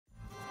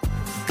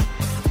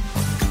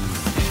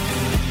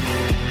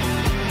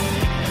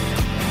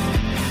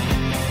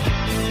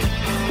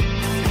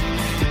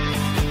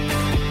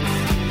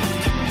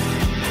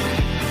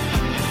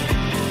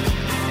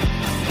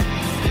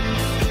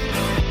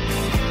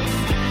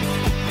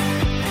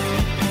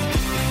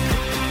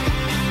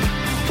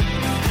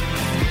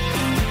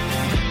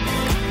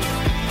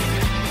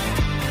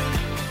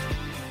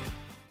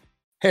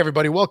Hey,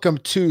 everybody, welcome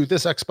to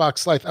this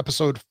Xbox Life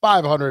episode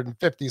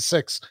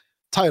 556,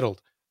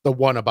 titled The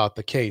One About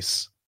the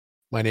Case.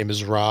 My name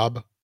is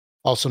Rob,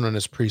 also known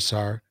as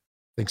Presar.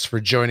 Thanks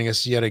for joining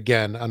us yet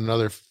again on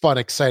another fun,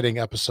 exciting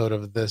episode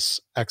of this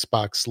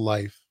Xbox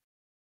Life.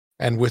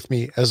 And with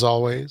me, as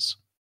always,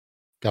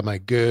 got my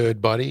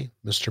good buddy,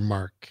 Mr.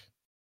 Mark.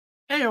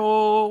 Hey,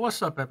 what's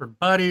up,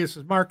 everybody? This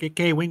is Mark,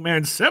 aka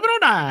Wingman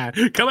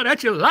 709, coming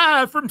at you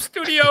live from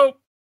Studio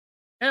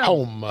M.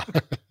 Home.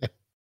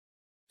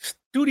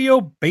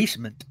 Studio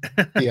Basement.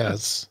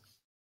 Yes.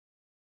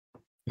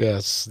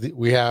 Yes,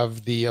 we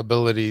have the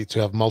ability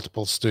to have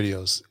multiple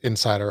studios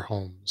inside our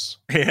homes.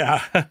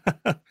 Yeah.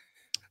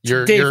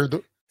 You're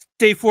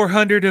day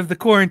 400 of the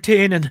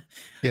quarantine, and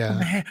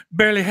yeah, I'm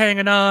barely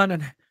hanging on,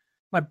 and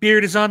my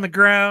beard is on the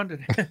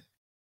ground, and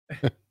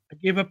I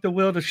gave up the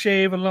will to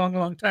shave a long,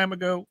 long time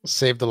ago.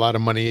 Saved a lot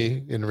of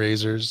money in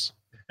razors.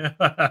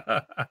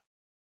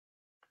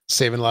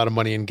 Saving a lot of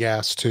money in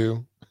gas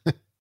too.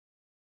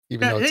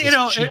 Even though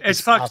it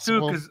sucks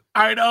too, because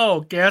I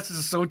know gas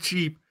is so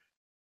cheap,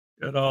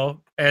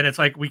 and it's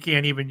like we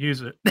can't even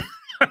use it.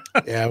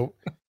 Yeah,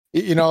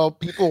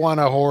 people want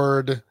to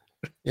hoard,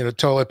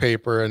 toilet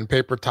paper and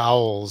paper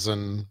towels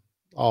and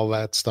all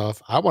that stuff.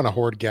 I want to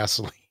hoard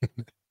gasoline.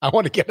 I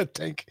want to get a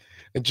tank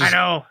and just. I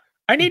know.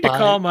 I need to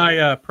call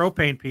my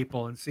propane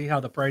people and see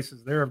how the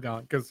prices there have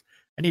gone, because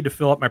I need to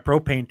fill up my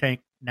propane tank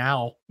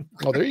now.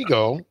 Oh, there you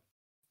go.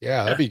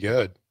 Yeah, that'd be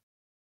good.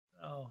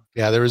 Oh.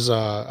 Yeah, there's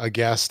a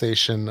gas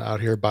station out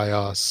here by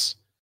us.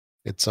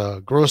 It's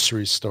a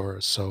grocery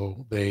store,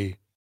 so they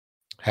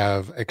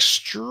have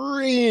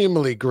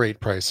extremely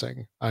great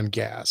pricing on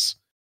gas.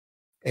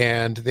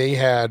 And they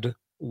had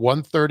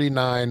 $139,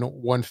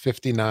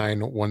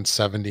 $159,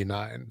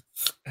 $179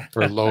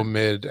 for low,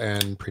 mid,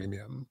 and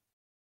premium.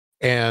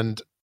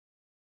 And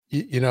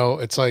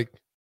it's like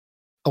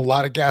a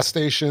lot of gas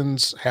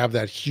stations have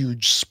that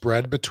huge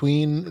spread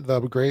between the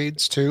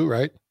grades too,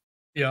 right?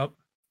 Yep.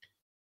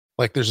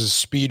 Like there's a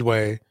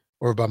Speedway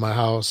over by my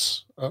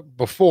house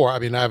before. I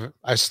mean,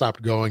 I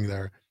stopped going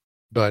there,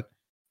 but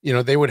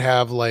they would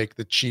have like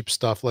the cheap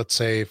stuff, let's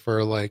say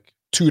for like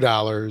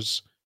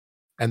 $2,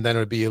 and then it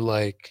would be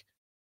like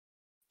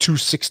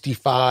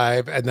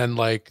 $2.65 and then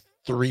like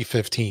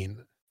 $3.15.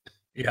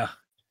 Yeah.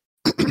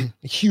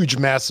 Huge,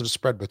 massive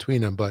spread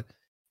between them. But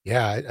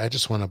yeah, I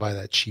just want to buy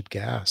that cheap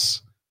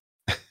gas.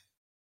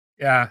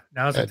 Yeah.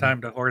 Now's the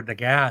time to hoard the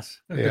gas.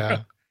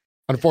 Yeah.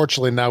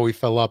 Unfortunately, now we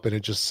fell up and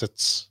it just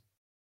sits.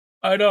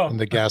 I know. In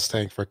the gas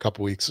tank for a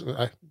couple weeks.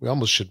 We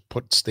almost should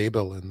put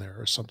Stable in there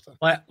or something.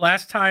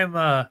 Last time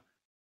I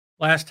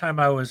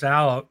was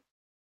out,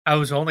 I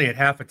was only at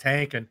half a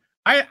tank, and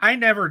I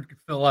never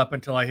fill up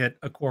until I hit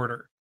a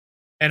quarter.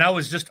 And I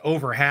was just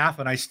over half,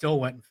 and I still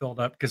went and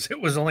filled up because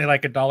it was only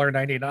like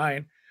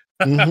 $1.99.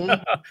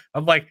 Mm-hmm.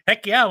 I'm like,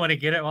 heck yeah, I want to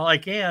get it while I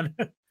can.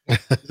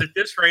 At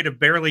this rate of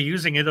barely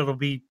using it, it'll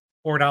be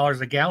 $4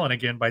 a gallon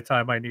again by the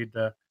time I need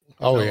to.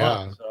 Oh yeah.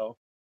 Up, so.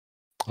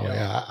 Oh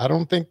yeah. I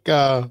don't think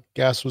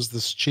gas was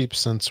this cheap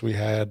since we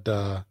had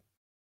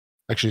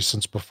actually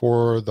since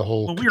before the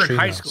whole we were in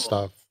high school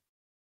stuff.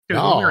 Dude,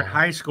 when we were in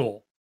high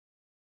school.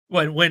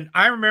 When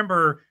I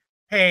remember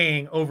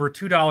paying over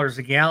 $2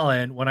 a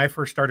gallon when I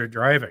first started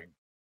driving.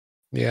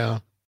 Yeah.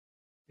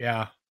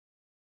 Yeah.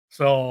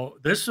 So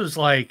this was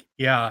like,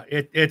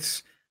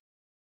 this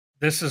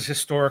is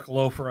historic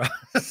low for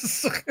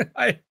us.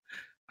 I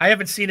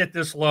haven't seen it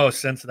this low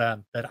since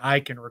then that I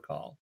can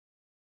recall.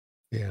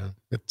 Yeah,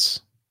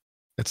 it's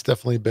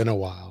definitely been a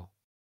while.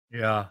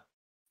 Yeah.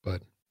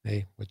 But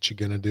hey, what you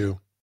gonna do?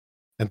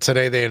 And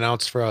today they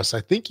announced for us,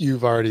 I think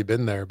you've already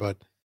been there, but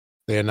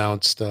they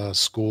announced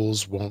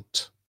schools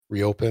won't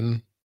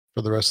reopen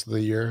for the rest of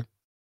the year.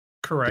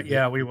 Correct.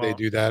 Yeah, we won't. They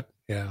do that.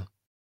 Yeah.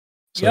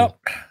 So yep.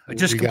 I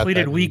just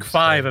completed week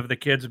 5 of the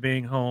kids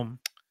being home.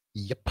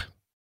 Yep.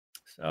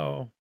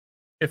 So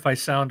if I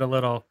sound a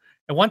little,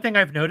 and one thing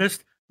I've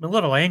noticed, I'm a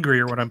little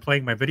angrier when I'm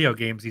playing my video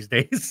games these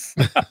days.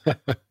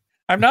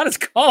 I'm not as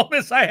calm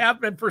as I have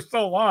been for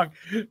so long.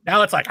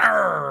 Now it's like,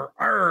 arr,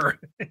 arr.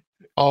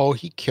 Oh,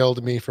 he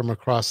killed me from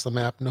across the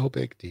map. No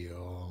big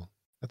deal.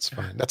 That's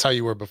fine. That's how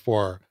you were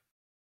before.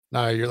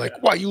 Now you're like,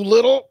 what, you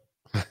little?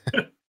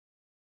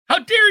 How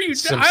dare you?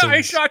 I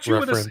shot you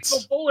with a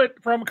single bullet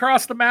from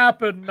across the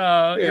map, and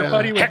your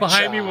buddy was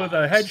behind me with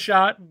a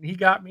headshot, and he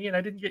got me, and I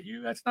didn't get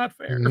you. That's not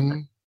fair. Mm-hmm.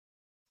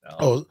 No.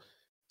 Oh,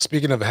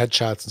 speaking of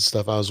headshots and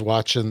stuff, I was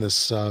watching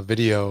this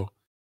video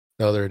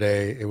the other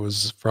day. It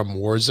was from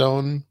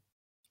Warzone.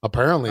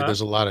 Apparently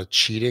there's a lot of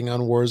cheating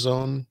on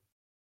Warzone,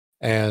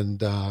 and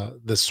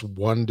this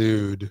one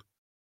dude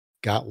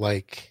got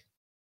like,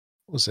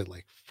 what was it,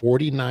 like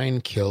 49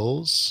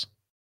 kills?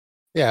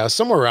 Yeah,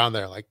 somewhere around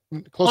there, like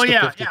close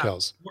to 50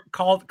 kills.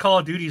 Call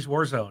of Duty's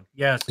Warzone.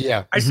 Yes.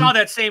 Yeah. I saw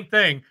that same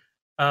thing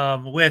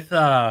with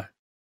was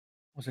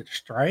it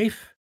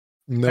Strife?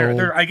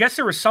 No. I guess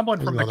there was someone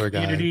from the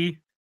community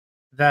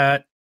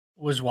that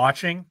was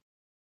watching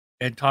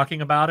and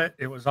talking about it.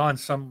 It was on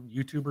some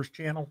YouTuber's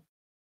channel.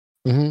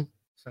 Mm-hmm.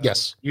 So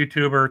yes.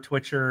 YouTuber,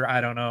 Twitcher,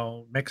 I don't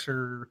know,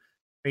 Mixer,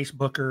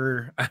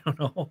 Facebooker, I don't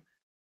know,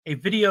 a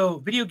video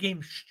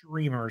game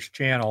streamers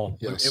channel.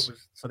 It Yes.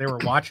 was so they were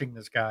watching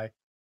this guy.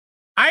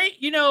 I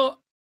you know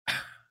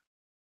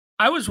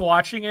I was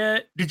watching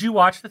it. Did you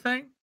watch the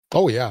thing?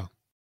 Oh yeah.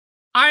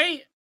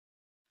 I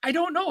I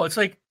don't know. It's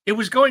like it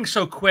was going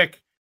so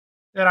quick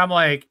that I'm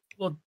like,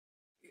 well,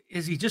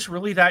 is he just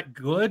really that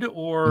good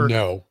or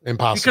No, because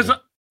impossible.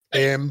 I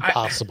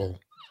Impossible.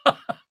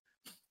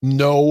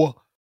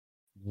 No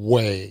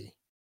way.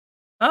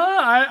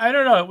 I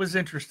don't know. It was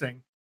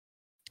interesting.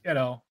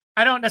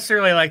 I don't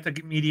necessarily like to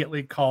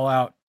immediately call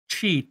out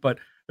cheat, but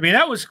I mean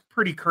that was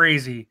pretty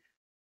crazy.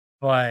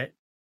 But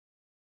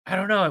I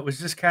don't know. It was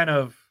just kind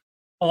of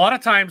a lot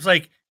of times,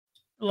 like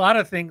a lot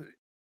of things.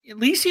 At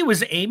least he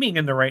was aiming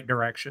in the right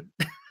direction.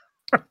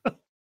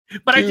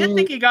 But I did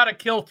think Dude, he got a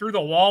kill through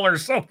the wall or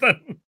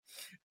something.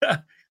 I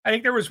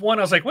think there was one.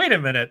 I was like, wait a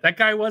minute, that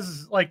guy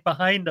was like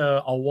behind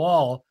a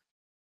wall.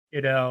 He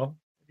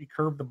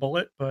curved the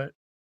bullet, but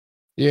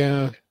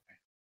yeah.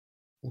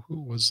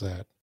 Who was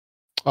that?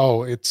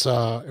 Oh, it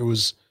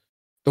was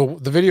the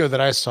video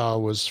that I saw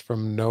was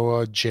from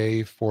Noah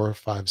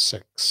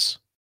J456.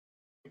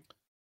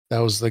 That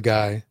was the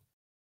guy.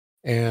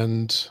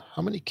 And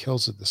how many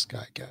kills did this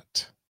guy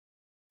get?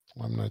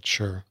 Well, I'm not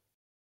sure.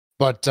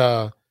 But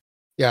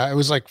yeah, it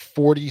was like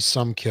 40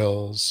 some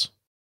kills.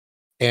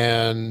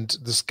 And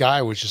this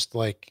guy was just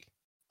like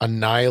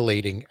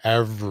annihilating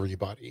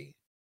everybody.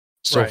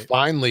 So right,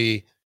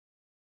 finally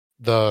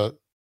the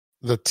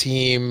the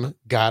team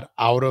got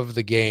out of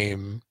the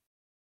game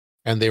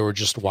and they were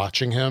just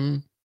watching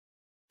him.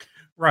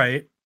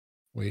 right,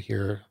 Wait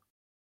here.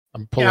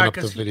 I'm pulling yeah, up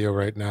the because video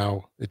right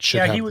now. It should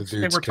yeah, he have the was. They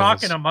dude's were talking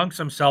kills. amongst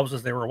themselves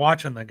as they were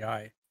watching the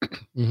guy.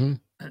 Hmm.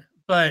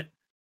 But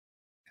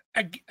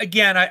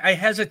again, I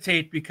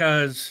hesitate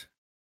because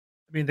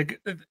I mean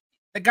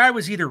the guy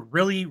was either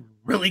really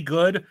really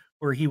good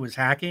or he was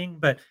hacking,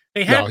 but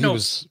they No, had he no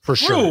was for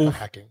sure proof.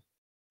 hacking.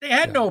 They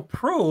had Yeah. no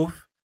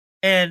proof,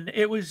 and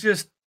it was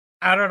just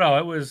I don't know.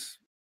 It was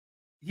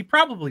he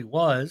probably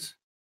was.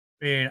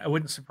 I mean, it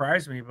wouldn't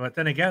surprise me, but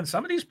then again,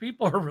 some of these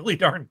people are really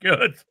darn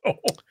good. So.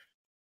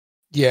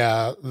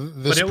 Yeah,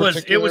 But this it was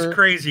particular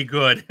crazy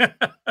good.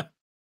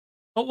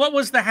 But what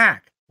was the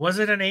hack? Was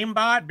it an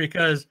aimbot?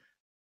 Because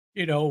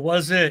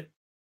was it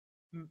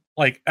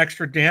like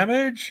extra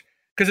damage?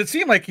 Because it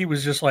seemed like he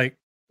was just like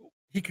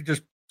he could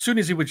just as soon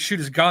as he would shoot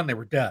his gun, they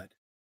were dead.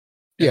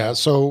 You yeah, know,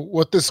 so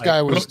what this like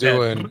guy was boop, dead,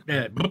 doing, boop,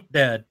 dead, boop,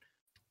 dead.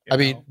 You I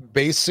mean, know,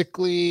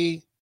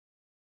 basically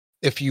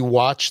if you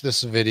watch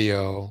this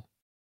video,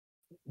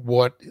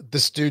 what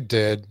this dude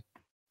did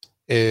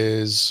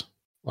is,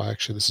 well,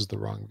 actually this is the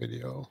wrong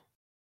video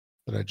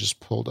that I just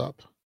pulled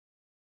up.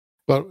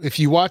 But if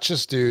you watch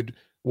this dude,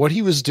 what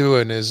he was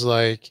doing is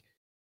like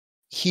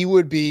he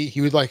would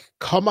like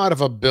come out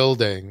of a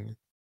building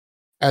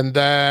and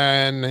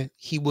then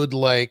he would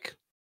like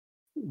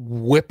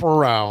whip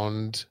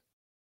around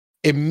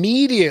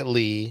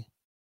immediately,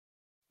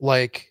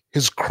 like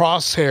his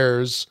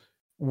crosshairs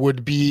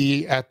would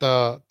be at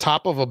the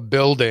top of a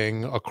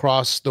building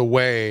across the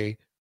way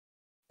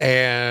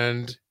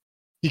and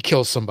he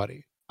kills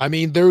somebody. I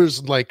mean,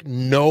 there's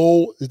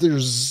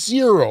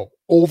zero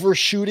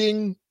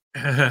overshooting.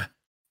 Do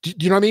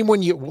you know what I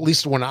mean? At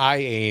least when I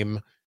aim,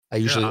 I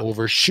usually yeah,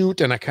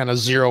 overshoot and I kind of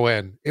zero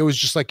in. It was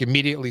just like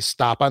immediately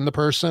stop on the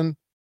person.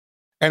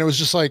 And it was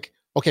just like,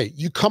 okay,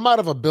 you come out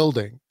of a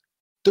building.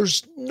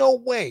 There's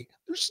no way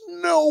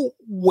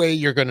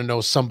you're going to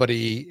know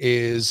somebody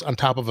is on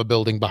top of a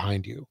building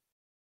behind you.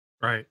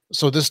 right.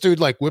 So this dude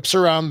like whips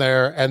around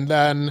there and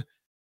then,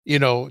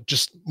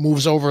 just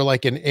moves over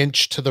like an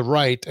inch to the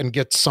right and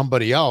gets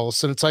somebody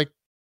else. And it's like,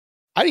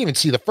 I didn't even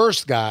see the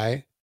first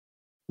guy,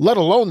 let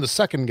alone the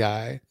second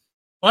guy.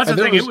 Well, that's And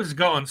the there thing. It was, was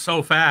going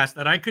so fast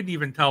that I couldn't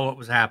even tell what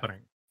was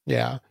happening.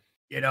 yeah.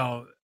 You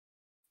know,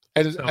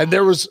 And so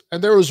there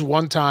was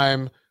one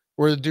time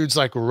where the dude's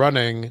like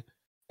running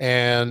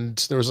and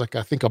there was like,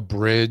 I think a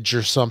bridge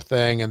or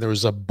something. And there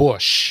was a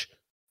bush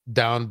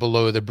down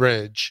below the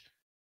bridge.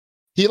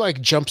 He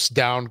like jumps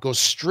down, goes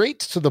straight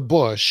to the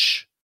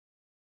bush,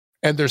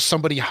 and there's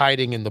somebody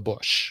hiding in the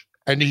bush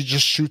and he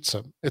just shoots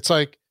him. It's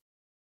like,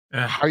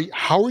 yeah,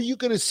 how are you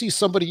going to see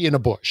somebody in a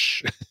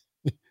bush,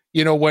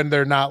 when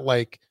they're not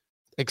like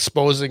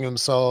exposing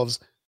themselves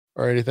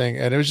or anything?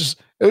 And it was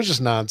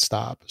just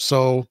nonstop.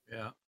 So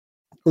yeah,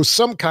 it was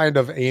some kind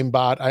of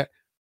aimbot.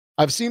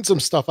 I've seen some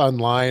stuff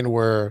online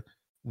where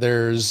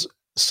there's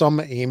some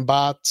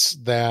aimbots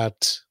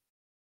that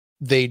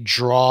they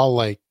draw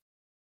like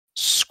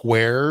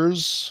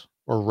squares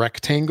or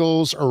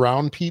rectangles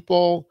around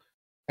people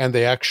and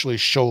they actually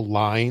show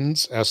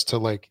lines as to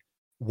like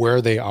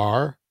where they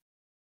are.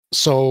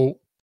 So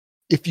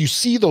if you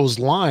see those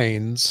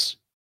lines,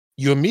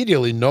 you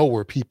immediately know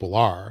where people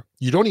are.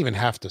 You don't even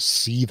have to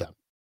see them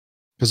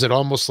because it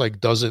almost like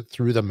does it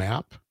through the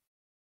map,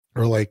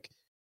 or like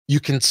you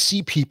can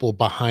see people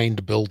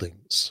behind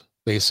buildings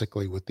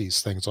basically with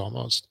these things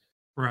almost.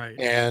 right.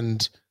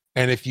 And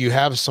if you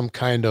have some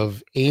kind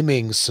of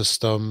aiming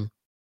system,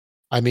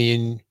 I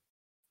mean,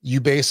 you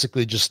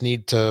basically just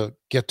need to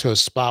get to a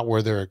spot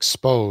where they're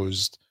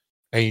exposed,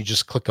 and you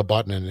just click a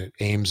button and it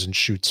aims and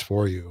shoots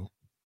for you.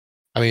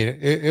 I mean,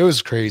 it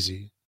was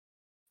crazy.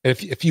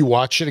 If you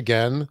watch it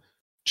again,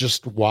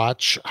 just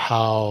watch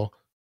how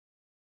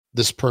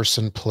this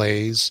person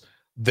plays.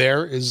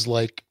 There is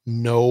like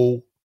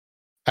no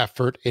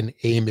effort in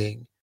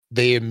aiming.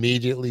 They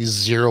immediately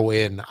zero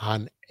in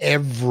on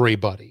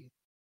everybody.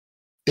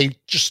 They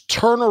just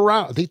turn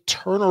around. They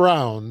turn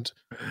around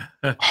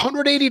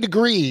 180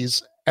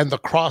 degrees, and the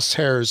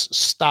crosshairs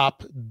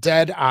stop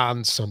dead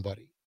on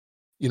somebody,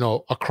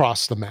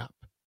 across the map.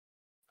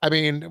 I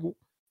mean,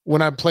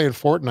 when I'm playing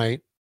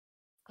Fortnite,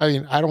 I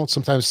mean, I don't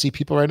sometimes see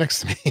people right next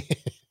to me,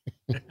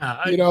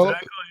 Yeah,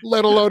 exactly.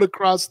 let alone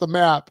across the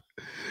map.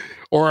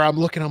 Or I'm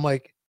looking, I'm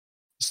like,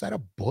 is that a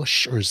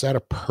bush or is that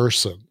a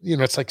person?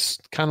 It's like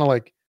kind of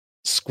like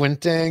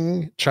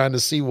squinting, trying to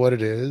see what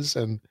it is.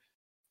 And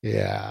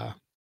yeah,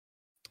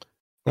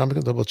 but I'm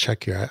going to double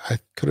check here. I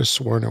could have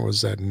sworn it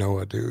was that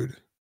Noah dude.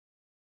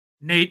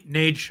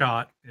 Nade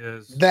Shot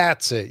is.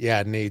 That's it.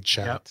 Yeah, Nade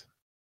Shot. Yep.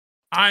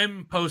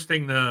 I'm going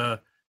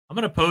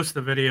to post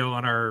the video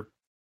on our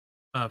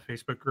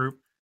Facebook group.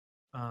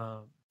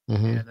 And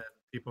then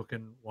people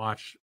can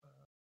watch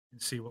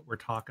and see what we're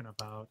talking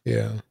about.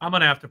 Yeah. I'm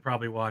going to have to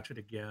probably watch it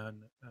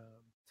again.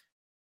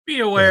 Be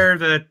aware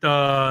that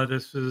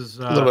this is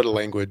a little bit of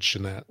language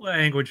in that.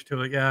 Language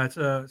to it. Yeah. It's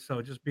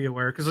so just be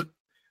aware, because our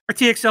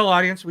TXL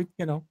audience, we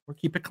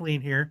keep it clean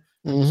here.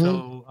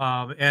 So,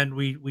 and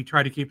we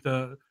try to keep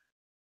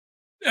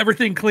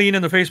everything clean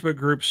in the Facebook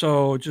group.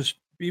 So just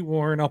be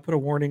warned. I'll put a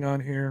warning on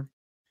here.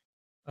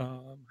 There's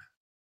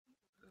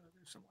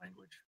some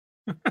language.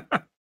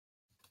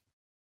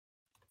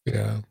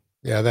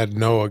 Yeah, that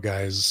Noah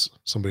guy is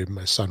somebody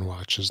my son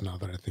watches, now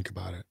that I think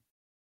about it.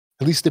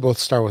 At least they both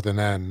start with an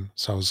N,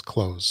 so I was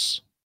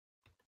close.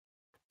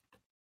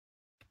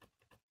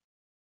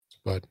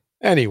 But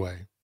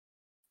anyway,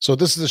 so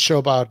this is a show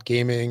about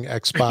gaming,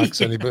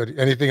 Xbox.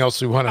 Anything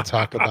else we want to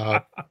talk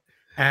about?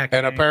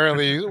 And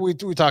apparently we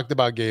talked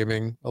about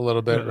gaming a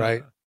little bit,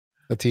 right?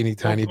 A teeny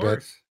tiny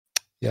bit.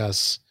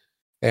 Yes.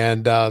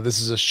 And this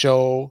is a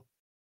show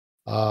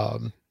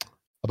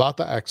about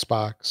the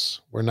Xbox.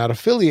 We're not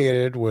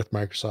affiliated with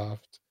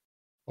Microsoft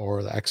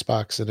or the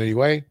Xbox in any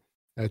way.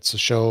 It's a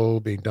show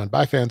being done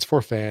by fans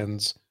for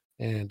fans,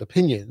 and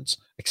opinions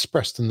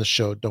expressed in the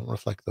show don't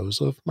reflect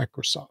those of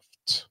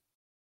Microsoft.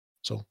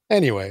 So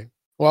anyway,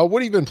 well,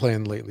 what have you been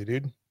playing lately,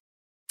 dude?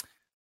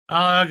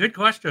 Good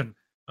question.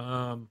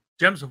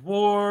 Gems of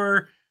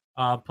War,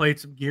 played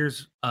some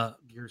Gears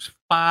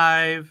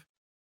 5,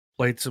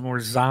 played some more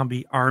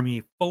Zombie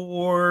Army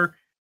 4,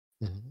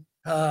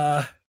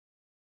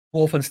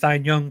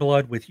 Wolfenstein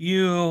Youngblood with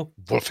you.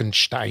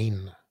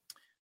 Wolfenstein.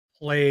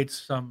 Played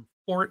some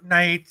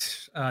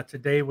Fortnite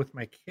today with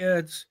my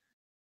kids.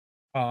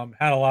 Had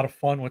a lot of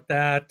fun with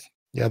that.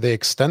 Yeah, they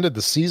extended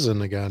the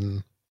season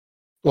again.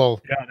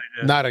 Well, yeah,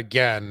 they did. Not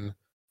again.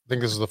 I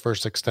think this is the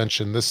first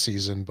extension this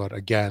season, but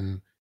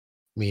again,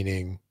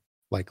 meaning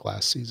like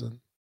last season.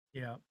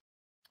 Yeah.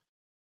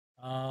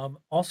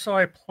 Also,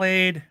 I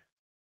played.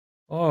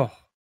 I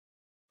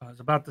was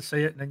about to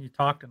say it, and then you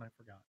talked, and I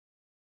forgot.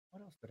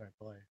 What else did I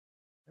play?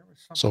 There was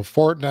something. So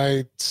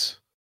Fortnite,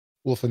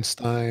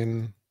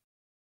 Wolfenstein.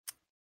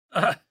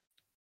 I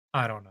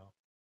don't know.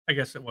 I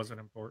guess it wasn't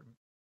important.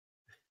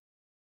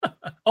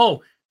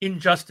 Oh,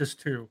 Injustice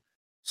 2.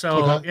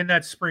 So in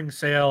that spring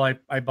sale,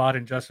 I bought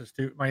Injustice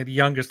 2. My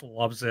youngest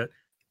loves it.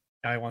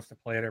 Guy wants to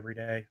play it every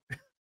day.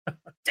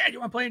 Dad, you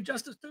want to play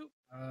Injustice 2?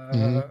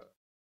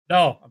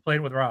 No, I'm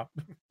playing with Rob.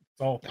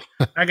 So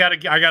I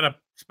gotta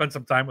spend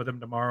some time with him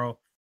tomorrow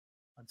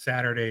on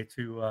Saturday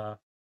to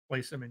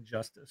play some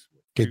Injustice.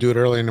 Okay, do it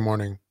early in the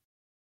morning.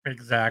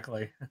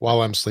 Exactly.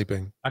 While I'm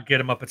sleeping. I'll get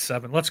him up at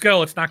 7. Let's go.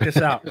 Let's knock this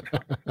out.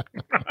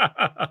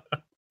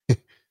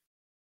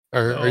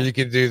 Or you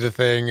could do the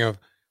thing of,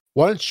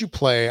 why don't you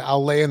play?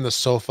 I'll lay in the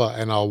sofa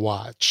and I'll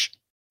watch.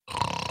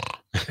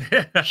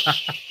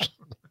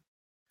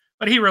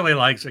 But he really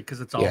likes it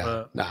because it's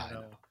all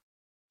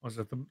was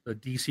it the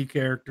DC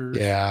characters?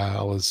 Yeah,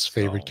 all his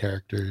favorite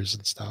characters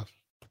and stuff.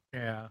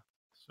 Yeah,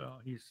 so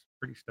he's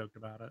pretty stoked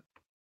about it.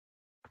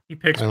 He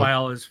picks by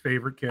all his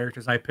favorite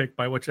characters. I pick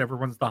by whichever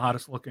one's the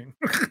hottest looking.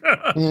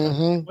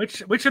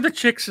 Which of the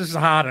chicks is the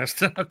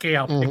hottest? Okay,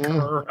 I'll pick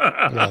her.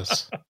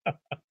 Yes.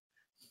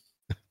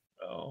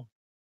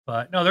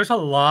 But no, there's a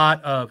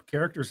lot of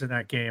characters in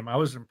that game. I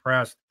was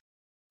impressed.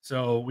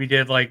 So we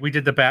did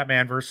the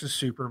Batman versus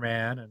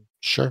Superman, and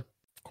sure,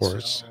 of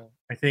course. So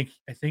I think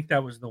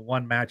that was the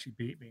one match he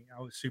beat me.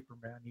 I was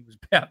Superman, he was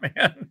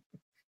Batman.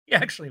 He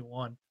actually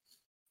won.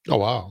 Oh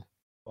wow!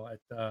 But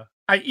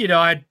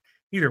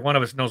neither one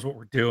of us knows what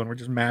we're doing. We're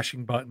just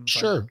mashing buttons.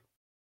 Sure.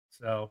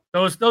 So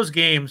those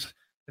games,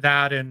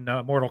 that and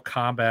Mortal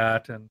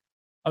Kombat and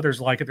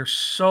others like it. There's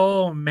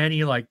so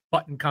many like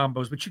button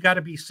combos, but you got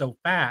to be so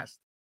fast.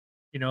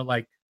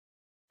 Like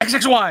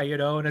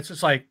XXY. And it's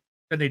just like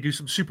then they do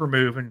some super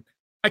move, and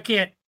I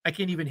can't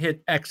even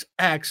hit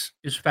XX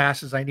as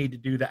fast as I need to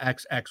do the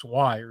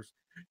XXY,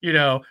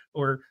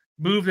 or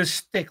move the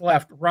stick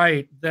left,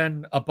 right,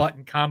 then a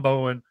button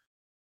combo. And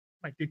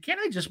like, dude, can't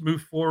I just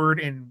move forward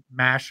and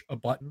mash a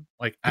button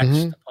like X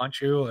Mhm. to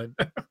punch you? And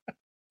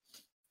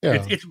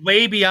Yeah. it's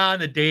way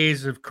beyond the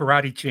days of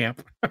Karate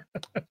Champ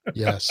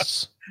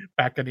Yes.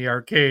 back in the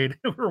arcade,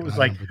 where it was I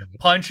like remember that.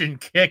 punch and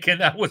kick, and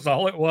that was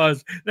all it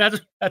was.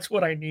 That's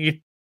what I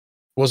need.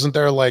 Wasn't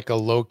there like a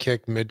low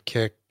kick, mid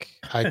kick,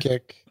 high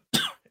kick?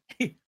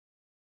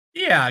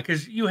 Yeah,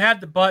 because you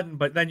had the button,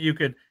 but then you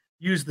could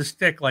use the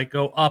stick, like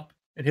go up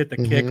and hit the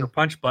kick or Mhm.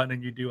 punch button,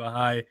 and you do a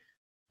high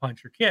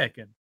punch or kick.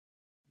 And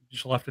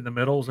just left in the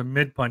middle was a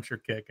mid punch or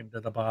kick, and to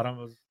the bottom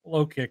was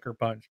low kick or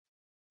punch.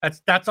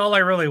 That's all I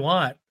really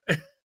want. But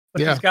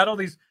he's Yeah. got all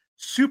these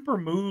super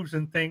moves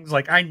and things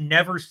like I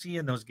never see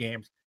in those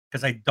games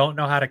because I don't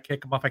know how to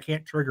kick them off. I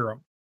can't trigger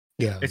them.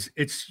 Yeah.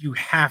 It's you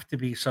have to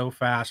be so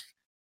fast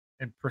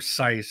and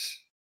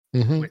precise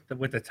Mhm.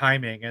 with the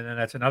timing. And then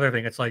that's another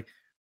thing. It's like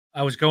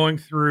I was going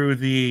through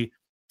the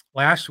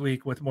last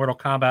week with Mortal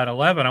Kombat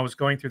 11. I was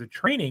going through the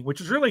training,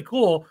 which is really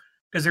cool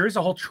because there is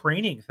a whole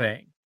training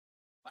thing.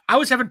 I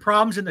was having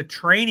problems in the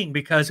training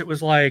because it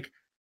was like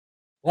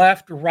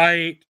left,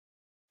 right,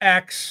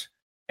 X,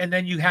 and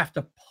then you have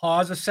to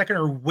pause a second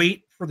or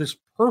wait for this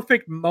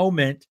perfect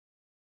moment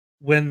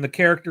when the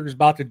character is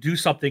about to do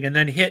something and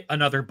then hit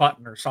another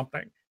button or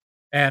something.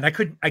 And I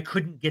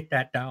couldn't get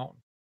that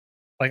down.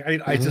 Like I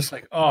Mhm. just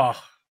like,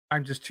 oh,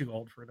 I'm just too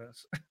old for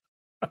this.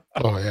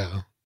 Oh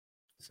yeah.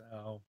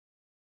 So,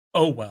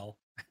 oh well.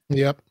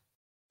 Yep.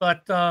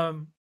 But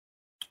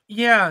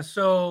yeah,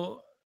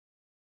 so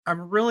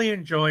I'm really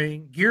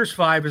enjoying Gears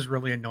 5 is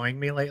really annoying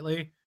me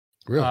lately.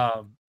 Really.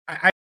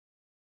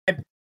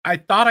 I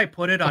thought I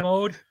put it on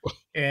mode,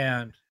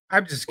 and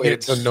I'm just Wait, getting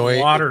it's annoying.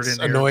 slaughtered It's in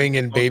there annoying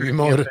in going through baby the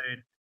mode.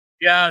 campaign.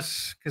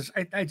 Yes, because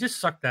I just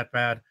suck that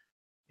bad,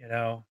 you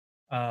know?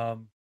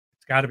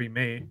 It's gotta be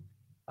me.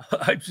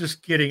 I'm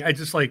just kidding. I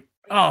just like,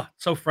 oh,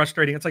 it's so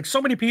frustrating. It's like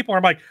so many people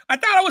are like, "I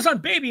thought I was on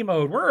baby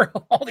mode. Where are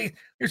all these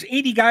there's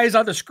 80 guys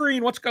on the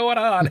screen. What's going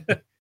on?"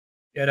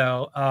 You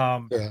know?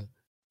 Yeah.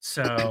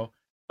 So,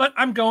 but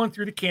I'm going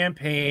through the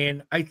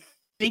campaign. I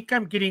think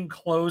I'm getting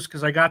close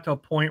because I got to a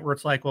point where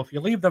it's like, well, if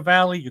you leave the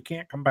valley, you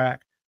can't come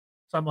back.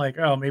 So I'm like,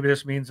 oh, maybe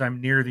this means I'm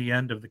near the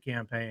end of the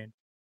campaign.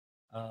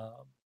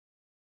 Um,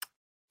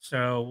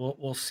 so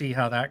we'll see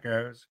how that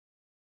goes.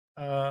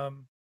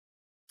 Um,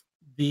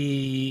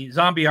 the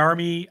zombie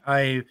army,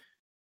 I've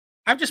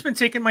just been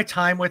taking my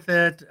time with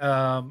it.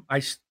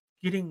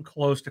 Getting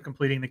close to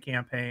completing the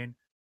campaign.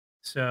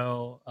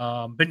 So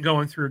been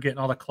going through getting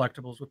all the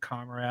collectibles with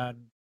Comrade.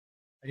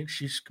 I think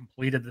she's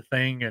completed the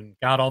thing and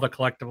got all the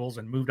collectibles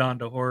and moved on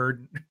to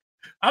Horde.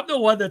 I'm the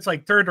one that's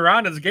like turned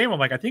around in this game. I'm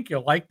like, I think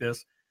you'll like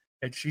this.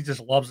 And she just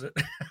loves it.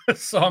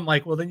 So I'm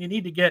like, well, then you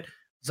need to get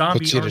Puts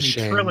Zombie you to Army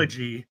shame.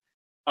 Trilogy.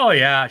 Oh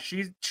yeah,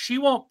 she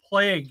won't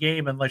play a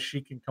game unless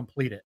she can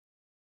complete it,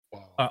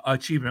 Wow.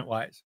 achievement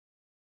wise.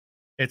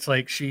 It's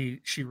like she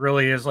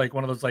really is like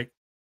one of those like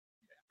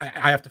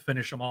I have to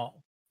finish them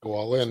all. Go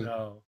all in.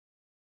 So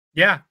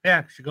yeah,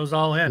 she goes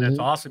all in. It's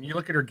Mhm. awesome. You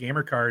look at her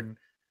gamer card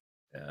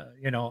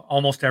and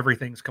almost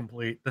everything's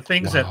complete. The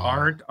things that Wow.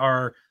 aren't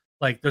are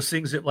like those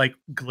things that like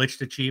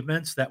glitched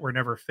achievements that were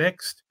never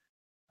fixed.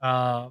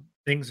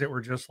 Things that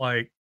were just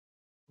like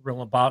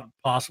real about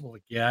impossible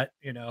to get,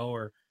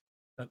 or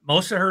but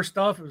most of her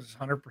stuff is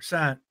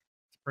 100%.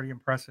 It's pretty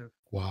impressive.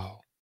 Wow.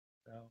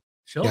 So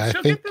she'll Yeah, I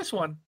she'll get think this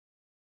one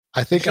I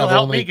and think she'll I've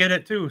help me only get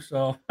it too.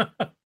 So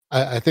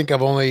I think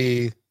I've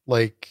only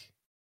like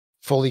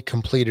fully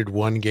completed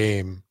one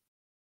game,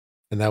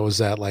 and that was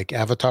that like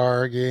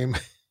Avatar game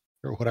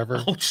or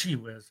whatever. oh gee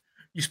whiz.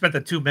 You spent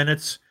the 2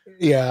 minutes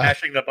Yeah.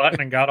 mashing the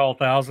button and got all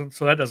thousand,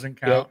 so that doesn't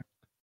Yep.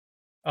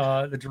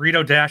 count. The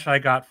Dorito Dash I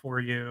got for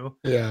you.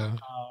 Yeah.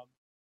 Um,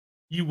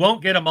 You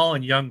won't get them all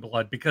in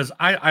Youngblood because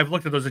I've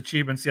looked at those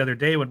achievements the other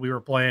day when we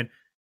were playing,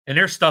 and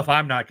there's stuff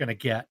I'm not gonna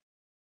get.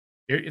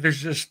 There's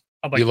just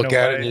I'm You like, look "No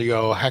at it and way." you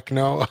go, "Heck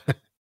no."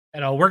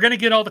 We're gonna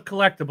get all the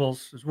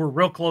collectibles 'cause we're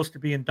real close to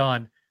being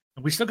done,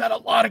 and we still got a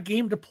lot of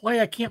game to play.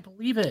 I can't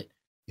believe it.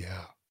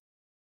 Yeah.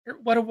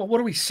 What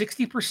are we,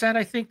 60%,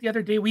 I think the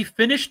other day? We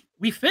finished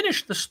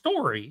the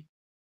story,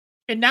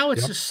 and now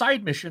it's Yep. just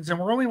side missions, and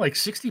we're only like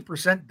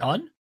 60%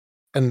 done?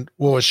 And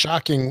what was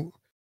shocking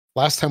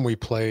last time we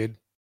played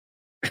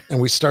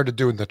and we started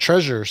doing the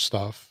treasure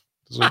stuff.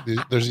 So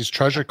there's these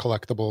treasure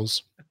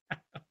collectibles.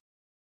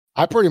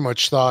 I pretty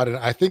much thought, and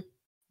I think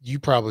you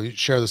probably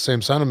share the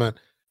same sentiment.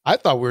 I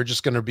thought we were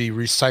just going to be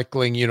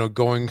recycling,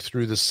 going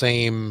through the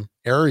same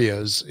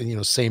areas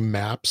and, same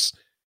maps,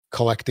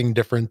 collecting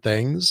different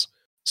things.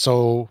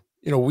 So,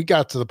 we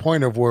got to the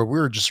point of where we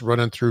were just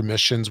running through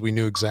missions. We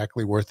knew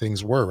exactly where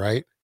things were,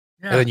 right?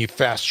 And Yeah. then you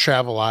fast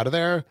travel out of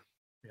there.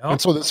 And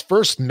Yep. so this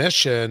first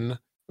mission,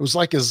 it was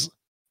like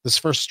this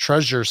first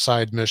treasure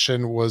side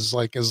mission was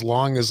like as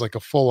long as like a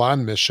full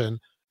on mission.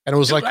 And it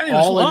was like I think it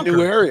was all in new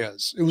longer.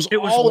 areas. It was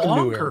It was all in new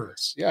longer.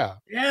 areas. Yeah.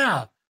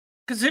 Yeah,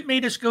 because it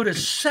made us go to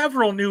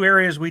several new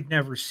areas we'd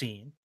never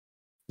seen.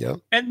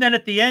 Yep. And then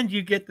at the end,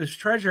 you get this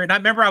treasure. And I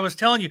remember I was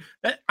telling you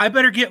that I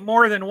better get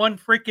more than one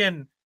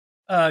freaking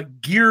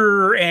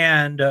gear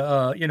and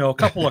a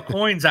couple of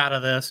coins out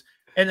of this,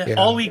 and then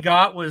all Yeah. we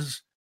got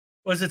was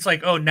it's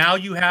like, oh, now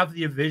you have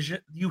the vision,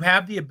 you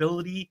have the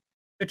ability.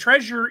 The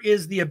treasure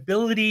is the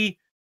ability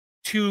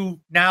to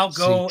now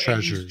See go and use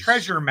treasures.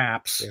 treasure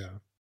maps. Yeah.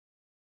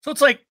 So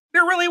it's like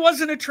there really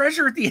wasn't a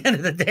treasure at the end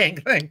of the dang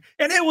thing,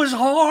 and it was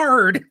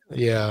hard.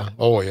 Yeah.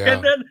 Oh And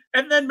yeah.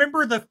 then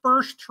remember the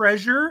first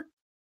treasure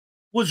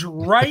was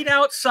right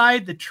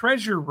outside the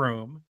treasure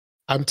room.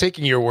 I'm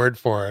taking your word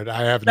for it.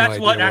 I have no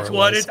idea where That's it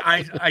what was. it.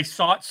 I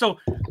saw it. So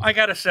I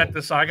got to set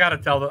this. I got to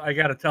tell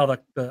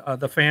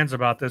the fans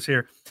about this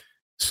here.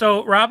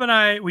 So Rob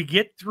and we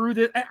get through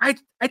the.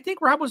 I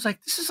think Rob was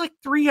like, "This is like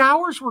 3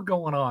 hours we're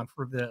going on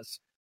for this."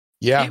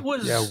 Yeah. It Yeah.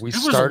 was We it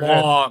was started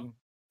at, long,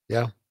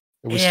 yeah.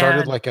 We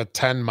started and like at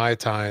 10 my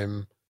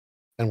time,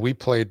 and we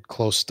played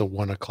close to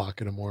 1 o'clock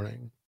in the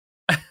morning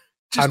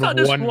just on on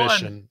this one one.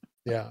 mission.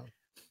 Yeah.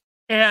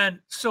 And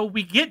so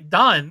we get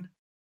done,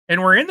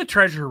 and we're in the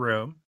treasure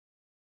room,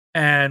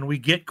 and we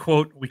get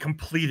quote, we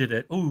completed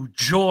it. Oh,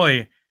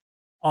 joy.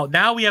 Oh,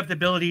 now we have the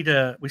ability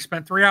to, we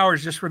spent 3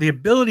 hours just for the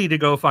ability to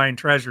go find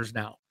treasures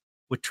now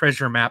with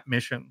treasure map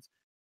missions.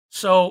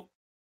 So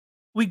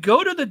we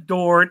go to the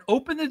door and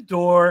open the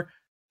door,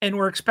 and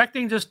we're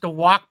expecting just to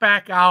walk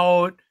back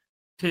out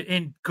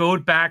and go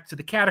back to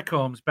the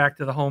catacombs, back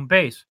to the home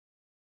base.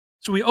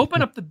 So we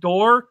open up the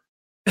door.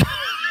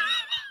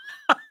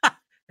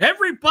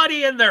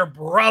 Everybody and their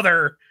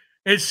brother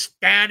is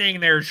standing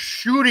there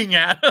shooting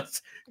at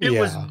us. It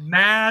was Yeah.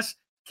 mass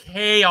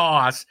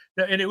chaos.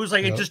 And it was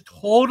like, it Yep. just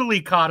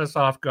totally caught us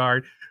off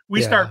guard.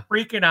 We start Yeah.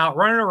 freaking out,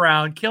 running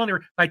around, killing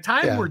her. By the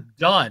time Yeah. we're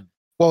done.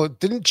 Well,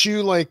 didn't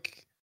you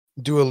like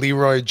do a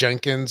Leroy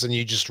Jenkins and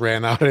you just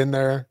ran out in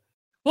there?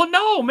 Well,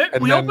 no,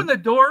 And we then, opened the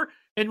door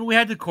and we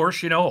had to, of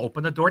course,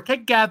 open the door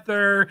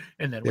together,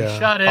 and then we yeah.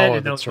 shut it, Oh, and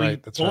then that's we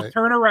right. That's both right.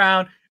 turn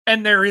around,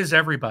 and there is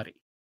everybody.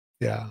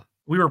 Yeah.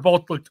 We were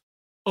both looked,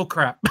 oh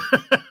crap,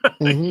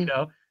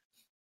 Mhm.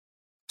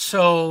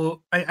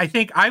 So I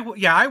think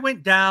I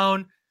went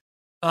down,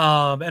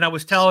 and I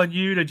was telling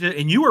you to just,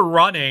 and you were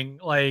running.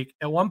 Like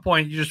at one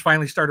point, you just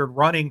finally started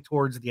running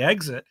towards the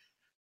exit,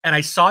 and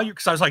I saw you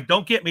because I was like,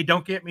 "Don't get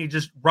me,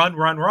 just run,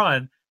 run,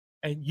 run."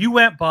 And you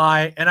went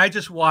by, and I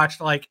just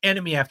watched like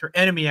enemy after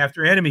enemy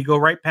after enemy go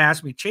right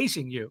past me,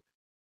 chasing you.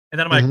 And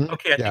then I'm like, Mhm.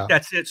 okay, I think Yeah.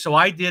 that's it. So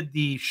I did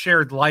the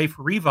shared life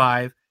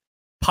revive,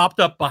 popped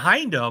up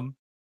behind him,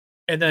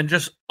 and then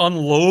just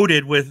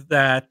unloaded with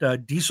that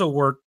diesel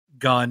work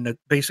gun that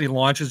basically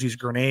launches these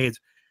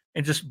grenades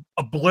and just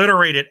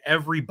obliterated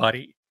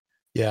everybody.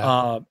 Yeah.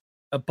 Uh,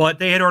 but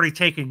they had already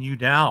taken you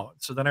down.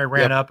 So then I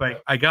ran Yep.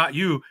 up, I got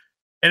you,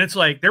 and it's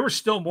like there was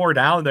still more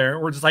down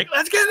there. We're just like,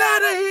 let's get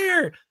out of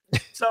here.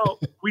 So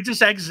we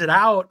just exit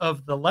out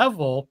of the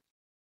level,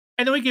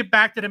 and then we get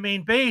back to the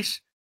main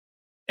base.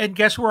 And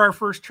guess where our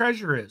first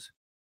treasure is?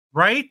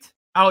 Right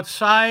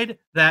outside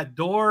that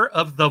door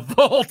of the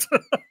vault.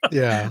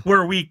 Yeah.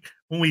 Where when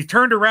we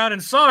turned around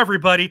and saw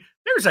everybody,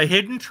 there's a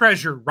hidden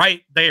treasure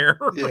right there.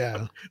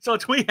 Yeah. So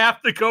we have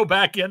to go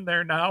back in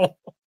there now.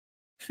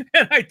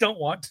 And I don't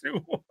want to.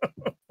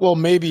 Well,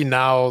 maybe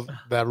now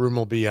that room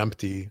will be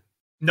empty. Like it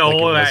No,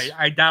 was.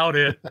 I doubt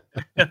it.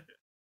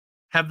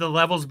 Have the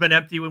levels been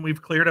empty when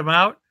we've cleared them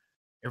out?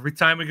 Every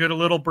time we go to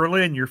Little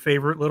Berlin, your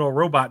favorite little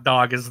robot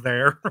dog is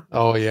there.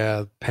 Oh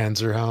yeah,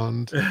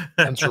 Panzerhound.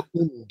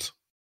 Panzerhund.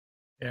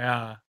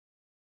 Yeah.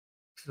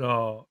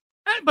 So,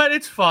 but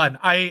it's fun.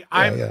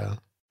 Yeah.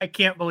 I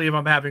can't believe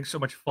I'm having so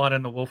much fun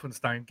in the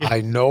Wolfenstein game.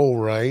 I know,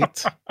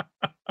 right?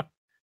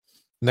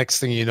 Next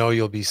thing you know,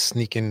 you'll be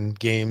sneaking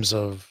games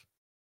of,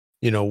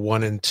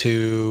 1 and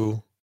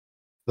 2,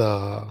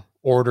 the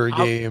Order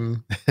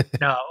game.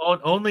 No,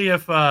 only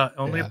if Yeah.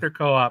 they're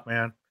co-op,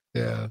 man.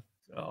 Yeah.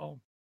 So,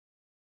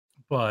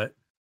 but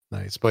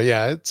Nice. But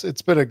yeah,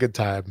 it's been a good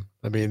time.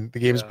 I mean, the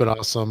game's yeah. been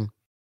awesome.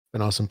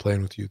 Been awesome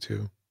playing with you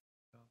too.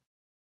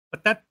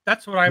 But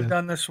that's what I've Yeah.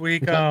 done this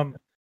week. Okay.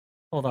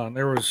 Hold on,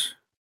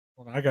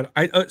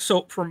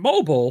 so for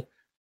mobile,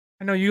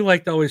 I know you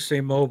like to always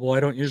say mobile. I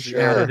don't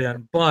usually add it Sure.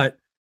 in, but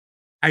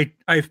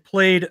I've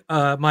played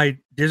my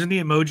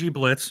Disney Emoji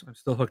Blitz. I'm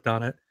still hooked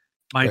on it.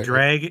 My Right.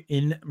 Drag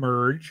in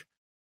Merge,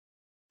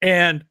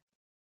 and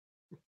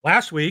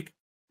last week,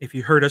 if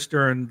you heard us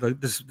during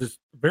this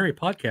very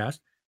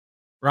podcast,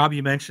 Rob,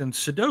 you mentioned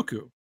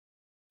Sudoku.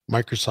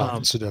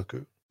 Microsoft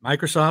Sudoku.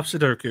 Microsoft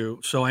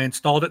Sudoku. So I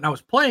installed it and I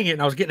was playing it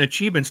and I was getting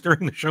achievements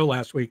during the show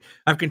last week.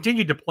 I've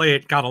continued to play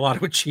it, got a lot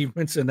of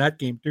achievements in that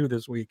game too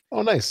this week.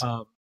 Oh, nice.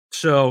 Yeah,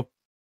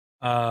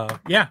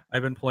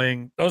 I've been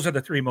playing. Those are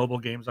the 3 mobile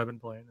games I've been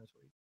playing this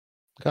week.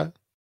 Okay.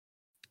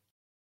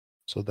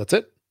 So that's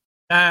it?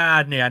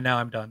 Yeah, now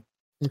I'm done.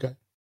 Okay.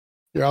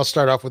 Here, I'll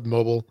start off with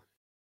mobile.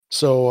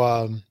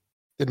 So,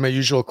 did my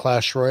usual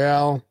Clash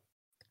Royale.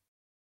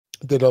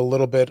 Did a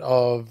little bit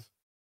of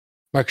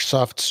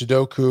Microsoft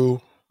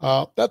Sudoku.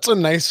 That's a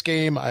nice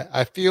game.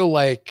 I feel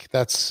like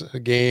that's a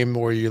game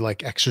where you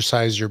like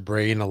exercise your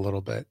brain a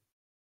little bit.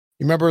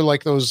 You remember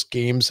like those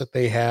games that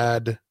they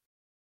had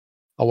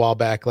a while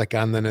back, like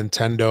on the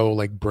Nintendo,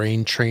 like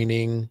brain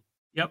training?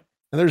 Yep.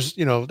 And there's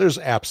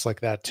apps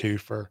like that too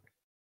for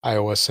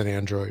iOS and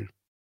Android.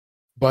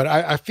 But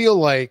I feel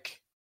like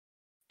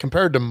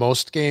compared to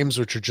most games,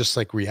 which are just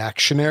like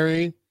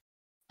reactionary,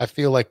 I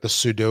feel like the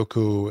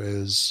Sudoku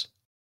is,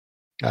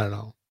 I don't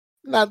know,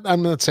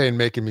 I'm not saying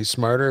making me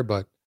smarter,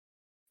 but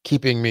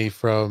keeping me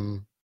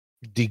from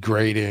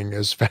degrading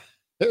as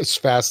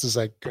fast as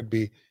I could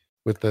be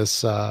with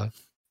this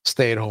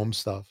stay at home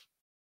stuff.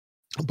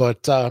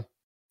 But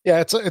yeah,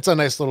 it's a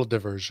nice little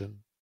diversion.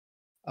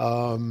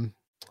 Um,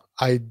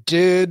 I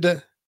did,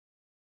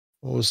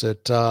 what was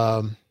it?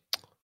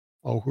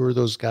 Who are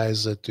those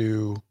guys that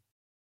do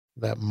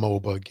that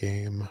MOBA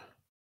game?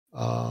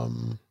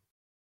 Um,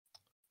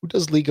 who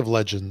does League of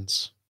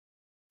Legends?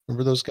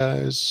 Remember those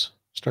guys?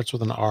 Starts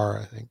with an R,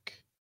 I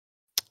think.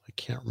 I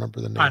can't remember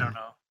the I don't name.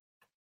 know.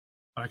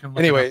 I can look it up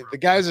Anyway, real the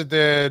quick. guys that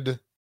did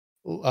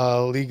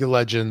League of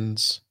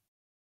Legends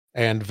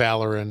and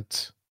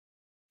Valorant,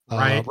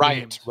 Riot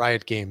Games.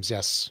 Riot Games,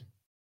 yes.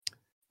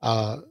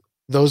 Uh,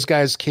 those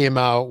guys came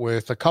out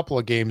with a couple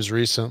of games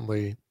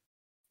recently,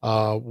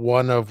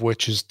 one of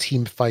which is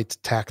Team Fight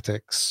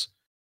Tactics.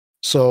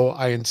 So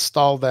I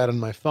installed that on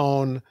my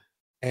phone,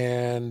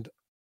 and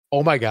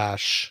oh my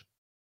gosh,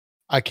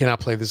 I cannot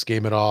play this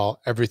game at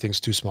all. Everything's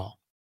too small.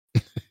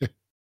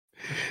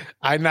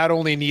 I not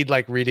only need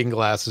like reading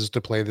glasses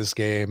to play this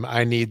game,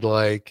 I need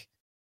like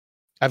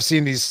I've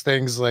seen these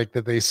things like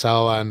that they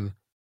sell on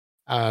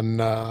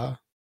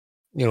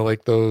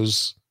like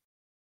those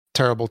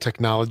terrible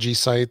technology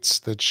sites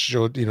that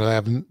showed, they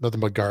have nothing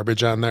but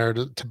garbage on there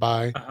to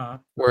buy, Uh-huh.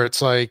 where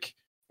it's like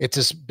it's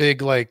this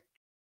big like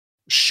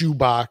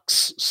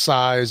shoebox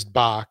sized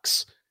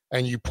box,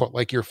 and you put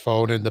like your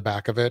phone in the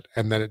back of it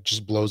and then it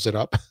just blows it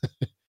up.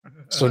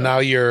 So now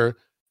your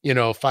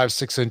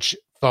 5-6 inch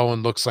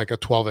phone looks like a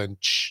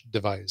 12-inch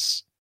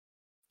device.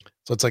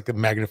 So it's like a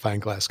magnifying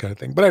glass kind of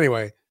thing. But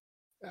anyway,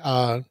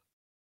 uh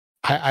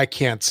I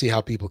can't see how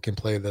people can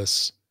play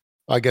this.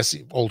 I guess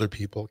older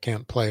people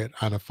can't play it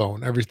on a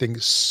phone.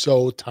 Everything's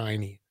so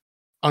tiny,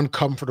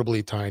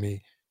 uncomfortably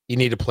tiny. You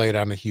need to play it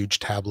on a huge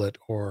tablet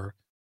or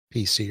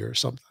PC or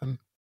something.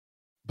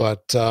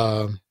 But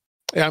yeah,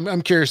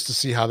 I'm curious to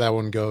see how that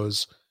one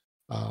goes.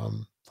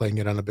 Playing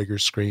it on a bigger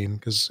screen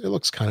because it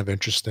looks kind of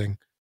interesting.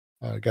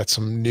 Got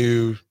some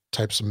new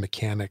types of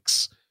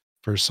mechanics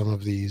for some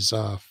of these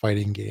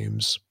fighting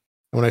games.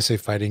 And when I say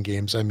fighting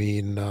games, I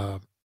mean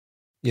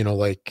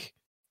like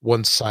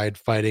one side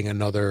fighting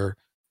another,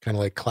 kind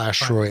of like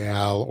Clash Right.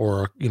 Royale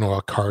or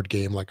a card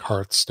game like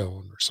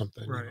Hearthstone or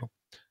something, Right.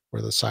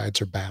 where the sides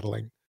are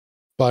battling.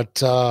 But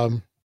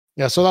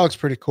yeah, so that looks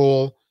pretty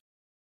cool.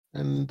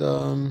 And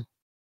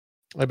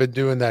I've been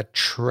doing that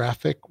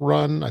Traffic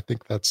Run. I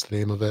think that's the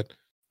name of it.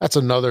 That's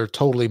another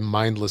totally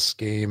mindless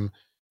game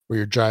where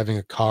you're driving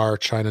a car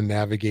trying to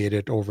navigate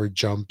it over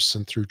jumps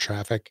and through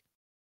traffic.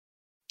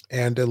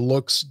 And it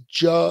looks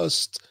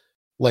just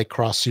like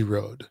Crossy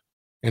Road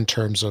in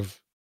terms of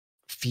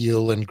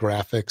feel and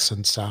graphics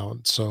and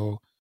sound.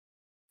 So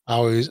I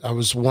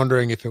was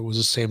wondering if it was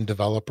the same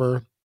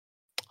developer.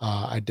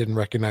 I didn't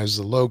recognize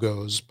the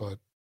logos, but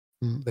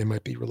they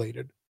might be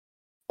related,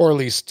 or at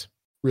least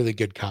really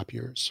good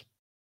copiers.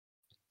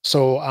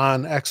 So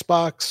on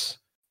Xbox,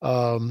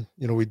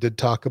 we did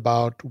talk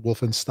about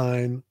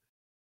Wolfenstein,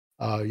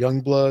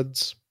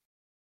 Youngbloods,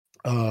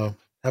 uh,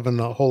 having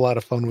a whole lot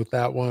of fun with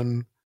that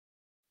one.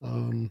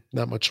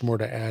 Not much more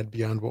to add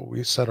beyond what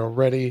we said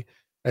already.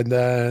 And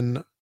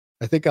then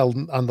I think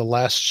on the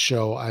last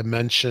show, I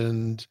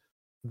mentioned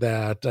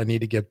that I need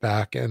to get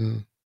back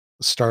and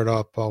start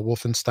up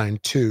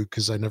Wolfenstein 2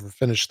 because I never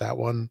finished that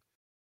one.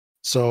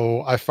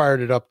 So I fired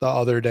it up the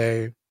other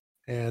day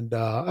and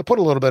I put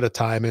a little bit of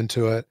time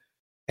into it.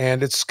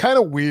 And it's kind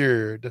of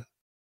weird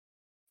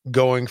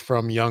going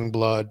from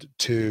Youngblood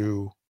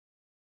to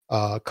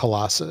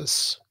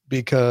Colossus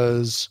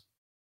because,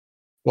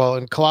 well,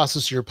 in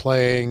Colossus, you're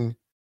playing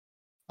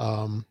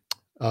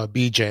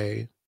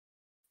BJ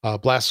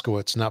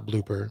Blazkowicz, not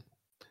Blooper.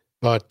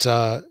 But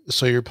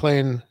so you're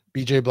playing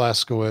BJ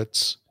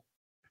Blazkowicz.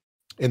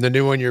 In the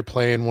new one, you're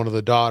playing one of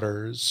the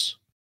daughters,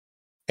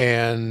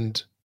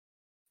 and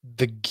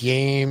the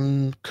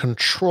game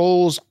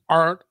controls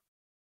aren't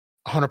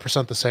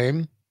 100% the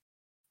same.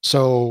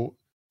 So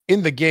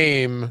in the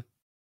game,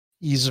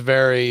 he's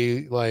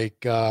very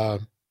like eh,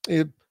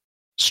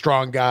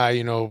 strong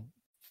guy,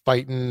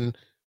 fighting.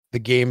 The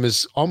game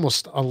is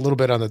almost a little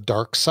bit on the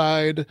dark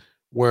side,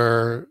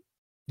 where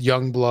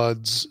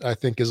Youngbloods, I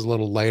think, is a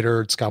little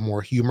lighter. It's got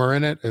more humor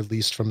in it, at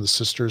least from the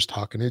sisters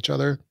talking to each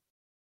other.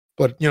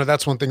 But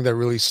that's one thing that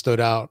really stood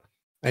out,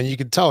 and you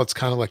can tell it's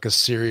kind of like a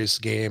serious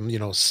game,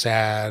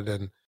 sad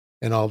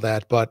and all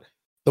that. But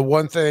the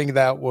one thing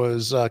that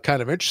was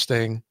kind of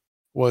interesting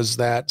was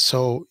that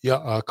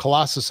yeah,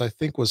 Colossus, I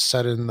think, was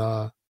set in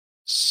the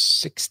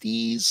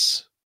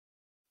 '60s,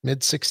 mid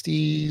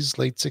 '60s,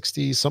 late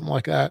 '60s, something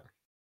like that,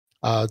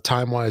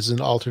 time wise, in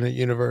alternate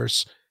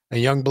universe,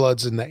 and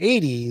Youngblood's in the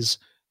 '80s,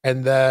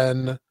 and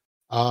then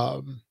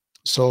um,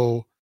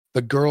 so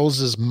the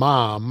girl's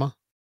mom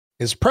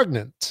is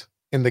pregnant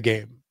in the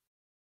game.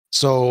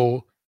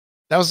 So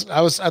I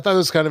thought it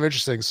was kind of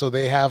interesting. So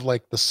they have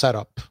like the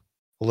setup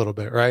a little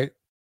bit, right?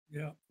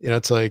 Yeah.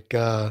 It's like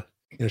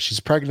she's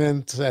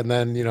pregnant, and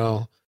then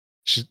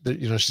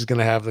she's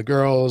gonna have the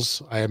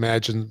girls. I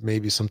imagine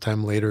maybe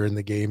sometime later in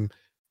the game,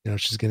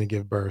 she's gonna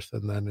give birth,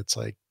 and then it's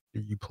like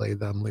you play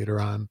them later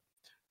on.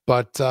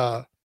 But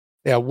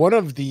yeah, one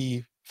of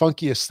the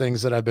funkiest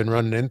things that I've been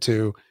running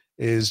into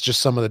is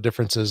just some of the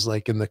differences,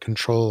 like in the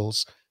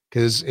controls.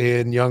 Because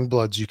in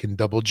Youngbloods, you can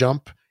double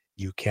jump.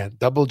 You can't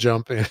double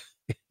jump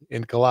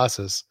in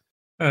Colossus.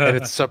 And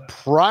it's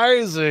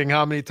surprising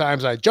how many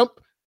times I jump.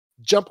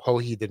 Oh,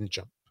 he didn't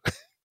jump.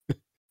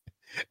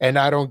 And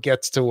I don't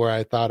get to where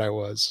I thought I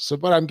was. So,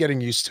 but I'm getting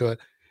used to it.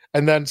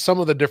 And then some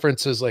of the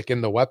differences, like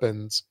in the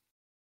weapons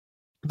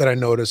that I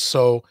noticed.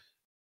 So,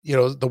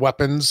 the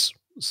weapons,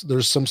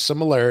 there's some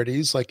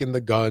similarities, like in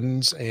the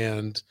guns,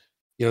 and,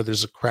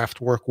 there's a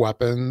craftwork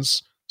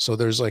weapons. So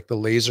there's like the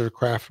laser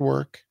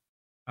craftwork.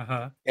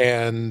 Uh-huh.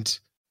 And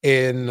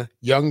in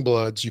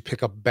Youngbloods, you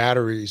pick up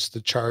batteries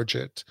to charge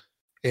it.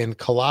 In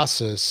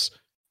Colossus,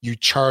 you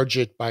charge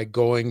it by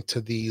going to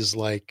these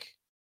like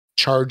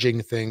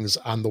charging things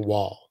on the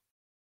wall.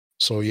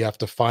 So you have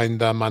to find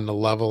them on the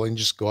level and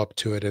just go up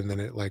to it, and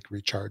then it like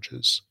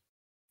recharges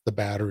the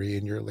battery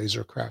in your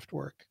laser craft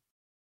work.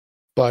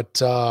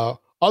 But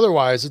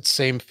otherwise, it's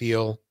same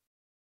feel,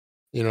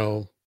 you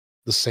know,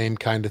 the same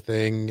kind of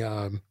thing.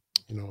 You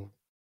know,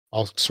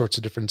 all sorts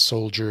of different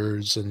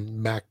soldiers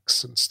and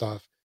mechs and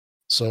stuff.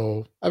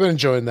 So I've been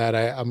enjoying that.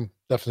 I'm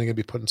definitely gonna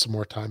be putting some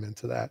more time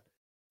into that.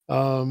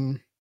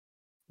 Um,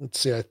 let's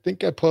see. I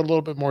think I put a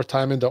little bit more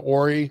time into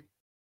Ori,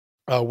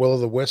 Will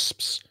of the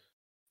Wisps.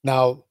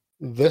 Now,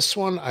 this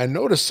one, I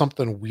noticed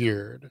something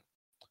weird.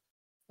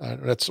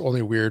 That's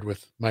only weird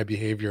with my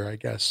behavior, I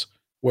guess,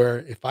 where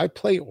if I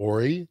play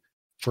Ori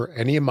for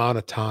any amount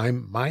of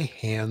time, my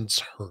hands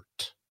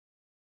hurt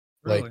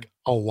Really? like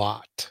a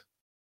lot.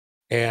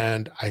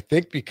 And I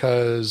think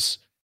because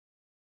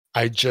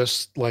I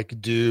just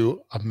like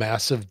do a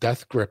massive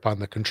death grip on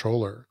the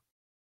controller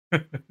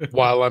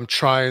while I'm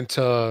trying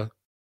to,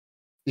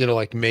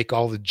 like make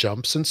all the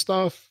jumps and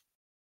stuff.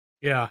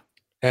 Yeah.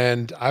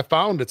 And I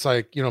found it's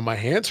like, my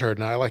hands hurt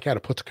and I like had to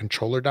put the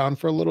controller down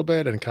for a little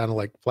bit and kind of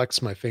like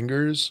flex my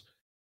fingers.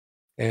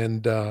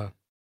 And I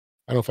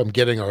don't know if I'm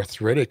getting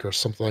arthritic or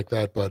something like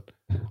that, but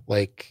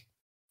like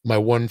my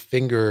one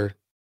finger,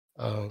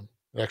 uh,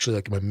 actually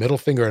like my middle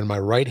finger and my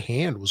right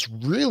hand was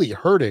really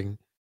hurting.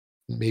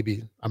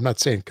 Maybe I'm not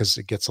saying because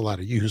it gets a lot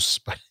of use,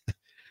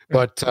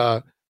 but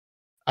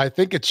I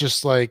think it's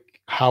just like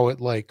how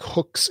it like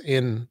hooks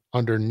in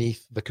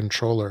underneath the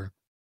controller,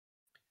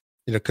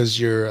 because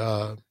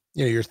your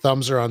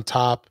thumbs are on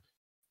top,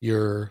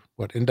 your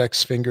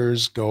index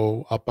fingers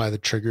go up by the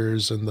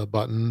triggers and the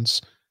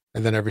buttons,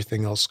 and then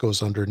everything else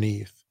goes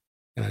underneath.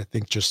 And I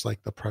think just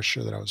like the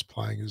pressure that I was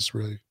applying is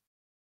really,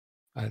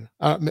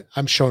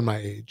 I'm showing my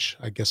age.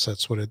 I guess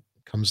that's what it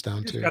comes You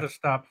down just to. gotta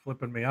stop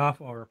flipping me off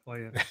while we're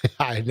playing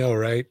I know,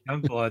 right?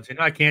 Youngbloods.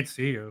 I can't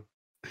see you.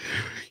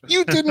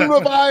 You didn't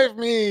revive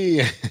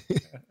me.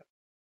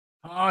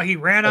 Oh, he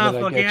ran And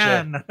then off I get you.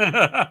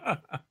 again.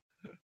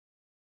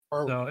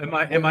 So am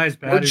I as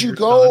bad Where'd as you your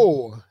son?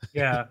 go?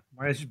 Yeah, am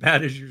I as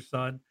bad as your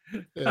son?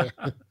 Yeah.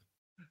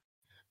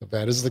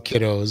 That is the So,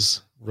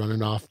 kiddos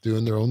running off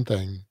doing their own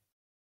thing.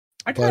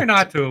 I try But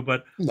not to,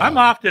 but I'm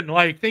no. often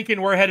like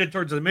thinking we're headed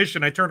towards the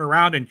mission. I turn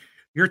around and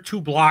you're 2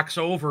 blocks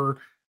over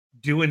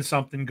doing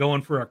something,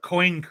 going for a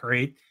coin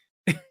crate.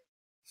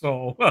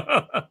 So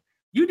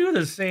you do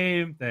the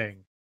same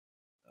thing.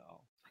 So,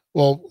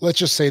 Well, let's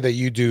just say that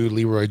you do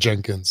Leroy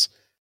Jenkins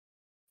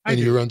I and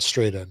you do. run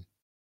straight in.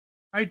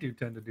 I do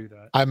tend to do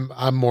that.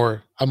 I'm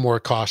more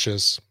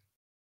cautious.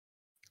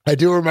 I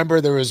do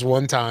remember there was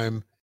one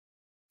time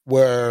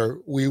where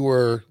we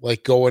were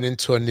like going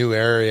into a new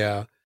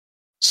area.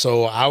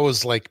 So I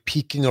was like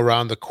peeking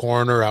around the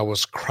corner. I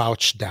was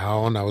crouched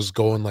down. I was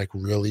going like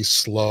really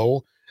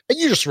slow. And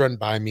you just run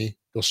by me,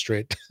 go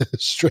straight,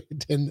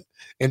 straight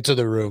into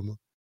the room.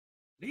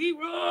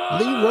 Leroy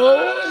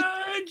Leroy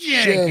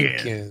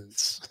Jenkins.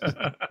 Jenkins.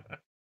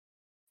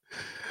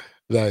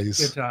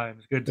 Nice. Good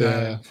times. Good Yeah.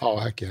 times. Oh,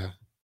 heck yeah.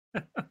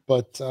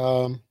 But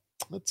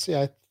let's see.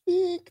 I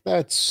think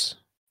it's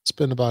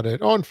been about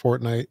it. Oh, and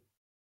Fortnite.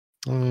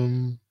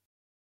 Um,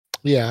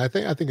 yeah, I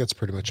think that's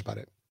pretty much about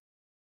it.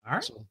 All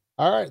right. So,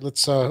 all right,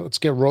 let's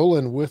get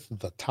rolling with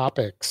the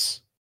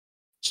topics.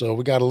 So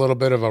we got a little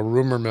bit of a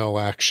rumor mill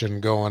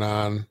action going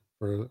on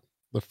for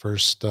the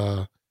first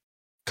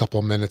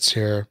couple minutes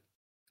here.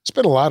 It's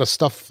been a lot of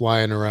stuff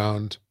flying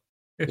around.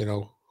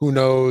 Who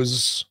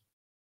knows,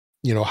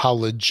 how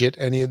legit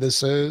any of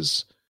this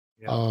is.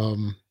 Yeah.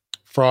 Um,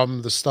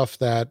 from the stuff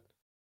that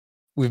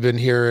we've been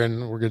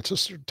hearing, we're going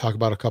to talk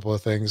about a couple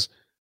of things.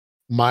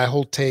 My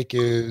whole take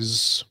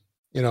is,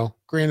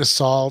 grain of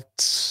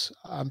salt.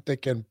 I'm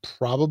thinking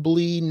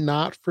probably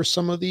not for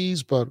some of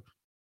these, but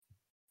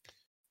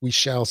we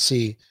shall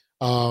see.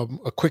 A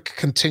quick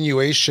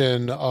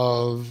continuation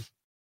of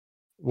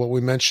what we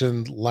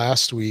mentioned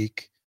last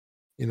week,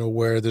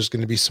 where there's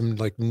going to be some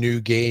like new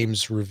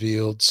games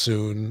revealed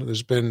soon.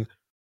 There's been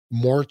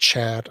more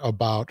chat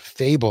about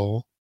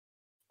Fable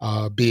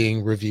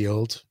being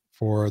revealed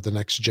for the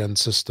next gen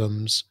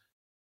systems.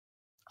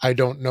 I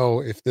don't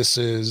know if this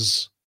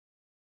is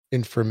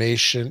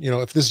information,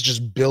 if this is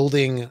just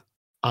building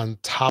on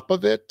top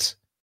of it,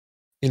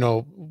 you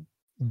know,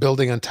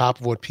 building on top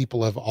of what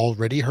people have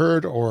already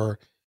heard, or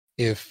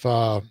if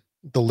the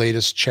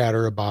latest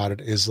chatter about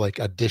it is like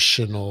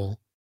additional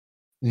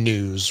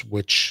news,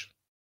 which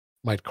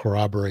might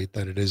corroborate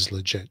that it is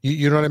legit.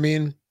 You know what I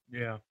mean?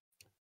 Yeah.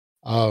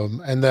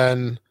 And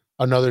then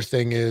another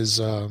thing is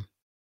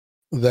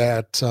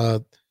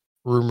that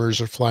rumors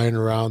are flying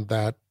around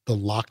that the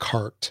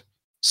Lockhart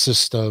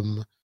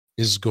system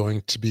is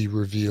going to be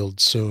revealed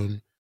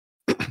soon.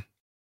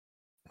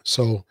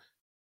 So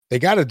they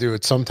got to do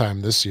it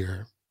sometime this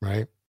year,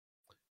 right?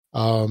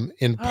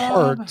 In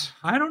part,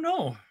 I don't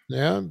know.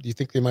 yeah. Do you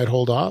think they might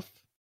hold off?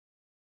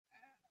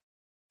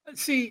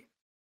 See,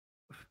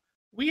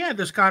 we had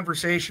this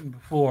conversation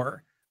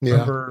before. Yeah.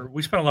 Remember,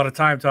 we spent a lot of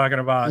time talking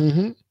about,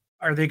 Hmm.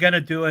 are they going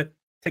to do it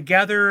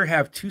together,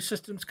 have two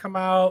systems come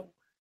out?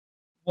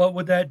 What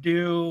would that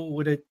do?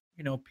 Would it,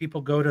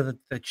 people go to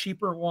the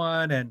cheaper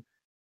one and,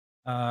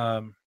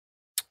 um,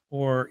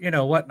 or,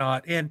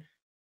 whatnot? And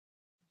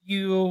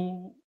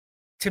you,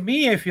 to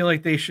me, I feel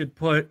like they should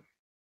put,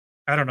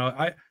 I don't know.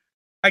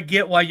 I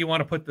get why you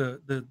want to put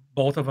the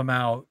both of them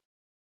out,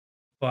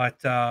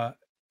 but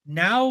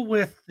now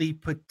with the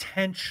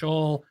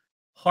potential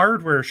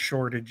hardware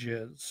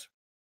shortages,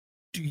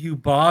 do you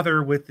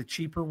bother with the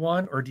cheaper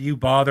one, or do you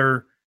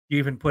bother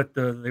even put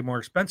the more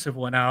expensive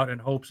one out in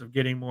hopes of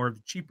getting more of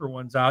the cheaper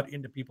ones out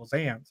into people's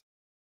hands?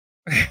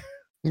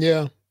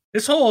 Yeah.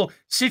 This whole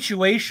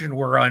situation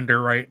we're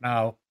under right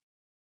now,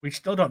 we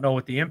still don't know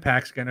what the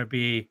impact's going to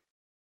be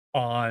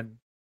on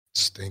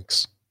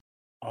Stinks.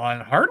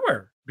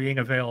 hardware being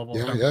available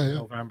Yeah. coming Yeah. in Yeah.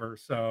 November.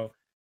 So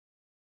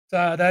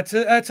that's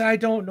it. That's I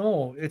don't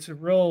know. It's a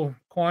real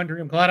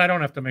quandary. I'm glad I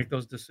don't have to make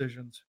those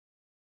decisions.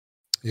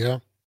 Yeah.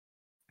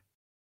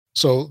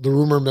 So the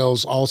rumor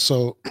mill's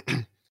also,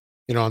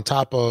 on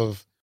top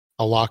of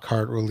a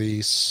Lockhart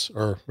release,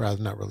 or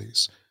rather not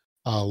release,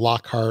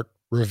 Lockhart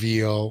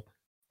reveal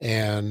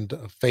and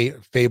a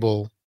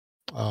Fable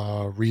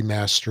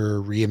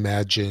remaster,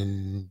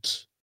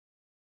 reimagined,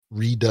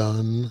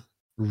 redone,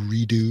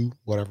 redo,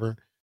 whatever.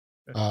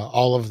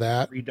 All of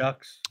that,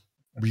 Redux.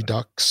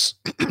 Redux,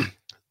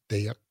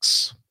 Deux.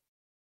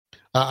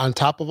 On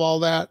top of all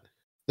that,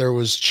 there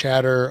was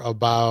chatter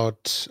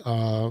about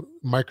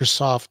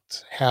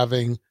Microsoft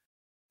having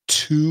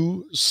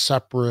two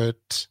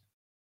separate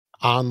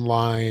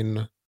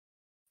online,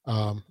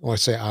 when I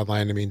say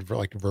online, I mean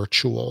like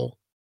virtual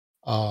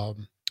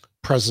um,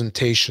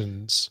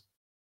 presentations,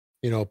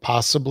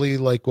 possibly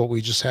like what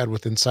we just had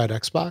with Inside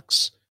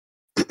Xbox,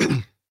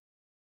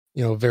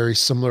 very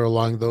similar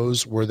along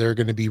those, where they're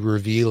going to be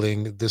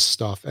revealing this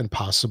stuff and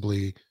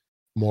possibly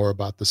more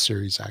about the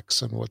Series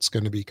X and what's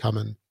going to be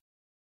coming.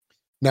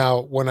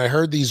 Now, when I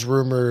heard these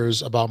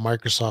rumors about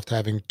Microsoft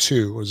having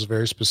two, it was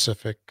very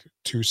specific,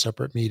 two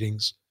separate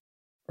meetings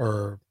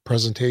or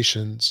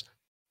presentations.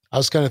 I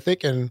was kind of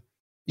thinking,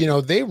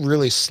 they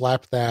really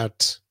slapped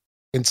that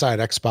Inside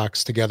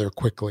Xbox together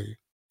quickly.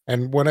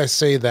 And when I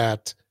say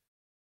that,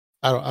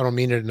 I don't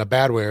mean it in a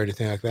bad way or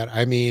anything like that.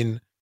 I mean,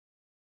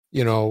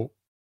 you know,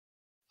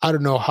 I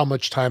don't know how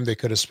much time they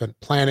could have spent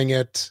planning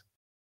it.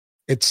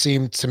 It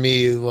seemed to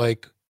me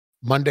like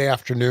Monday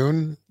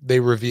afternoon,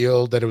 they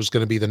revealed that it was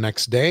going to be the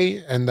next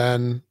day. And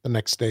then the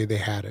next day they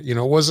had it. It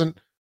wasn't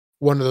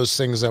one of those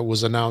things that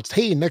was announced,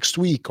 hey, next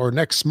week or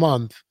next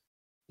month,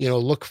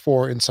 look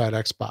for Inside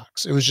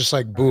Xbox. It was just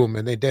like Right. boom,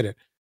 and they did it.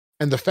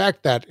 And the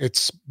fact that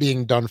it's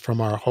being done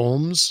from our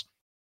homes,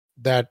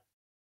 that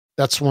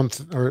that's one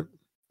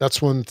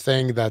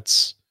thing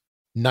that's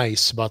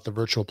nice about the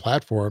virtual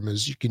platform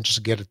is you can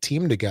just get a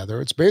team together.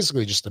 It's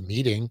basically just a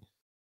meeting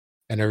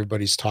and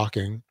everybody's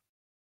talking,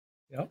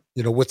 Yep.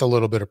 with a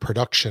little bit of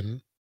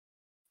production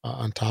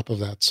on top of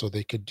that, so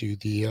they could do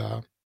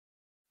the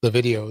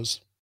videos.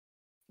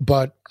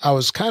 But I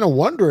was kind of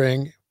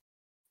wondering,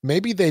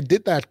 maybe they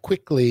did that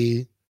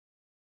quickly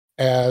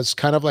as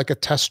kind of like a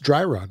test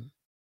dry run.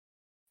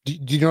 Do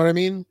you know what I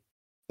mean?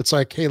 It's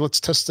like, hey, let's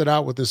test it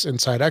out with this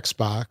Inside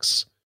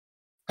Xbox,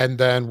 and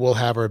then we'll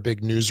have our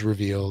big news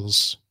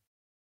reveals,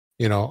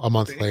 a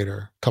month They- later,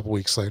 a couple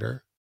weeks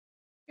later.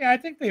 Yeah, I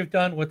think they've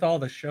done with all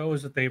the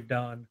shows that they've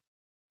done.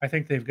 I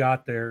think they've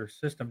got their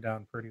system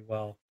down pretty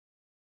well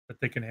that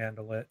they can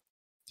handle it.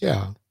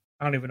 Yeah.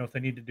 I don't even know if they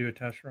need to do a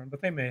test run,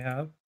 but they may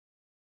have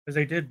because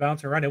they did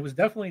bounce around. It was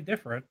definitely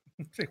different.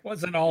 It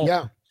wasn't all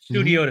Yeah. Hmm.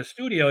 studio to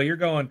studio. You're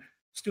going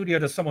studio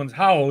to someone's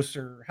house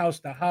or house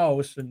to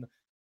house, and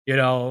you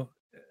know,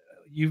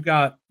 you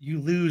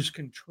lose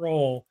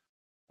control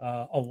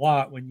a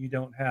lot when you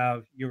don't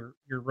have you're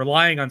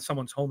relying on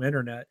someone's home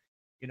internet.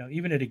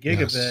 Even at a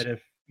Yes. gigabit,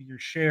 if you're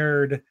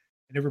shared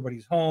and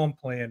everybody's home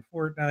playing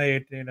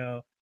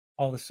Fortnite,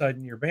 all of a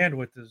sudden your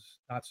bandwidth is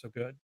not so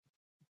good.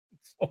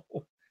 So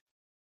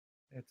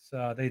it's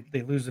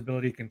they lose the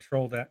ability to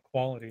control that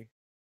quality.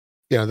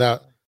 Yeah,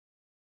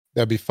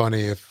 that'd be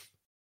funny if,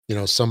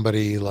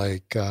 somebody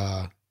like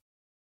I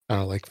don't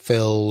know, like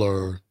Phil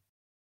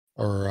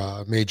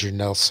or Major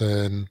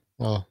Nelson.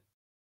 Well,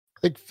 I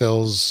think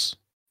Phil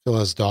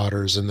has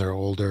daughters and they're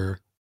older.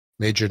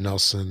 Major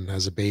Nelson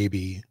has a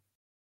baby,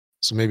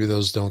 so maybe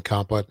those don't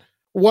count. But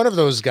one of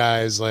those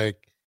guys,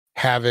 like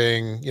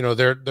having,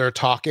 they're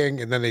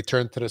talking and then they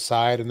turn to the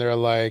side and they're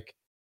like,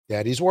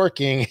 "Daddy's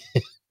working,"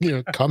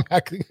 come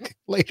back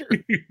later.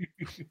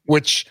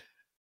 Which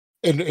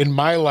in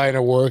my line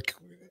of work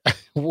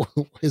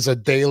is a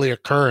daily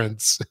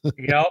occurrence.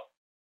 Yep.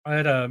 I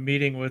had a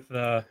meeting with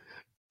my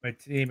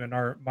team, and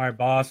my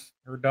boss,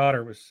 her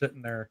daughter was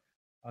sitting there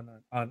on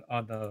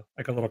the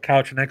like a little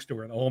couch next to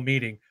her the whole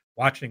meeting,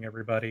 watching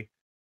everybody.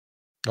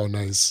 Oh,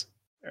 nice.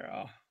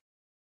 Yeah.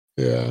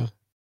 Yeah.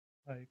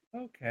 Like,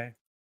 okay.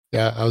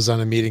 Yeah. I was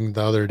on a meeting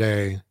the other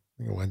day,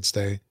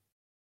 Wednesday,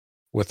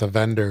 with a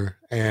vendor,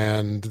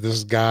 and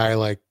this guy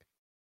like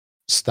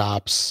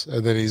stops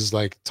and then he's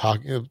like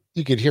talking.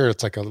 You could hear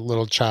it's like a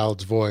little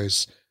child's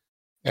voice,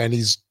 and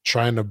he's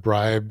trying to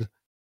bribe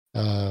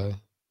uh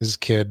his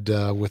kid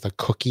with a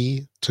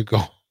cookie to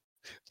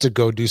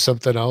go do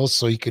something else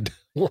so he could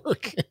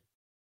work.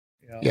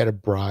 Yeah. He had a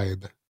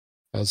bribe.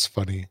 That was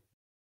funny.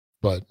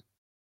 But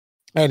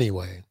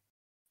anyway,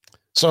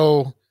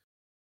 so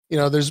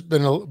there's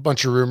been a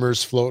bunch of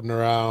rumors floating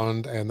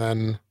around, and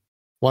then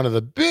one of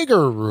the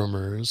bigger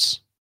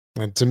rumors,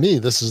 and to me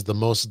this is the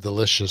most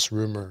delicious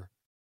rumor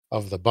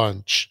of the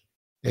bunch,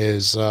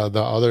 is the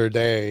other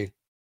day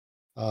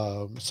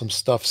some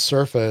stuff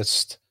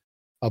surfaced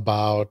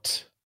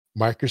about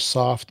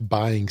Microsoft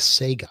buying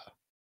Sega.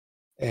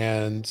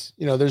 And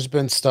there's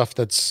been stuff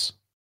that's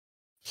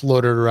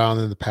floated around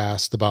in the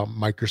past about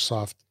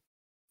Microsoft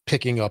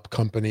picking up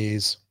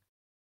companies,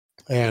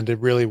 and it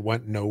really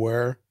went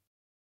nowhere.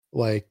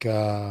 Like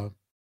there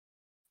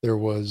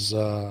was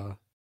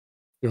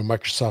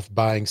Microsoft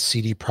buying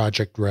CD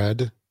Project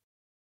Red,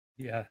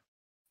 Yeah.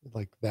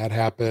 like that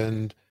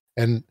happened.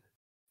 And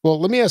well,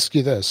 let me ask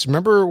you this.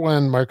 Remember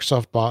when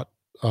Microsoft bought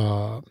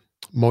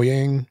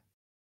Mojang?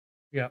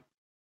 Yeah.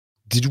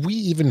 Did we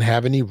even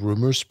have any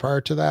rumors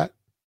prior to that?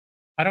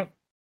 I don't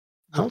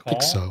I don't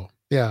think recall. so.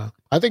 Yeah.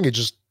 I think it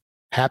just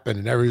happened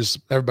and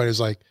everybody's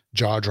like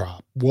jaw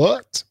drop.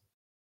 What?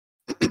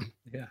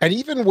 Yeah. And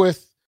even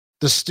with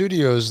the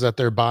studios that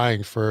they're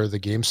buying for the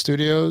game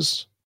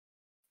studios,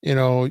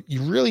 you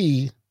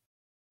really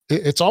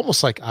it's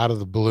almost like out of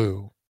the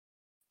blue.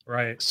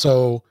 Right.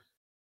 So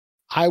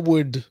I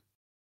would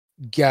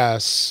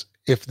guess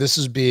if this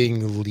is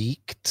being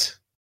leaked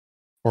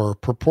or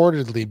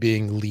purportedly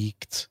being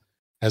leaked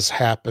as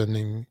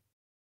happening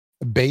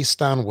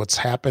based on what's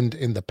happened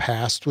in the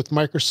past with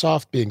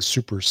Microsoft being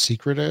super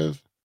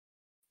secretive,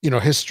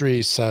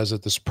 history says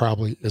that this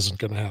probably isn't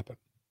going to happen.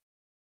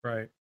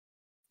 Right.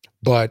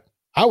 But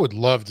I would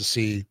love to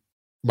see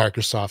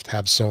Microsoft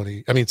have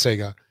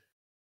Sega.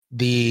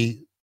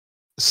 The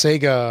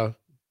Sega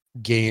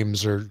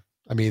games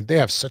they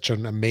have such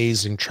an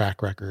amazing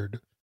track record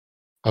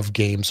of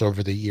games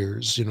over the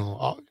years,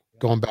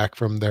 going back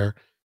from their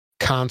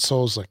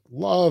consoles, like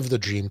love the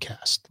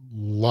Dreamcast,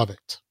 love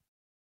it.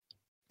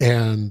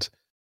 And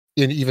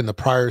in even the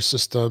prior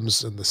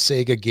systems and the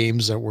Sega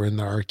games that were in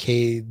the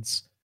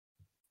arcades,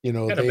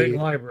 Got a big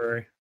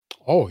library.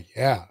 oh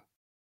yeah.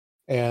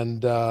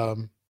 And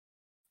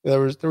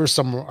there were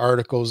some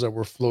articles that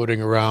were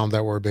floating around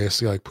that were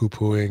basically like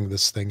poo-pooing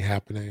this thing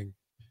happening,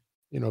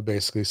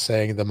 basically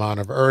saying the amount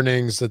of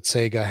earnings that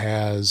Sega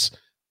has,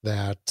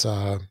 that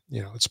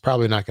it's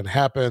probably not going to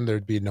happen.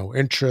 There'd be no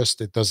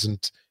interest. It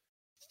doesn't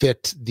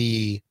fit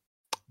the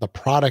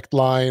product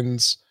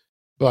lines.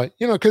 But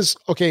because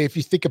okay, if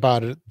you think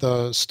about it,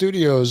 the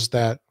studios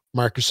that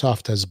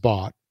Microsoft has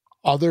bought,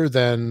 other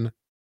than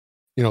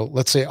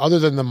let's say other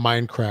than the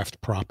Minecraft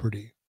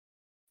property,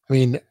 I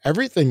mean,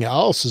 everything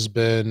else has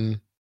been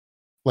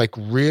like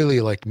really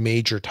like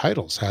major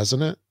titles,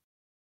 hasn't it?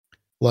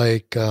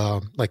 Like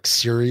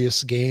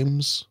serious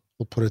games,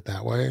 we'll put it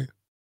that way.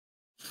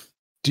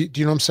 Do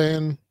you know what I'm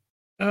saying?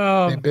 They've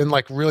Um. been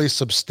like really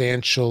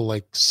substantial,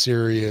 like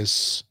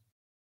serious,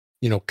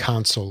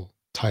 console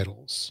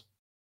titles,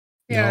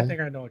 you Yeah, I know? think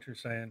I know what you're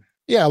saying.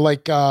 Yeah,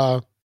 like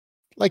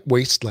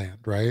Wasteland,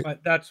 right?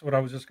 But that's what I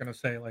was just gonna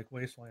say, like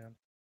Wasteland,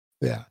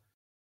 Yeah. where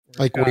it's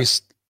Like got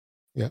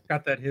yeah.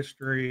 that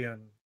history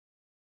and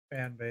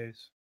fan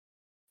base.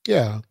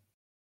 Yeah.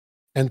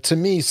 And to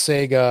me,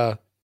 Sega,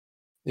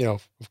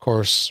 of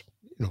course,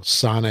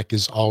 Sonic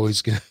is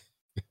always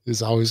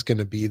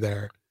gonna be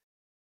there,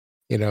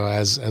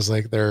 as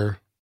like their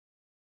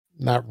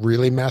not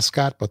really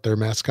mascot, but their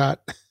mascot.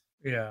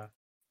 Yeah.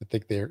 I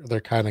think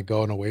they're kind of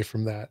going away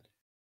from that.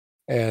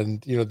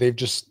 And they've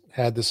just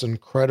had this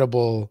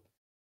incredible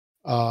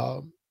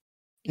uh,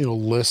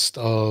 list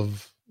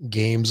of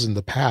games in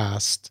the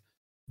past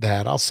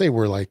that I'll say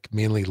were like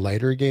mainly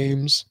lighter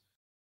games.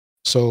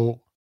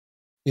 So,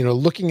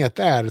 looking at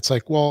that, it's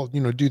like, well,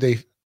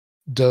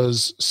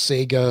 does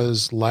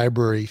Sega's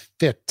library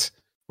fit,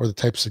 or the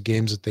types of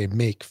games that they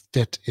make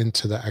fit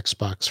into the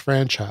Xbox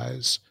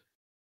franchise?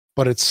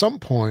 But at some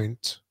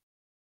point,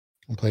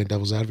 I'm playing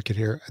devil's advocate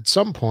here. At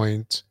some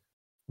point,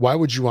 why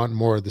would you want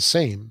more of the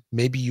same?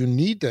 Maybe you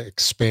need to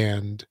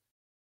expand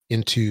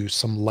into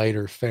some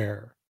lighter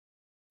fare.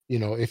 You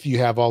know, if you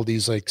have all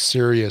these like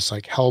serious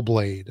like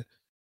Hellblade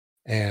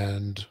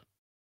and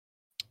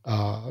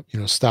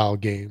style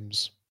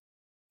games,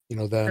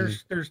 then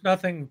There's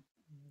nothing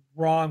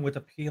wrong with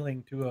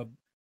appealing to a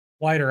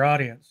wider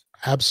audience.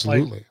 Like,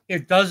 absolutely.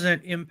 it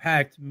doesn't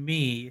impact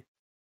me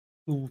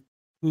who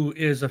who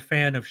is a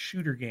fan of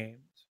shooter games.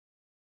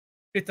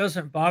 It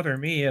doesn't bother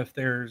me if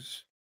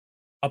there's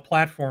a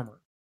platformer.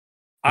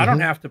 I don't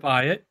Hmm. have to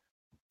buy it.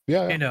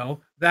 Yeah, yeah,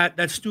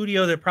 That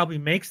studio that probably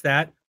makes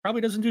that probably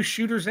doesn't do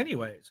shooters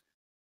anyways.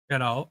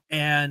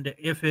 And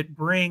if it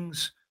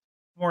brings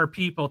more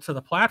people to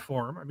the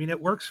platform, I mean, it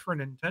works for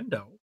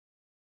Nintendo.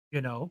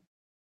 You know,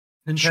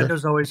 sure.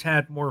 Nintendo's always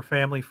had more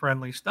family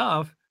friendly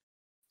stuff.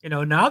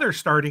 Now they're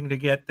starting to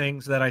get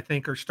things that I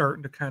think are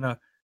starting to kind of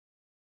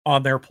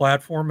on their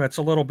platform that's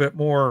a little bit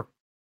more,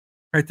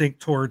 I think,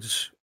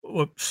 towards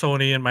what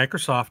Sony and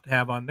Microsoft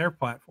have on their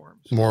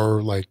platforms.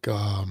 More like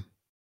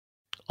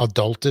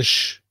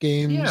adultish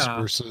games Yeah,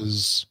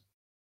 versus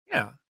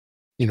yeah,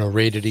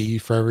 rated E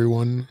for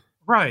everyone.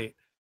 right.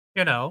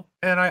 And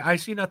I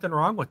see nothing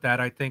wrong with that.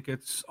 I think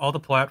it's all the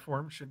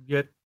platforms should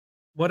get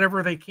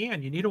whatever they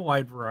can. You need a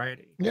wide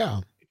variety. Yeah,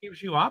 It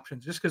gives you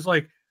options. Just because,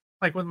 like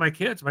with my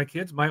kids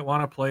might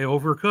want to play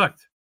Overcooked.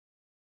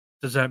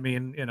 Does that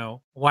mean,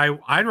 why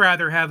I'd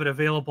rather have it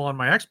available on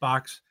my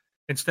Xbox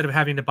instead of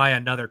having to buy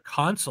another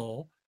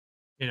console,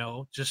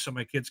 just so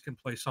my kids can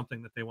play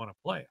something that they want to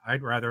play.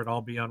 I'd rather it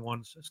all be on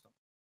one system.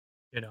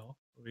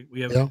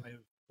 We have yeah.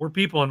 4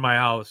 people in my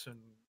house and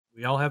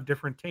we all have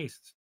different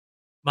tastes.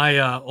 My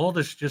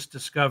oldest just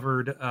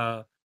discovered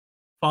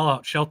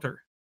Fallout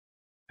Shelter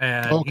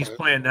and he's Okay.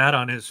 playing that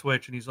on his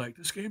Switch and he's like,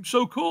 "This game's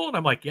so cool." And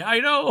I'm like, "Yeah, I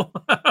know."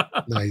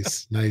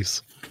 Nice,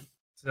 nice.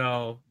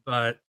 So,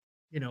 but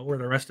where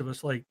the rest of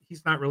us, like,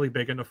 he's not really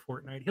big into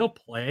Fortnite. He'll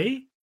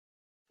play,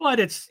 but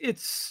it's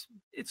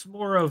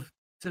more of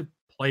to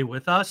play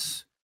with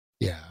us,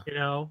 Yeah.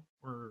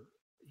 or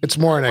It's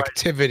he more an otherwise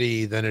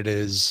activity than it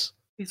is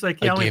he's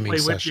like, a "Yeah, I only gaming play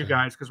with you session.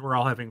 guys because we're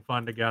all having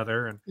fun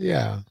together." And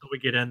Yeah. so we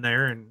get in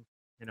there and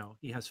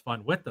he has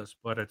fun with us,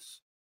 but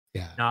it's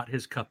Yeah. not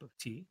his cup of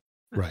tea,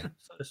 Right.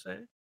 so to say.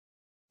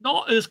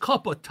 Not his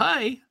cup of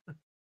tea.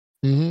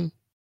 Hmm.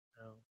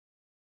 So,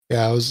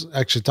 Yeah, I was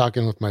actually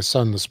talking with my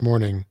son this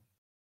morning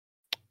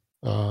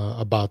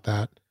about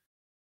that,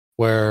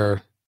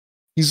 where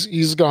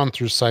he's gone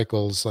through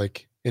cycles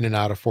like in and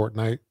out of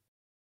Fortnite,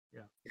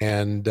 yeah,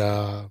 and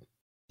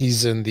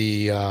he's in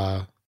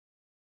the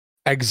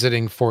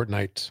exiting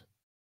Fortnite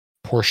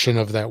portion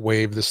of that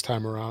wave this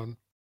time around.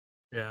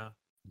 yeah,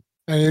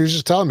 And he was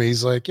just telling me,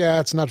 he's like, "Yeah,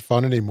 it's not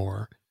fun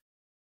anymore."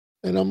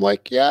 And I'm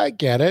like, "Yeah, I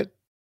get it,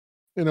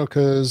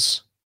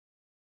 because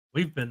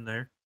we've been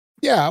there.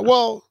 yeah,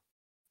 well,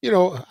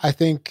 I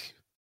think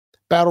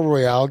battle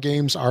royale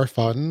games are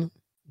fun.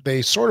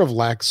 They sort of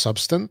lack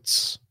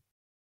substance.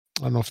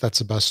 I don't know if that's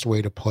the best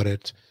way to put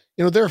it.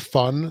 They're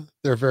fun.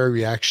 They're very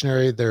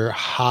reactionary. They're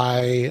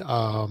high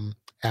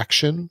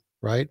action,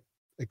 right?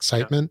 Yeah,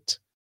 Excitement.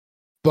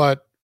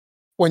 But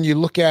when you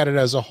look at it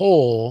as a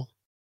whole,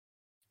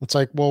 it's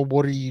like, well,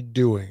 what are you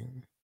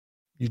doing?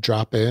 You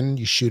drop in,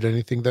 you shoot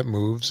anything that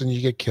moves, and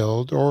you get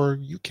killed or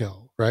you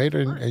kill, right?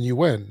 And right. and you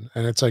win.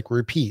 And it's like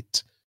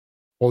repeat.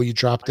 Well, you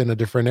dropped in a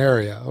different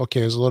area. Okay,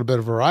 there's a little bit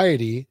of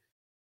variety.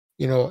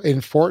 In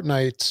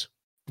Fortnite,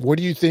 what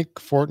do you think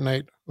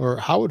Fortnite, or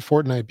how would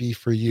Fortnite be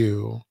for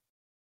you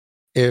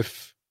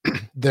if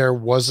there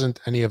wasn't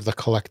any of the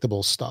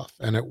collectible stuff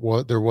and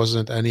there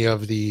wasn't any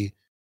of the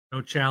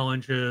No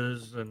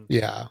challenges and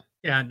yeah.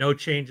 yeah, no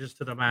changes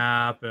to the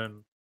map.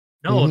 And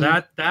no, Hmm.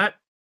 that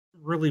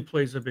really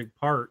plays a big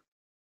part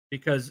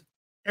because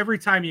every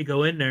time you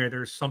go in there,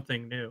 there's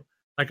something new.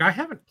 Like, I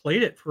haven't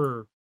played it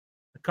for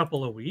a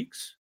couple of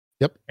weeks,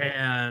 Yep.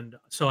 and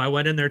so I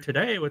went in there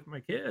today with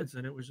my kids,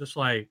 and it was just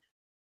like,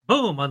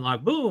 boom,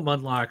 unlock.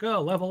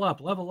 Oh, level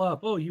up, level up.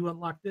 Oh, you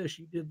unlocked this,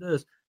 you did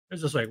this.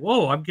 It's just like,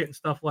 whoa, I'm getting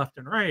stuff left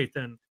and right,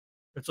 and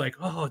it's like,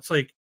 oh, it's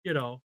like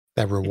That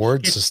it's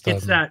reward it's system.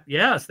 that,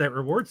 yes, that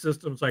reward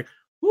system's like,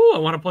 ooh, I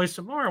want to play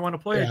some more. I want to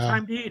play. Yeah.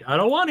 Time to eat. I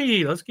don't want to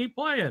eat. Let's keep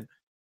playing.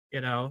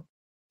 You know,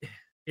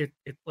 it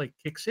like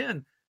kicks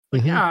in.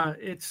 But Hmm. yeah,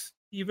 it's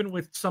even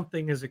with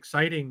something as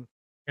exciting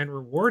and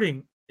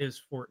rewarding as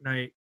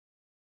Fortnite,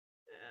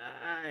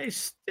 I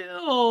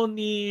still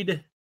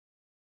need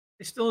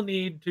I still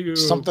need to.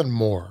 Something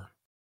more,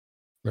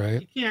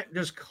 right? You can't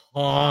just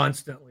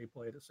constantly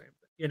play the same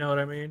thing. You know what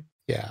I mean?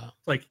 Yeah.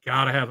 It's like you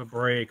gotta have a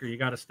break or you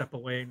gotta step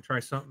away and try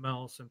something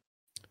else. And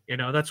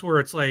that's where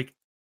it's like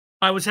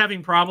I was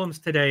having problems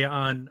today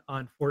on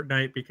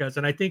Fortnite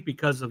and I think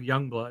because of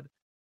Youngblood,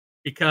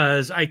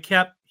 because I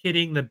kept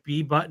hitting the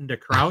B button to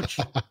crouch,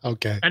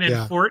 Okay. and in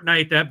Yeah.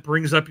 Fortnite that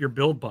brings up your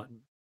build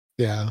button,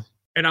 Yeah.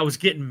 and I was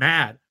getting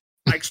mad,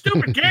 like,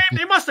 "Stupid game,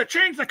 they must have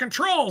changed the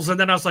controls." And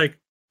then I was like,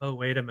 "Oh,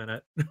 wait a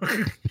minute,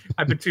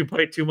 I've been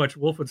playing too much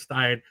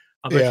Wolfenstein.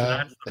 I'll bet you Yeah.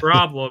 that's the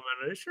problem."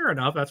 And sure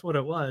enough, that's what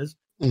it was.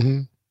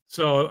 Hmm.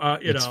 So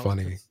It's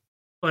funny.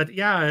 but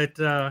yeah,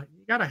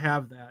 you got to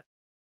have that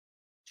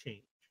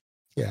change.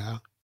 Yeah.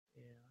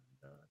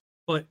 And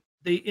but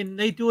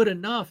they do it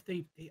enough.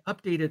 They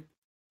update it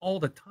all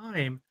the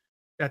time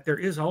that there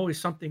is always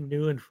something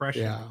new and fresh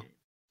in the Yeah. game.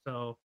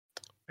 So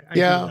I do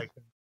Yeah. like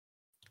them.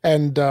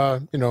 And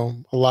a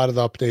lot of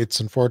the updates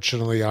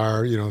unfortunately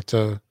are,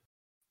 to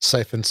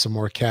siphon some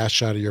more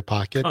cash out of your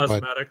pocket, but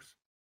Cosmetics.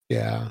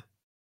 yeah.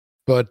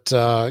 But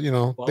Well,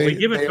 we they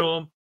give it they to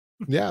them.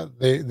 yeah,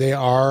 they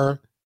are,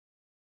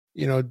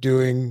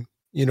 doing,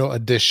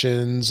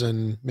 additions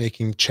and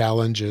making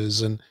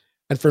challenges, and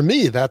for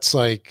me that's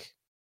like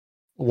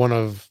one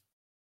of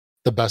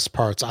the best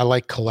parts. I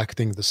like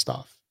collecting the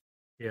stuff.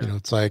 Yeah.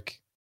 It's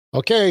like,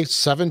 okay,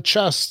 7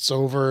 chests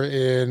over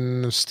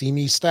in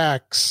Steamy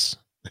Stacks.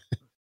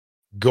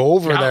 Go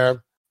over Yeah.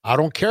 there. I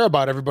don't care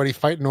about everybody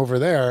fighting over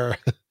there.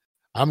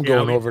 I'm Yeah.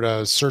 going over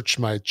to search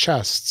my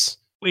chests.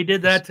 We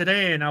did that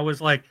today, and I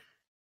was like,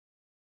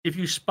 if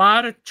you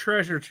spot a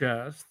treasure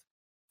chest,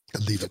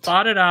 And leave it.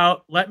 spot it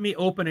out, let me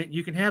open it.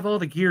 You can have all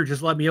the gear,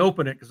 just let me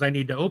open it because I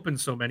need to open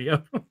so many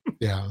of them.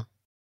 Yeah.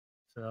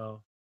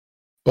 So,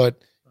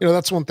 But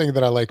that's one thing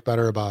that I like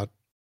better about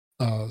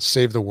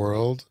Save the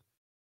World,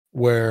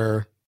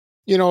 where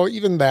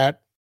even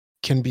that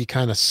can be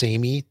kind of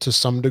samey to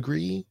some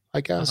degree,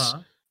 I guess.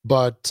 uh-huh.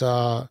 But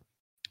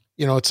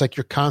it's like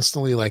you're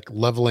constantly like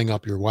leveling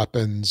up your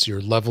weapons,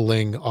 you're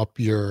leveling up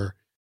your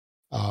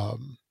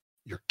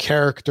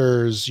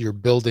characters, you're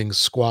building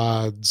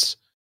squads,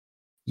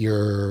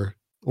 you're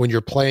when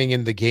you're playing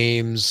in the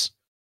games,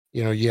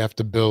 you have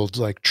to build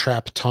like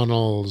trap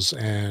tunnels,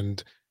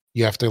 and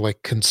you have to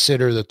like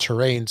consider the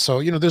terrain.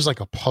 So there's like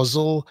a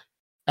puzzle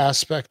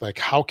aspect, like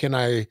how can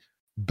I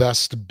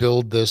best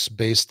build this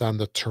based on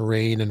the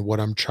terrain and what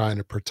I'm trying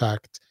to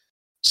protect.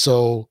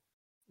 So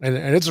and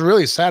it's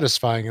really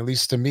satisfying, at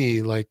least to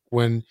me, like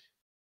when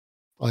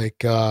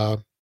like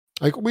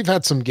like we've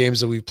had some games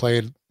that we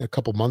played a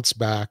couple months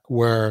back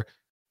where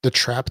the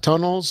trap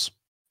tunnels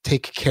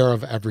take care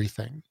of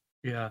everything.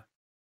 Yeah.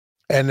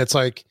 And it's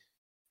like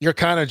you're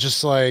kind of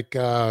just like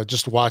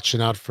just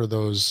watching out for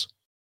those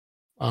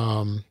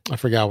I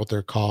forgot what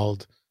they're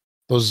called.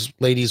 Those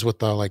ladies with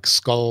the like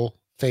skull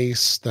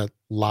face that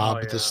Oh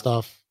lob the yeah.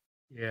 stuff.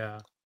 Yeah.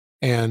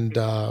 And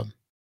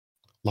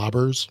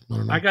lobbers, I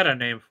don't I know. got a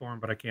name for them,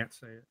 but I can't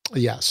say it.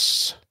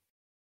 Yes.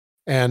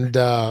 And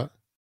so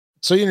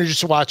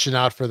just watching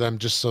out for them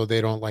just so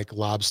they don't like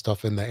lob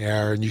stuff in the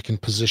air, and you can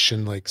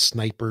position like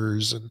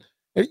snipers and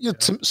Yeah.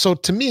 so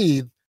to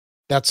me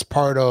that's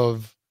part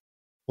of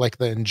like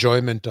the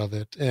enjoyment of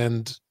it.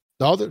 And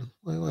the other,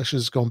 well, actually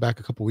just going back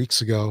a couple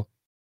weeks ago,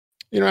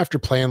 after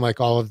playing like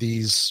all of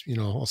these,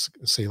 let's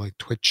say like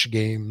Twitch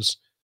games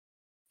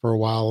for a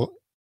while,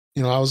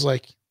 I was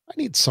like, I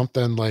need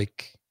something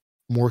like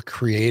more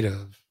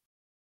creative.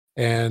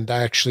 And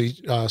I actually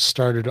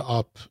started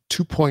up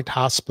 2 Point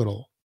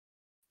Hospital.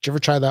 Did you ever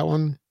try that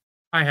one?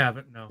 I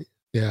haven't. No.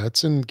 Yeah,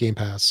 it's in Game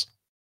Pass.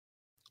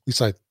 At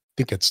least I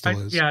think it still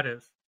is. Yeah, it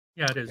is.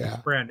 Yeah, it is. It's Yeah.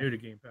 brand new to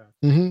Game Pass.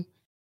 Hmm.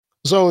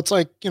 So it's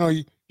like,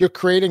 you're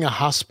creating a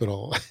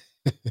hospital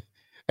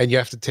and you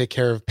have to take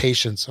care of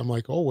patients. I'm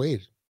like, oh,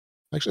 wait,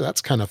 actually,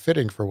 that's kind of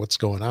fitting for what's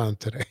going on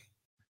today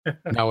Yeah,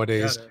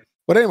 nowadays. it is.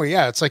 But anyway,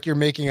 yeah, it's like you're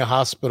making a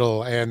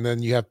hospital and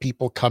then you have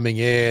people coming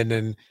in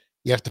and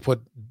you have to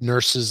put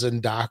nurses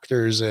and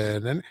doctors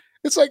in. And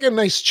it's like a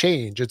nice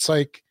change. It's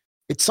like,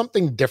 it's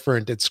something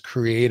different. It's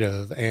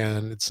creative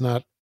and it's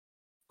not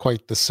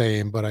quite the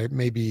same, but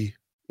maybe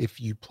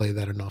if you play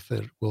that enough,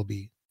 it will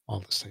be all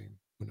the same.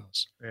 Who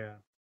knows? Yeah.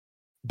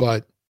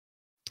 But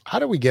how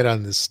do we get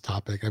on this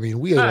topic? I mean,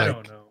 we I don't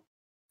like know.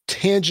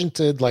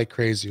 tangented like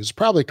crazy. It was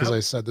probably because Nope.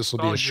 I said this will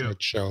It's be all a you.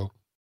 short show.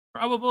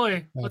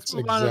 Probably. Let's That's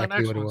move on to the exactly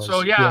next what it one. So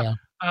was. yeah,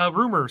 Yeah.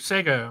 rumor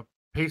Sega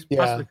Yeah.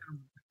 possibly come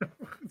to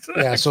the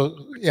Yeah. next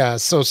So, yeah.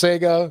 So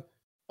Sega,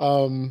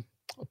 um,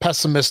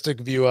 pessimistic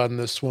view on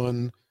this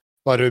one,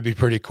 but it would be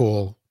pretty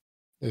cool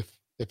if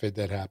it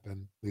did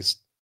happen. At least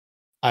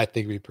I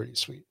think it'd be pretty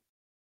sweet.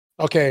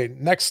 Okay.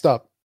 Next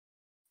up,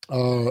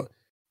 uh,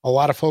 a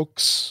lot of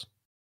folks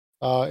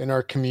in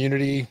our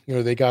community,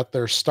 they got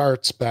their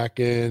starts back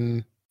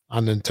in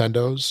on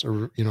Nintendo's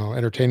or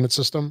entertainment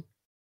system,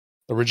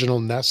 original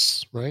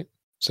NES, right?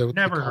 Is that what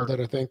they Never called heard it? of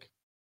I it. think.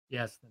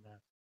 Yes,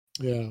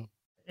 the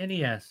Yeah,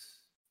 NES.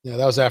 yeah,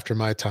 that was after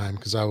my time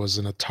because I was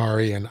an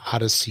Atari and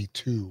Odyssey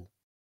 2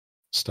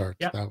 start.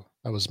 Yep.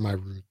 That was my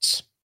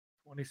roots.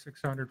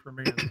 2600 for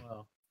me as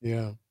well.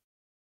 Yeah,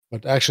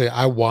 but actually,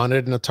 I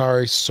wanted an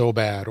Atari so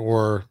bad.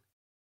 Or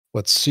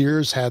what,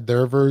 Sears had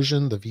their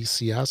version, the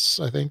VCS,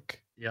 I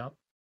think. Yep.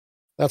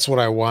 That's what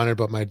I wanted,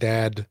 but my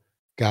dad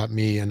got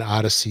me an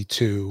Odyssey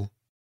 2,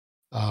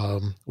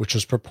 which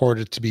was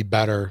purported to be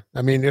better.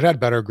 I mean, it had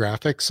better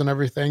graphics and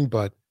everything,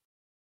 but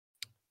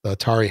the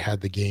Atari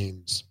had the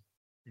games.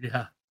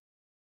 Yeah.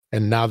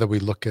 And now that we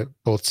look at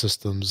both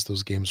systems,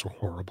 those games were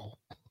horrible,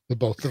 the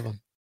both of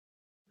them.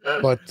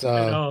 But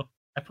I know.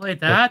 I played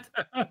but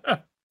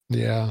that.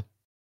 yeah,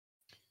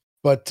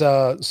 but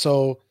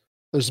so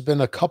there's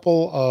been a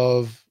couple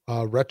of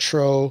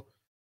retro.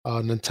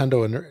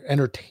 Nintendo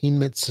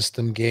Entertainment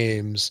System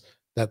games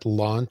that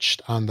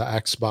launched on the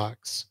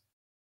Xbox.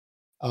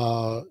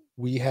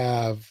 We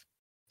have,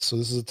 so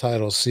this is the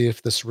title. See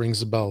if this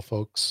rings a bell,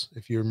 folks.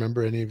 If you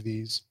remember any of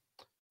these,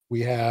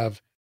 we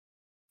have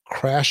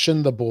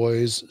Crashin' the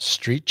Boys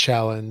Street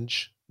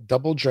Challenge,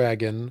 Double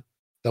Dragon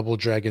 2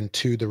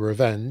 The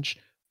Revenge,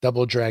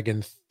 Double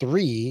Dragon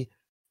 3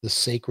 The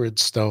Sacred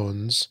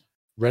Stones,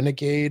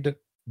 Renegade,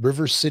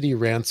 River City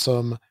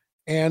Ransom,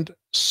 and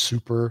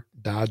Super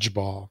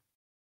Dodgeball.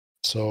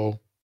 So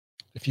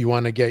if you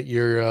want to get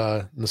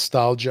your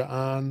nostalgia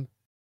on,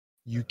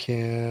 you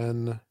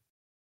can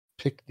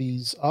pick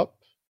these up.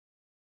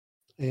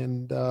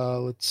 And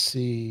let's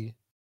see.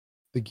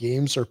 The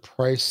games are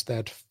priced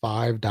at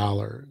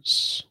 $5.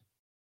 Just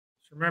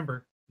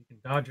remember, you can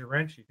dodge a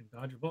wrench, you can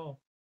dodge a ball.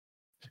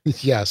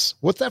 Yes.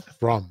 What's that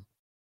from?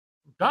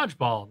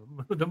 Dodgeball,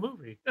 the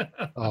movie.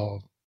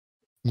 Oh,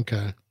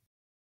 okay.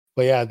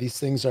 But yeah, these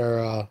things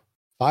are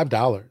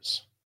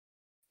 $5.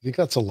 You think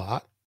that's a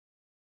lot?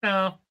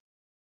 No.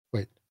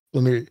 Wait,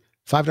 let me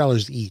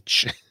 $5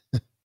 each.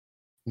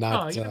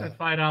 Not Even at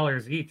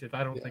 $5 each,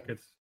 I don't think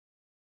it's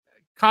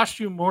cost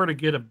you more to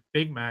get a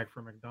Big Mac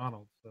from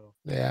McDonald's. So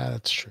yeah,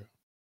 that's true.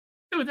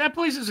 Dude, that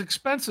place is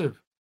expensive.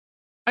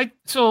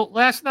 So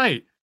last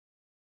night,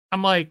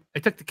 I'm like, I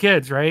took the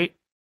kids, right?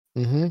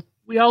 Mm-hmm.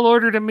 We all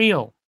ordered a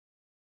meal.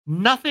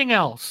 Nothing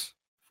else.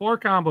 4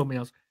 combo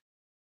meals.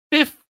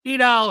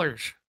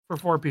 $50 for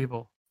 4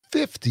 people.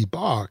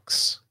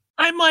 $50.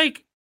 I'm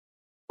like,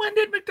 when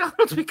did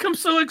McDonald's become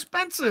so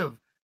expensive?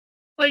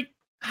 Like,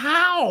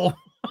 how?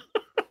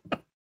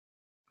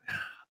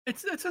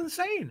 It's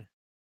insane.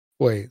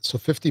 Wait, so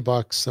 $50,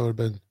 that would have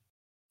been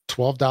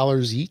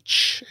 $12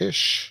 each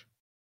ish?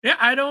 Yeah,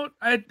 I don't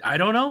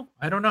know.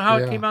 I don't know how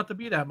it came out to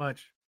be that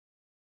much.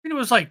 I mean, it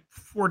was like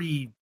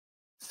 $47,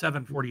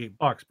 $48,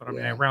 but I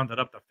mean, I rounded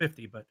up to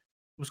 50, but it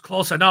was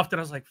close enough that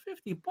I was like,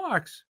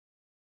 $50.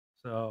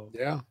 So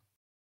yeah,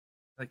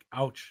 like,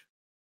 ouch.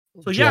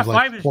 So did you have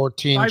like 5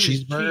 14 is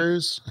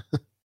cheeseburgers?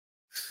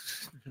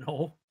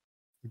 No.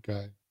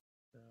 Okay.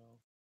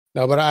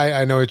 No, but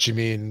I know what you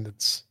mean.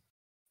 It's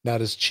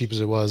not as cheap as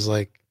it was.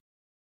 Like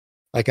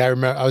I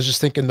remember, I was just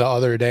thinking the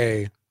other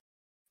day,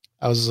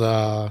 I was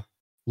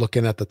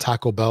looking at the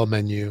Taco Bell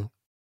menu,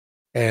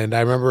 and I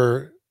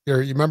remember, you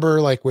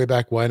remember like way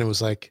back when it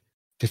was like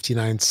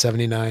 59,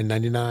 79,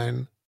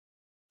 99.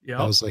 Yeah,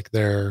 that was like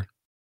their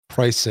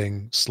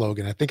pricing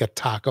slogan. I think a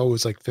taco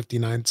was like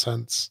 59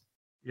 cents.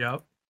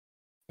 Yep.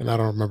 And I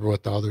don't remember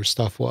what the other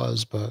stuff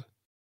was, but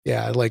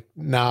yeah, like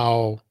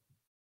now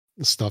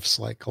the stuff's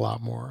like a lot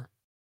more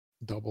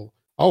double.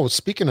 Oh,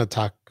 speaking of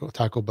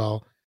Taco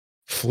Bell,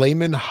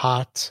 Flamin'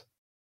 Hot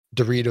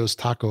Doritos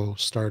Taco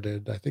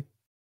started, I think,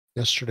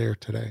 yesterday or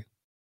today.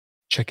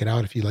 Check it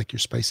out if you like your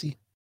spicy.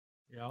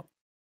 Yep.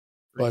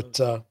 But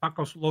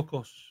Tacos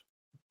Locos.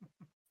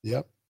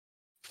 Yep.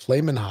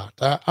 Flamin' Hot.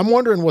 I'm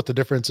wondering what the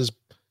difference is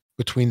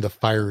between the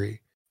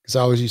fiery, because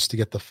I always used to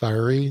get the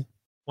fiery.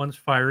 One's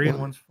fiery and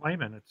one's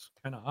flaming. It's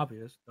kind of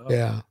obvious.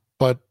 Yeah.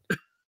 But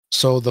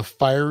so the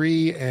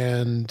fiery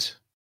and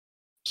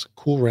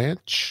Cool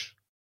Ranch,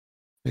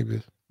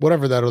 maybe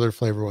whatever that other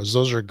flavor was,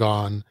 those are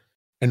gone,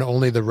 and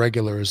only the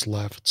regular is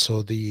left.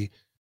 So the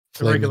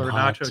regular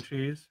Hot, nacho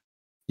cheese.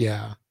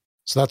 Yeah.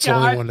 So that's the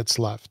only one that's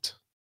left.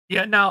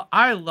 Yeah. Now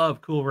I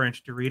love Cool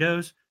Ranch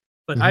Doritos,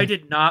 but I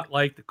did not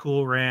like the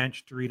Cool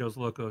Ranch Doritos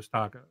Locos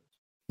Tacos.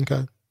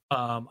 Okay.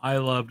 I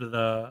loved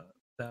the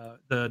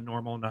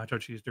normal nacho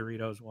cheese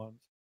Doritos ones.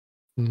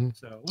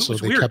 So it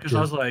was weird because I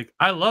was like,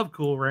 I love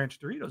Cool Ranch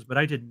Doritos, but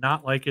I did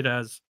not like it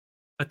as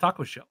a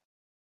taco shell.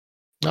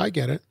 I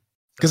get it,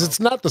 because it's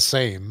not the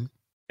same.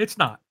 It's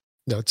not.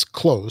 No, it's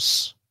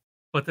close.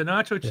 But the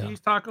nacho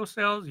cheese taco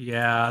shells,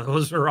 yeah,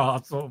 those are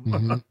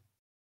awesome.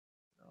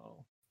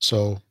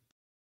 So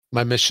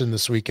my mission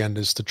this weekend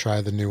is to try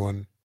the new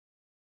one.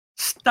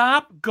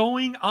 Stop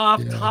going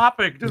off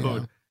topic,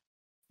 dude.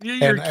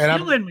 You're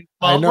killing me.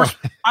 I know.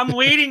 I'm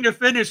waiting to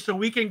finish so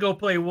we can go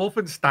play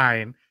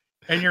Wolfenstein.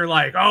 And you're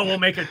like, oh, we'll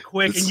make it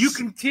quick. And you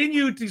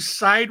continue to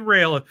side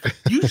rail it.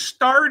 You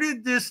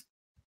started this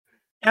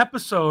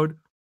episode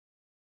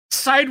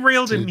side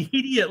railed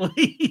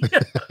immediately.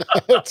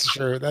 That's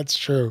true. That's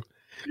true.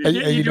 And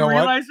you know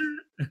realize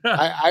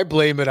what? I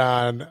blame it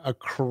on a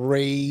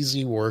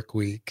crazy work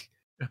week.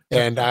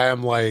 And I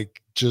am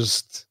like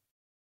just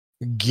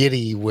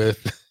giddy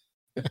with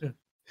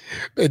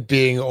it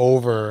being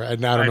over,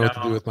 and I don't know what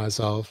to do with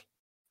myself.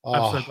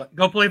 Oh. So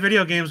go play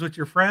video games with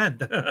your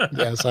friend.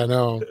 Yes, I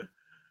know.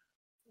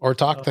 Or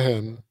talk to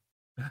him.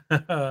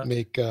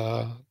 Make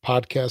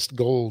podcast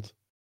gold.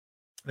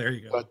 There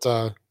you go.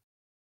 But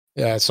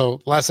yeah,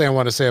 so last thing I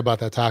want to say about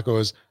that taco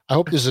is I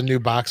hope there's a new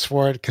box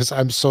for it, because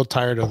I'm so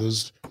tired of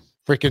those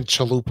freaking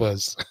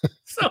chalupas.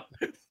 so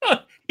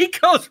he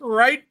goes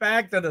right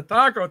back to the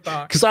taco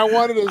talk. Because I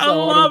wanted to. I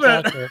love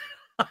it.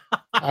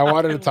 I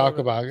wanted to talk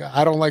about it.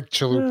 I don't like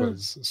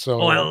chalupas.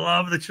 So I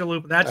love the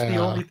chalupa. That's the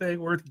only thing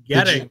worth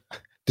getting.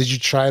 Did you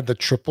try the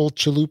triple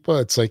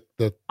chalupa? It's like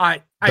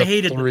I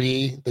hated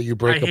 3 that you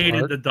break apart. I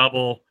hated the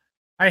double.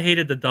 I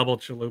hated the double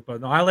chalupa.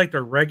 No, I like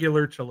the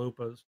regular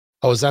chalupas.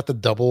 Oh, is that the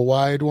double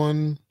wide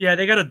one? Yeah,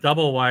 they got a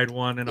double wide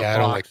one in a Yeah, I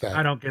don't like box. that.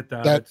 I don't get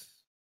that. That It's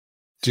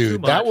too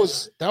dude, much.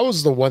 that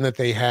was the one that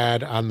they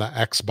had on the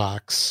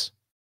Xbox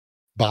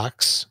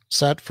box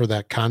set for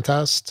that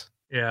contest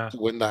Yeah. to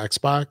win the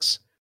Xbox.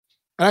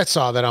 And I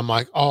saw that, I'm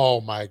like,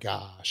 oh my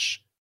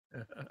gosh.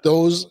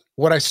 Those,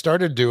 what I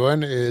started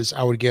doing is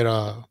I would get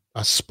a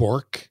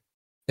spork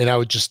and I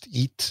would just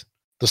eat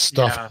the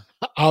stuff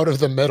Yeah. out of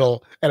the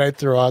middle and I'd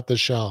throw out the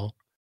shell.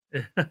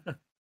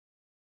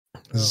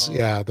 Oh,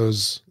 Yeah,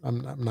 those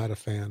I'm not a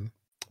fan.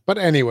 But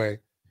anyway,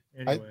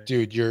 anyway.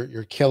 dude,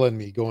 you're killing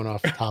me going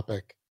off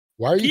topic.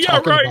 Why are you Yeah,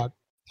 talking right. about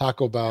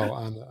Taco Bell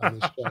on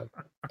the show?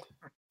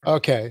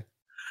 Okay.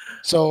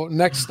 So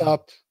next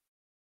up,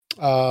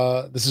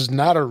 this is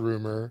not a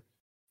rumor.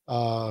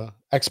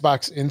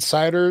 Xbox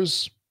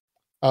insiders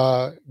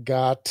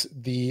got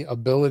the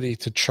ability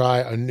to try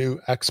a new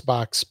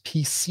Xbox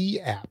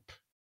PC app.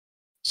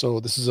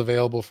 So this is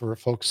available for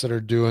folks that are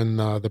doing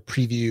the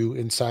preview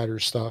insider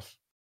stuff.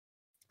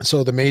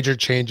 So the major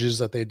changes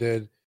that they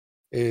did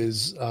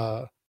is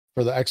for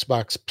the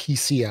Xbox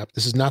PC app.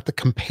 This is not the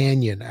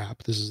companion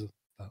app. This is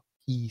the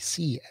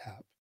PC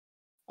app.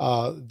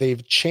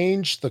 They've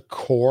changed the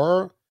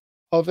core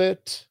of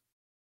it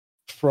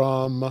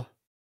from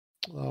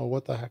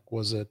what the heck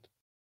was it?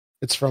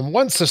 It's from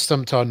one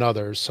system to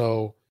another.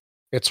 So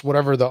it's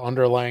whatever the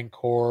underlying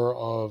core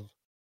of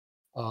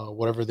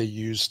whatever they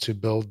use to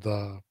build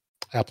the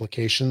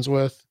applications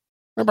with.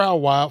 Remember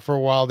how for a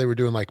while they were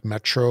doing like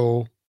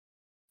Metro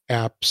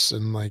apps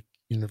and like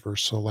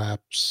Universal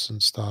apps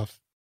and stuff.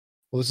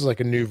 Well, this is like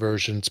a new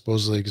version.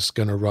 Supposedly it's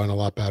going to run a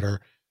lot better.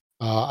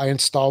 I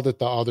installed it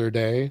the other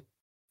day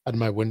on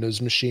my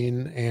Windows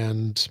machine,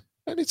 and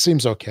it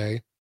seems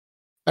okay.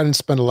 I didn't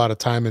spend a lot of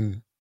time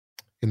in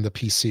the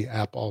PC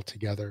app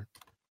altogether,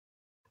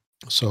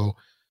 so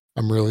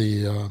I'm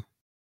really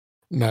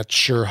not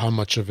sure how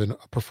much of a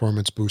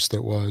performance boost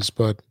it was,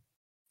 but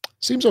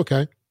seems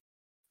okay.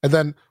 And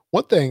then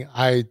one thing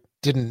I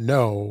didn't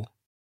know,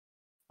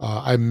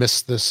 I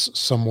missed this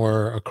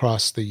somewhere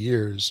across the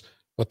years,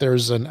 but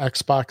there's an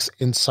Xbox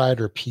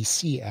Insider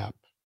PC app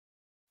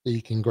that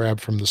you can grab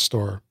from the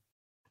store.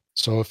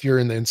 So if you're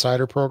in the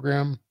Insider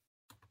program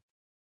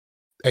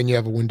and you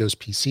have a Windows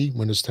PC,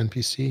 Windows 10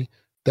 PC,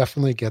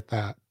 definitely get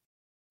that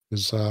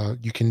because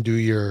you can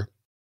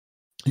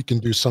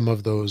do some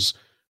of those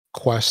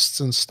quests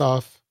and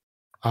stuff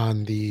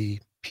on the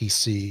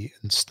PC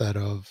instead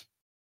of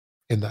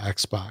in the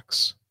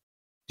Xbox.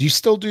 Do you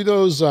still do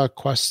those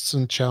quests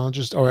and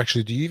challenges? Or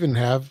actually, do you even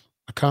have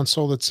a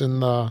console that's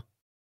in the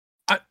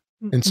I,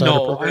 Insider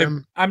no,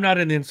 program? I'm not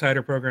in the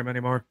insider program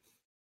anymore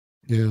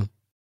Yeah.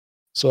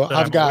 So that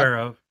I'm aware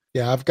of.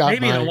 I've got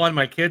Maybe the my, one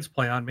my kids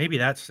play on, maybe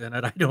that's in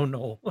it. I don't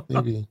know.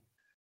 maybe.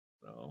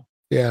 So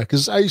Yeah,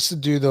 because I used to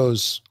do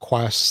those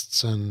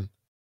quests and,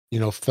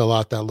 fill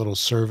out that little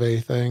survey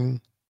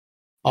thing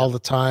all yeah. the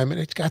time. And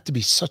it got to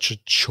be such a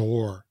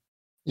chore.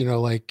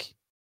 Like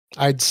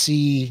I'd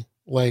see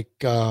like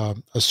a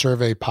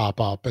survey pop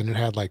up and it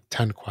had like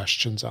 10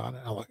 questions on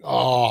it. I'm like,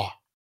 oh,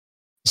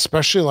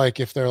 especially like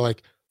if they're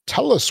like,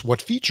 tell us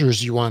what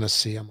features you want to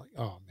see. I'm like,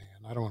 oh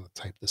man, I don't want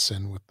to type this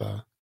in with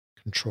the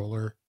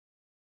controller.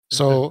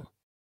 So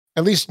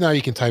at least now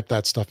you can type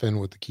that stuff in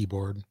with the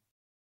keyboard.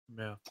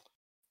 Yeah.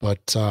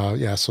 But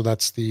yeah, so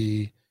that's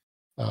the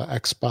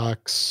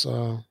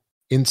Xbox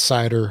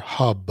Insider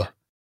Hub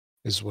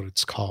is what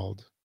it's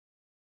called.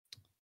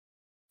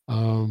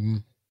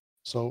 Um,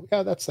 so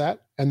yeah, that's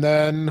that. And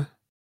then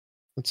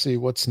let's see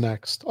what's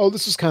next. Oh,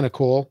 this is kind of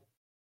cool.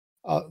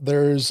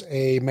 There's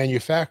a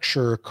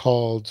manufacturer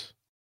called,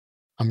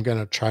 I'm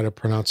gonna try to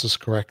pronounce this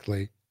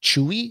correctly,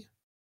 Chewy.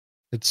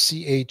 It's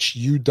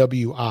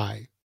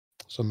CHUWI.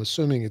 So I'm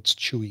assuming it's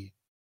Chewy.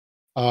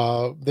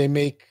 They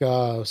make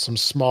some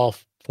small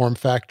form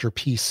factor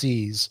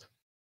PCs.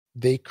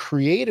 They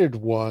created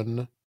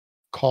one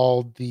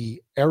called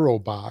the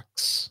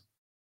Aerobox.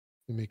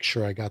 Let me make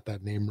sure I got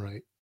that name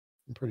right.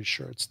 I'm pretty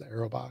sure it's the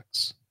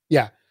Aerobox.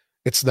 Yeah,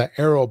 it's the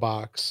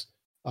Aerobox.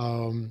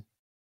 Um,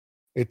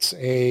 it's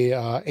a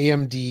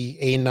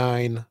AMD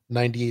A9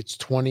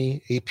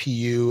 9820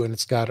 APU, and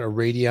it's got a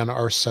Radeon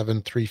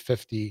R7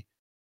 350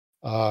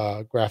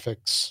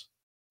 graphics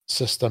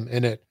system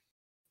in it.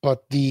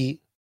 But the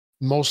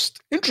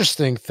most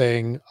interesting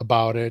thing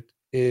about it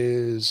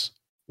is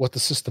what the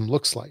system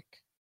looks like.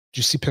 Do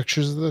you see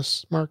pictures of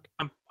this, Mark?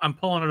 I'm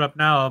pulling it up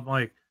now. I'm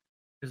like,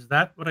 is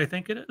that what I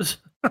think it is?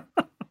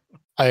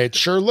 It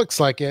sure looks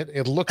like it.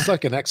 It looks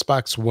like an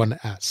Xbox One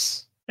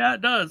S. Yeah,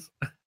 it does.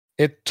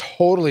 It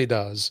totally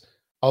does.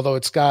 Although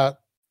it's got,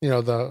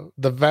 the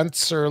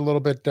vents are a little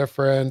bit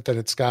different and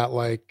it's got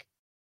like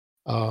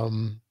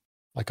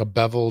a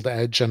beveled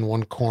edge on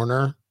one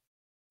corner.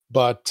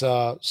 But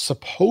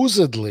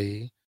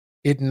supposedly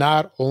it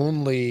not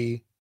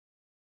only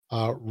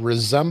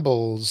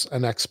resembles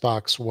an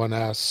Xbox One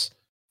S,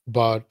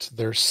 but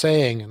they're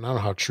saying, and I don't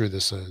know how true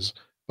this is,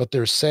 but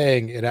they're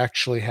saying it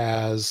actually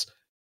has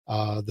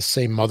the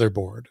same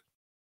motherboard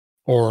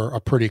or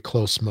a pretty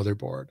close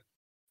motherboard.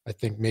 I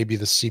think maybe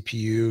the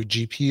CPU,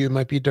 GPU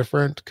might be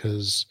different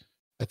because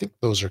I think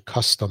those are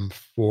custom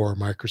for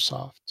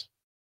Microsoft.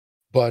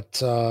 But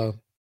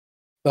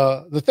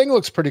the thing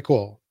looks pretty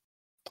cool.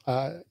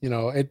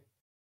 It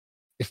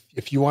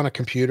if you want a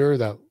computer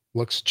that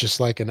looks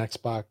just like an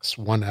Xbox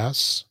One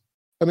S,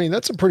 I mean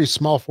that's a pretty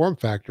small form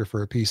factor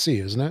for a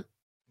PC, isn't it?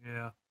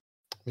 Yeah.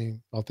 I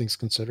mean, all things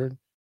considered.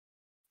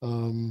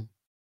 Um,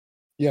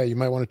 yeah, you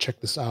might want to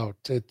check this out.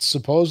 It's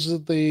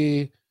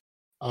supposedly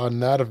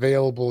not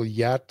available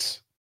yet.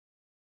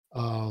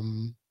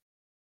 Um,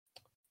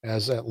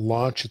 as at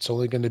launch, it's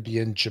only going to be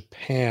in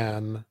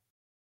Japan,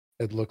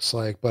 it looks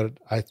like, but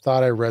I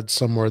thought I read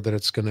somewhere that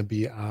it's going to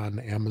be on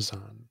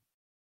Amazon.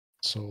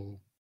 So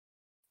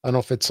I don't know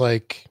if it's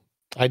like,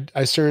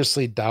 I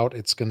seriously doubt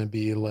it's going to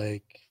be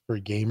like for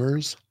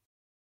gamers,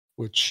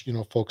 which,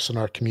 folks in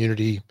our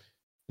community,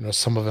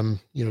 some of them,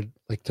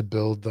 like to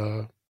build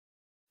the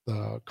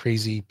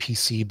crazy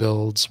PC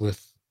builds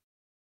with,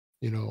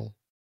 you know,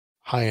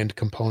 high end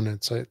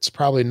components. It's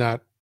probably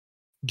not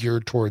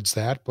geared towards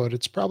that, but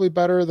it's probably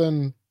better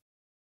than,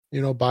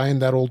 buying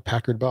that old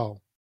Packard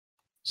Bell.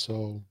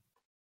 So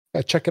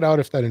yeah, check it out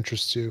if that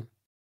interests you.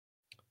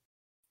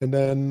 And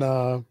then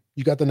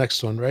you got the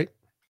next one, right?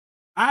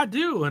 I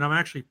do, and I'm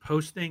actually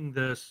posting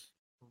this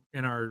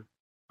in our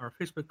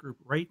Facebook group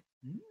right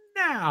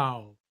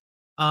now.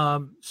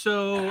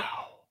 So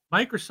Wow.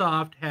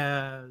 Microsoft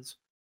has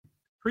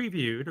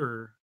previewed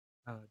or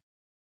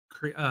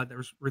there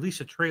was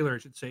released a trailer, I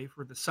should say,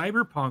 for the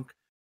Cyberpunk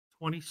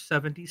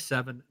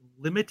 2077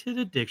 limited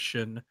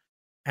edition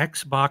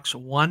Xbox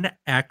One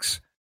X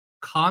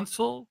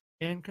console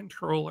and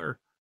controller.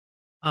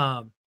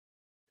 Um,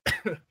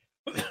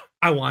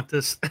 I want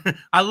this.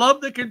 I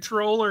love the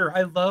controller.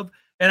 I love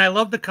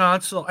the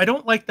console. I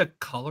don't like the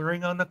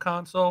coloring on the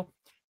console,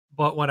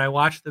 but when I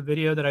watched the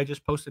video that I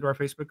just posted to our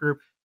Facebook group,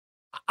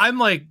 I'm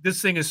like,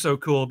 this thing is so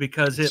cool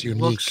because It's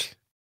unique.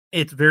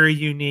 it's very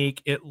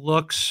unique. It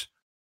looks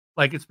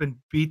like it's been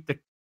beat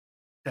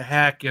the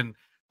heck, and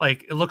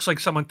like it looks like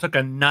someone took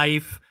a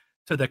knife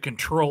to the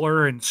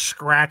controller and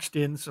scratched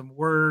in some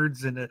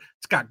words, and it's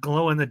got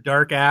glow in the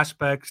dark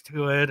aspects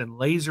to it and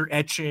laser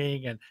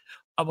etching, and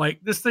I'm like,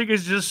 this thing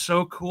is just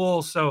so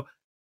cool. So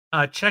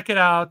check it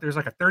out. There's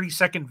like a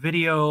 30-second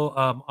video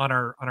on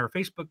our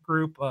Facebook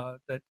group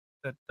that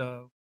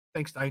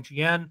thanks to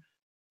IGN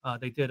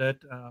they did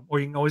it, or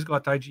you can always go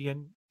out to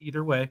IGN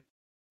either way,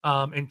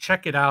 and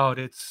check it out.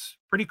 It's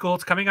pretty cool.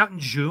 It's coming out in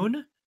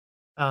June.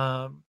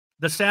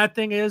 The sad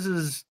thing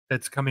is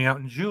it's coming out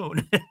in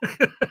June,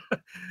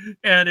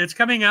 and it's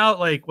coming out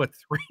like what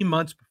 3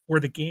 months before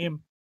the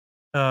game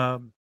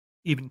um,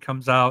 even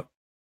comes out.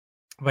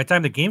 By the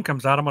time the game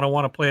comes out, I'm gonna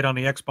want to play it on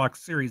the Xbox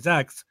Series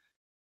X.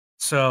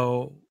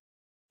 So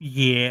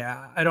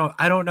yeah, I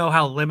don't know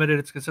how limited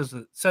it's because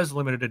it says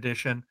limited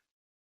edition.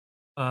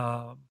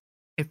 Um,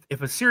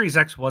 if a Series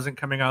X wasn't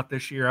coming out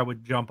this year, I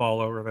would jump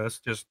all over this.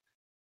 Just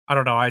I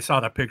don't know. I saw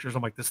the pictures.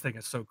 I'm like, this thing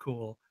is so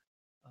cool.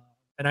 Uh,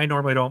 and I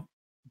normally don't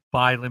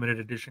buy limited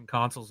edition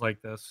consoles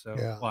like this. So,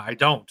 Yeah. well, I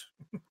don't.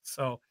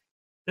 So,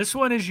 this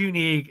one is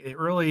unique. It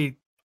really,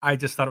 I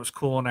just thought it was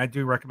cool, and I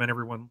do recommend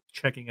everyone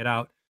checking it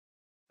out.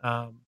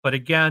 But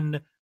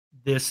again,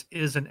 this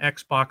is an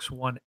Xbox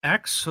One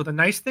X. So the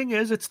nice thing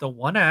is, it's the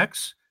One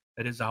X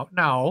that is out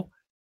now.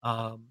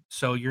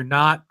 So you're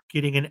not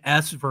getting an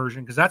S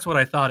version because that's what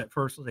I thought at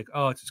first. I was like,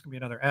 oh, it's just gonna be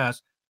another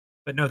S.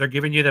 But no, they're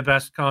giving you the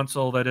best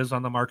console that is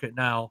on the market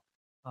now.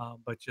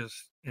 But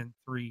just in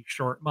 3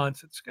 short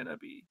months, it's gonna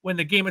be when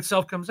the game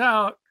itself comes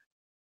out,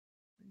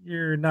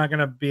 you're not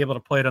gonna be able to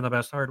play it on the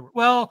best hardware.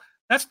 Well,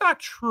 that's not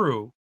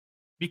true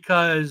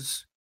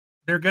because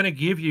they're gonna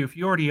give you if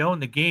you already own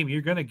the game,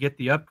 you're gonna get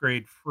the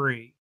upgrade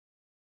free,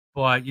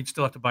 but you'd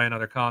still have to buy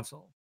another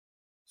console.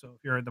 So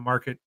if you're in the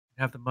market and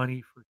have the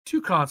money for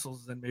 2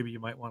 consoles, then maybe you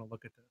might wanna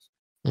look at this.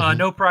 Mhm.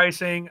 No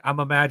pricing. I'm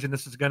imagine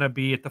this is gonna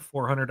be at the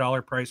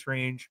 $400 price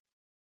range,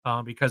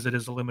 because it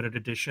is a limited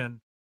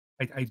edition.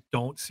 I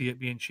don't see it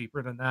being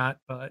cheaper than that,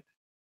 but,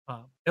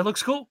 it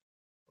looks cool.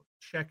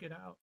 Check it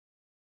out. Oh,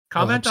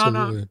 Comment on,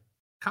 absolutely.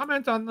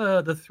 comment on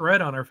the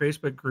thread on our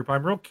Facebook group.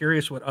 I'm real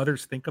curious what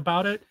others think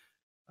about it.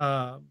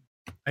 Um,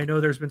 I know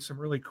there's been some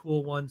really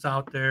cool ones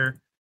out there.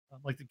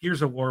 Like the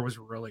Gears of War was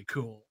really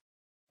cool.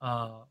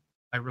 Uh,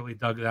 I really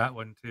dug that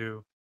one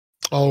too.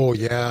 Oh, The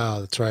yeah,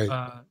 that's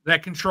right.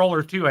 that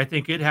controller too. I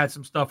think it had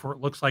some stuff where it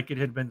looks like it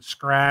had been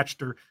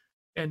scratched or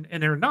and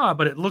they're not,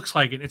 but it looks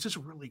like it. It's just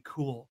really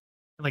cool.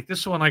 And like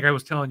this one, like I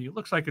was telling you, it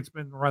looks like it's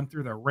been run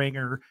through the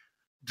ringer,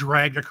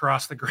 dragged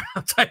across the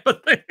ground type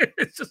of thing.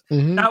 It's just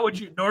Mhm. not what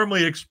you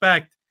normally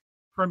expect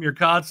from your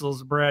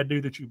consoles brand new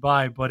that you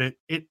buy, but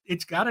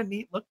it's got a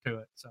neat look to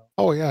it. So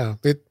Oh, yeah.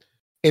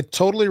 It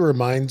totally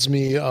reminds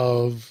me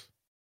of,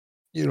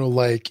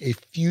 like a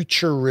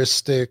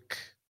futuristic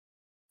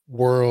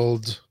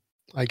world.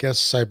 I guess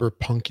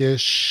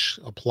cyberpunkish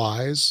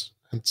applies.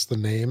 That's the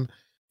name.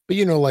 But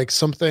like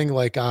something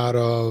like out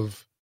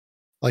of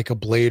like a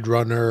Blade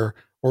Runner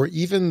or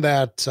even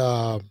that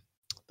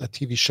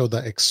TV show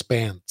The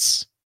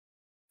Expanse,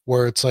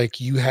 where it's like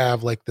you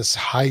have like this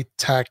high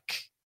tech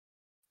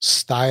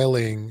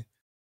styling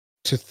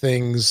to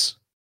things,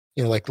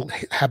 like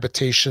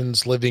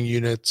habitations, living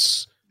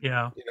units,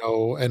 Yeah. and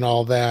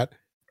all that.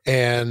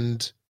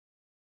 And,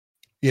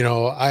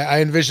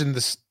 I envision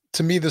this,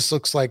 to me, this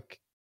looks like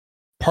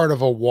part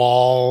of a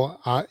wall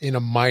in a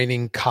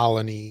mining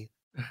colony.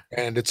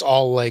 And it's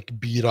all like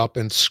beat up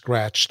and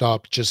scratched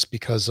up just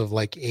because of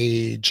like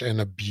age and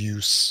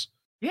abuse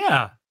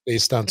Yeah.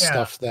 based on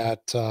Yeah. stuff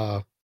that's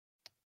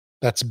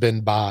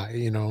been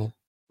by.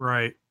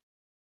 Right.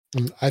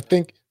 I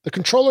think the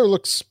controller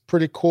looks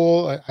pretty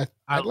cool. I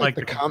I like like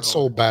the the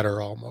console controller.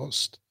 better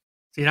almost.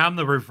 See, I'm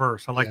the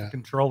reverse. I like the Yeah.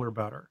 controller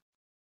better,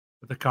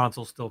 but the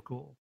console's still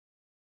cool.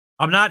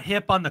 I'm not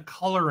hip on the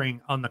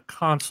coloring on the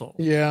console,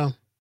 Yeah.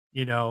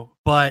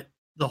 but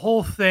the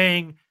whole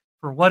thing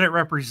for what it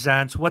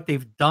represents, what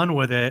they've done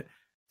with it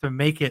to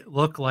make it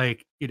look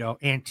like,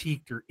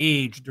 antiqued or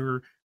aged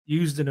or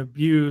used and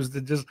abused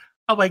and just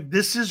I'm like,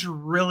 this is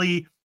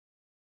really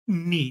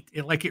neat.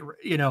 And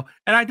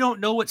I don't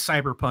know what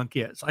Cyberpunk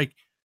is. Like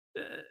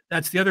uh,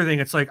 that's the other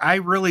thing. It's like I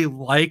really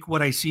like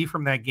what I see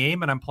from that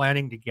game and I'm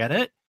planning to get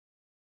it.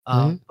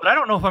 Mhm. But I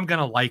don't know if I'm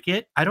gonna like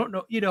it. I don't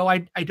know,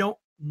 I don't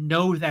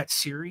know that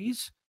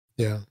series.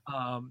 Yeah.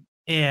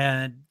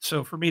 And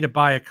so for me to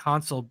buy a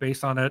console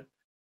based on it,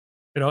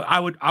 I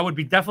would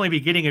be definitely be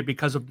getting it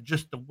because of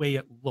just the way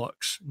it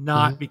looks,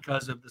 not Mhm.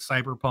 because of the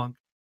Cyberpunk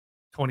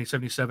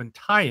 2077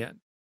 tie-in.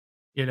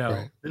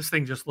 Right. This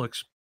thing just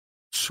looks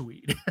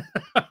sweet.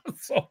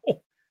 So,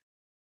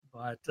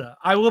 but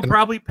I will And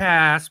probably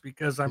pass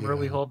because I'm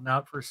really yeah. holding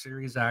out for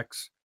Series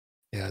X.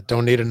 Yeah.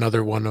 Don't need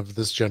another one of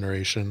this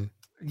generation.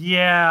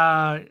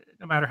 Yeah,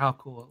 no matter how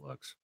cool it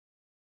looks.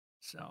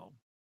 So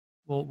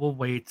we'll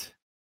wait.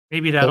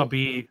 Maybe that'll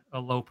The, be a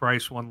low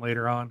price one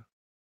later on.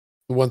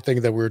 the one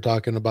thing that we were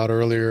talking about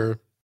earlier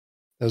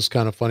that was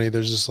kind of funny.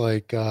 There's this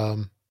like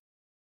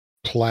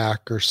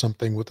plaque or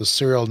something with a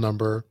serial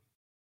number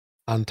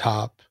on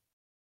top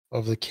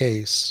of the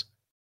case,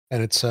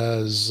 and it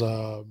says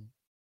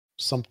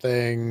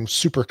something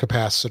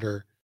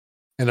supercapacitor,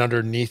 and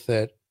underneath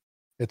it,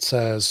 it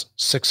says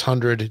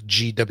 600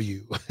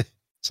 GW.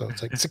 So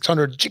it's like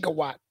 600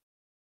 gigawatt Yeah.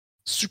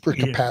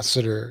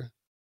 supercapacitor.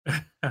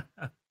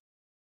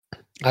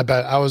 I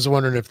bet I was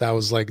wondering if that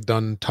was like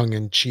done tongue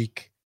in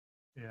cheek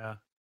Yeah.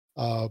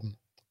 um,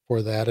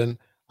 for that. And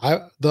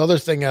the other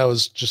thing I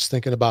was just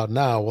thinking about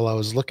now while I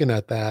was looking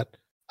at that,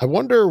 I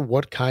wonder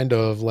what kind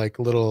of like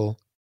little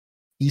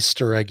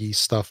Easter eggy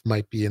stuff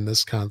might be in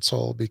this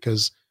console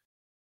because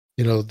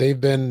they've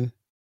been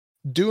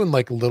doing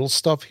like little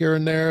stuff here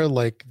and there,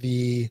 like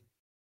the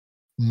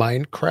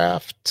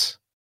Minecraft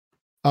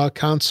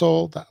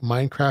console, that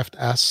Minecraft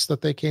S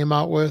that they came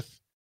out with.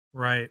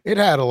 Right. It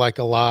had like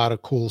a lot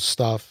of cool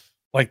stuff.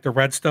 Like the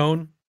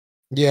Redstone.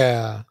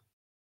 Yeah,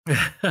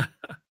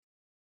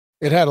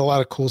 it had a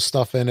lot of cool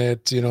stuff in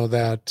it,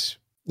 that,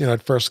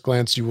 at first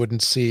glance you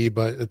wouldn't see,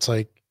 but it's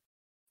like,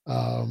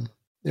 um,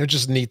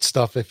 just neat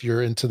stuff if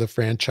you're into the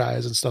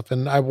franchise and stuff.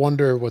 And I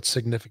wonder what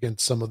significant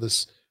some of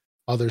this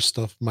other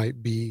stuff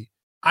might be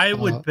I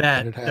would that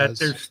bet it that has.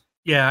 there's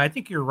yeah, I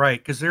think you're right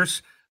because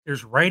there's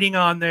writing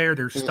on there.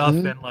 There's stuff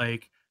Hmm. in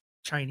like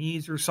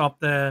Chinese or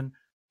something.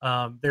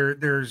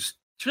 There's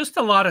just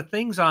a lot of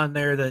things on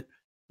there that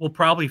we'll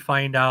probably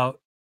find out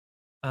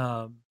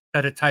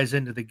that it ties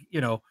into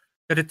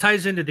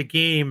the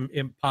game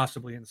in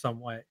possibly in some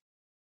way.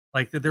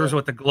 Like there was Yep.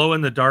 what the glow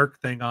in the dark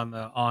thing on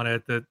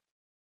it that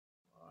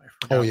I Oh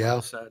forgot what yeah.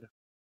 it said.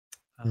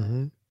 Um,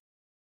 Hmm.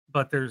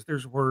 but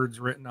there's words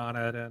written on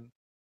it and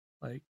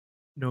like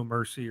no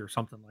mercy or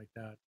something like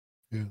that.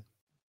 Yeah.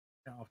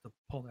 I'll have to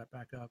pull that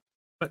back up.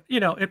 But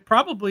it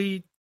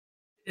probably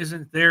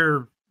isn't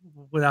there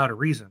without a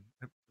reason.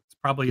 It's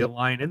probably a Yep.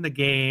 line in the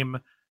game.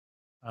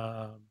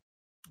 Let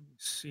me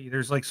see.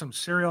 There's like some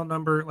serial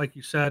number, like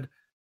you said.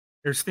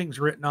 There's things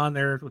written on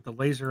there with the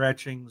laser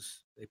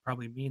etchings. They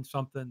probably mean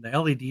something. The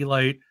LED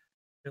light,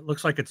 it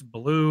looks like it's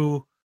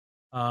blue,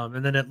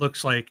 and then it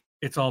looks like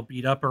it's all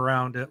beat up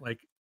around it,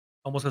 like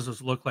almost has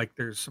this look like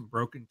there's some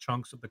broken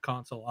chunks of the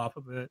console off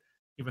of it,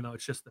 even though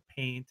it's just the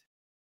paint.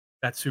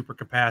 That super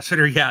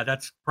capacitor, yeah,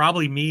 that's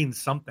probably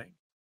means something.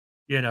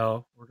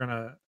 We're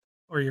gonna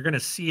or you're gonna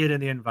see it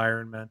in the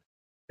environment.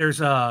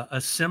 There's a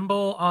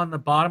symbol on the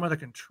bottom of the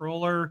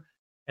controller,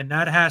 and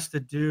that has to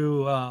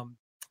do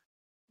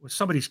with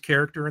somebody's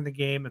character in the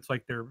game. It's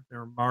like their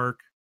mark.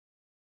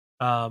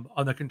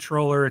 On the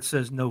controller, it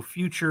says no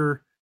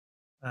future.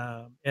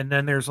 And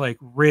then there's like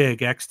rig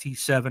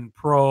XT7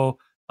 Pro.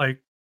 Like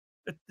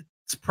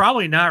it's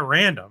probably not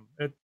random.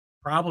 It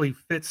probably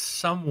fits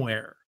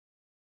somewhere.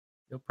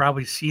 You'll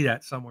probably see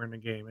that somewhere in the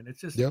game, and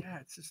it's just Yep. yeah,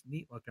 it's just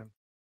neat looking.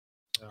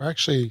 So,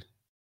 Actually,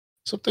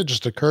 something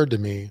just occurred to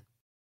me.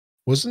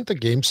 Wasn't the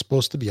game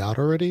supposed to be out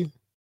already?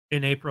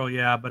 in April,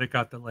 yeah, but it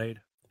got delayed.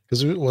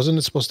 Because it wasn't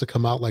it supposed to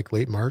come out like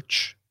late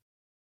March?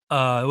 It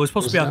was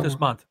supposed to be Wasn't out that this one?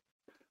 month.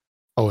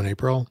 Oh, in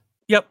April?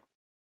 Yep,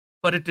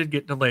 but it did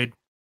get delayed.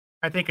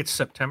 I think it's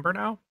September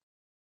now.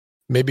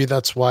 Maybe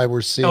that's why we're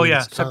Oh seeing yeah,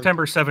 this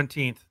September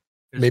 17th is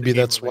the maybe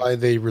game that's why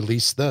release. they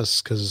released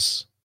this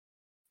because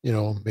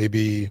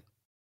maybe,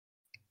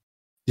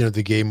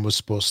 the game was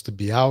supposed to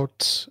be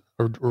out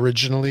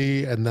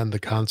originally, and then the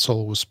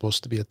console was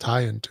supposed to be a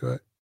tie-in to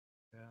it.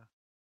 Yeah.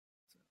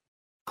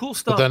 Cool But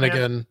stuff, then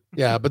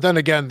man.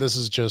 again, this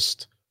is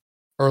just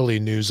early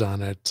news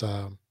on it.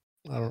 I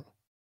don't.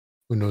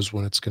 Who knows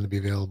when it's going to be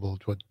available?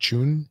 What,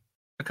 June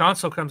The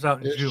console comes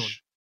out in June.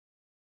 ish?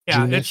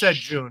 Yeah, it said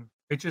June.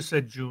 It just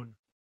said June.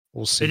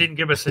 We'll They see. didn't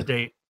give us a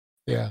date.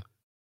 Yeah.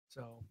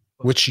 So,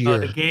 Which the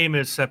year? game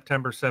is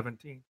September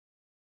 17th.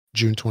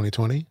 June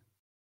 2020?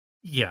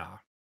 Yeah.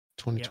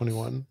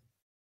 2021?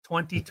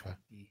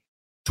 2020.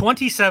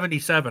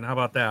 2077. How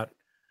about that?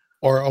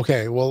 Or,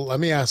 okay, well, let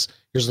me ask.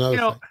 Here's another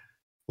thing.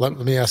 Let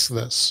me ask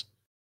this.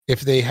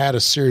 If they had a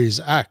Series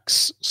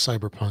X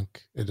Cyberpunk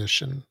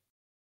edition,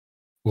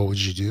 what would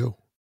you do?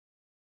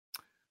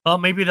 Well,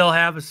 maybe they'll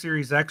have a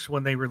Series X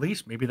when they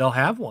release. Maybe they'll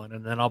have one,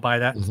 and then I'll buy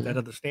that instead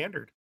of the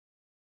standard.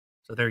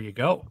 So there you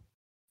go.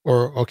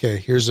 Or, okay,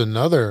 here's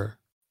another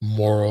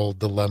moral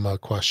dilemma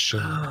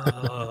question.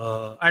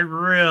 I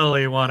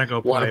really want to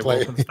go play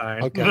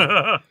Wolfenstein.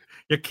 Okay.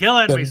 You're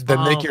killing me,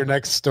 Small. Then make your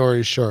next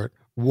story short.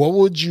 What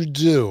would you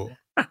do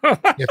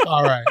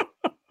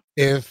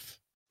if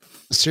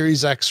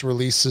Series X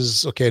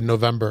releases, in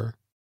November,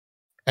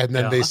 and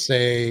then they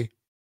say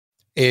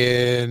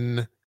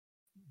in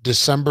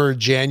December,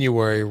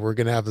 January, we're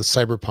going to have the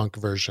Cyberpunk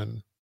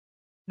version?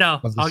 No,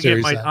 I'll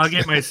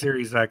get my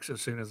Series X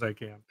as soon as I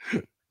can.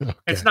 Okay.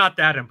 It's not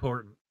that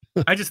important.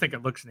 I just think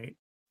it looks neat.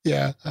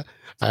 Yeah,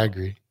 I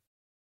agree.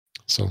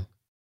 So,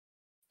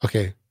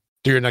 okay,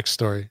 do your next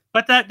story.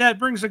 But that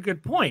brings a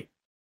good point.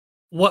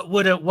 What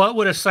would a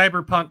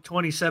Cyberpunk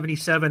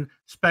 2077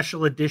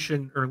 special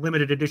edition or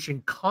limited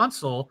edition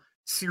console,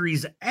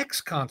 Series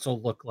X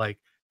console, look like?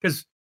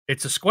 Because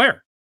it's a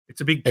square.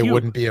 It's a big cube. It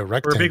wouldn't be a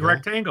rectangle. Or a big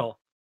rectangle.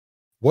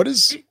 What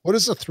is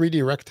a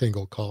 3D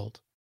rectangle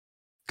called?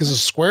 Because a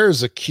square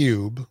is a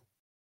cube,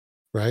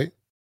 right?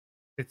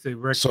 It's a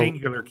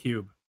rectangular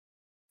cube.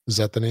 Is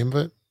that the name of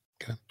it?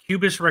 Okay.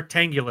 Cubus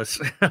rectangulus.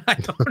 I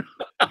don't know.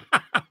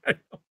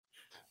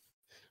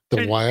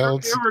 The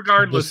Wilds.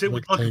 Regardless, it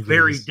would look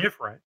very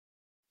different.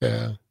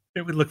 Yeah.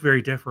 It would look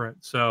very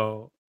different.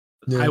 So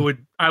yeah.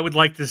 I would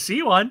like to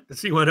see one to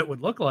see what it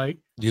would look like.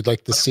 You'd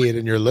like to see it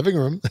in your living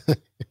room.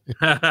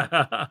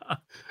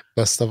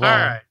 Best of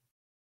all.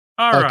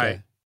 All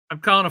right. I'm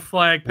calling a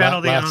flag.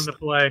 Penalty on the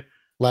play.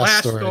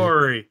 Last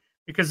story.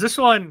 Because this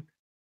one,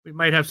 we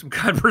might have some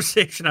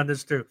conversation on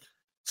this too.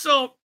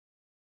 So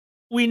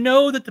we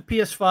know that the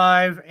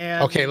PS5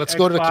 and let's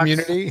go to the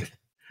community.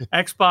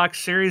 Xbox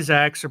Series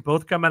X are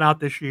both coming out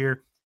this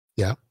year.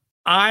 Yeah.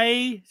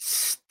 I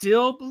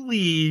still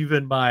believe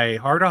in my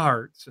heart of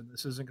hearts, and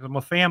this isn't because I'm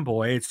a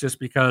fanboy, it's just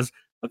because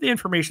of the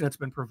information that's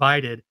been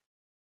provided.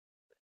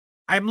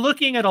 I'm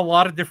looking at a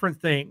lot of different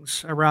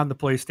things around the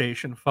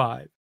PlayStation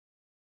 5.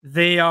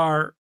 They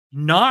are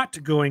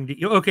not going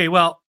to... Okay,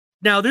 well,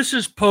 now this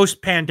is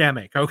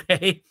post-pandemic,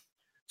 okay?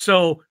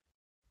 So,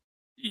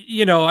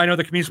 I know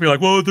the community's going to be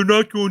like, well, they're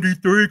not going to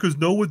E3 because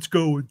no one's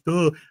going.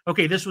 Duh.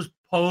 Okay, this was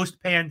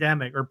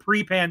post-pandemic or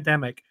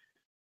pre-pandemic.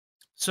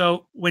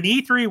 So when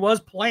E3 was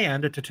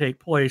planned to take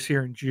place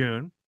here in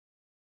June,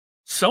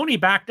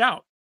 Sony backed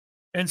out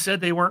and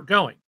said they weren't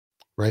going.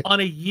 Right. On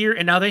a year,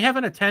 and now they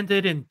haven't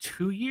attended in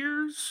 2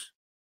 years,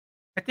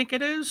 I think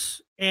it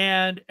is.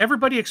 And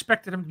everybody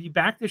expected them to be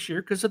back this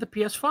year because of the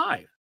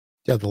PS5.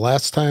 Yeah, the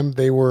last time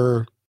they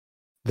were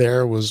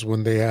there was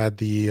when they had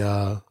the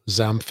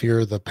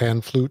Zamfir, the pan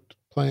flute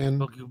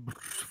playing.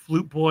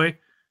 Flute boy.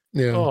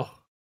 Yeah. Oh,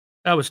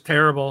 that was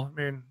terrible.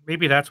 I mean,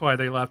 maybe that's why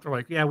they left. They're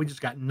like, yeah, we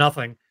just got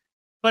nothing.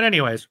 But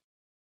anyways,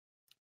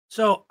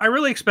 so I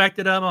really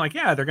expected them. I'm like,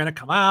 yeah, they're going to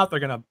come out. They're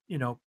going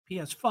to,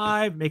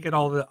 PS5, make it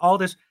all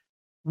this.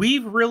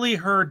 We've really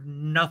heard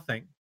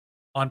nothing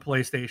on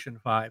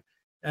PlayStation 5.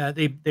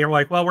 They're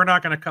like, well, we're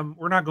not going to come.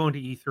 We're not going to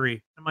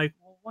E3. I'm like,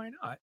 well, why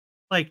not?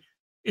 Like,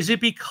 is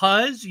it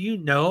because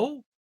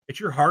that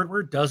your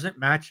hardware doesn't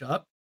match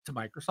up to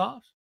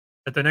Microsoft's?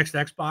 That the next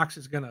Xbox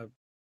is going to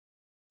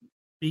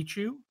beat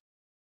you?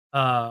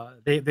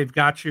 They've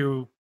got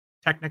you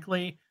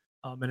technically.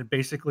 And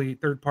basically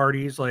third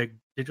parties like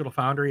Digital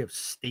Foundry have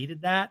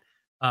stated that.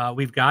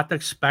 We've got the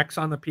specs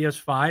on the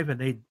PS5 and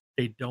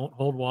they don't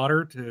hold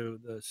water to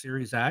the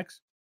Series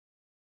X.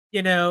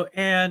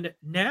 And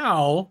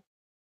now,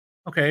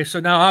 so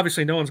now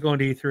obviously no one's going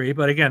to E3,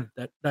 but again,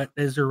 that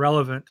is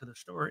irrelevant to the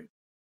story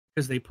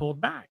because they pulled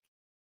back.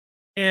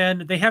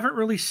 And they haven't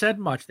really said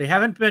much. They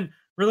haven't been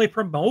really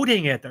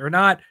promoting it. They're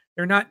not,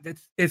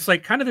 it's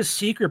like kind of the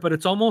secret, but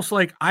it's almost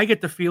like I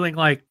get the feeling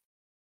like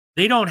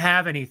they don't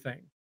have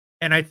anything.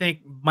 And I think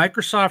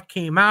Microsoft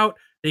came out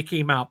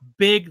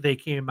big. They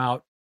came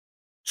out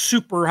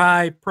super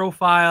high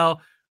profile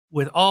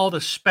with all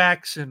the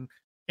specs and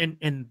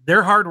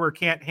their hardware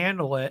can't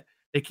handle it.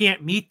 They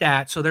can't meet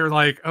that. So they're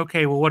like,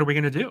 okay, well, what are we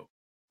going to do?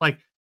 Like,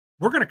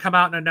 we're going to come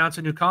out and announce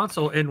a new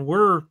console and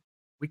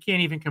we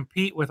can't even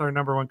compete with our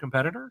number one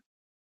competitor.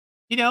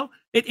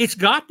 It's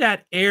got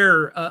that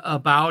air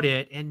about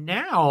it. And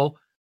now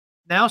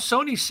now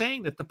Sony's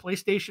saying that the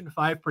PlayStation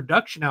 5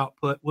 production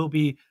output will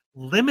be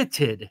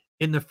limited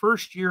in the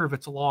first year of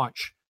its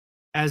launch,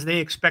 as they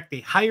expect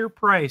a higher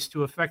price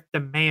to affect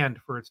demand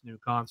for its new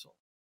console.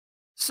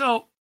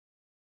 So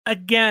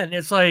again,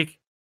 it's like,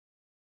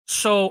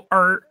 so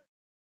are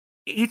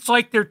it's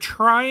like they're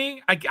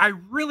trying. I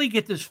really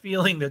get this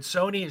feeling that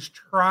Sony is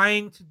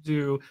trying to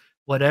do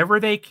whatever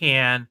they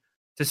can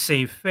to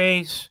save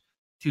face,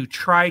 to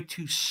try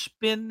to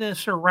spin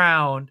this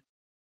around.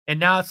 And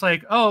now it's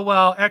like, oh,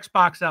 well,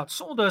 Xbox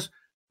outsold us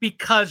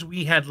because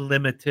we had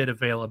limited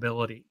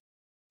availability.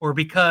 Or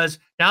because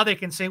now they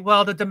can say,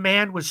 well, the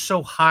demand was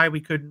so high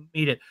we couldn't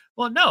meet it.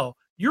 Well, no,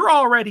 you're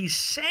already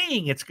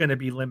saying it's going to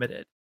be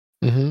limited.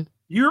 Mm-hmm.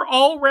 You're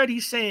already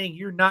saying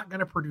you're not going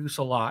to produce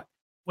a lot,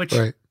 which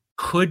Right.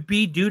 could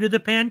be due to the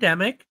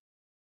pandemic.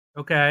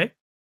 Okay.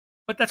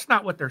 But that's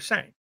not what they're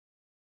saying.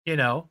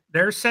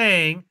 They're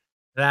saying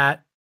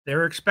that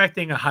they're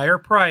expecting a higher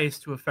price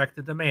to affect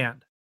the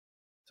demand.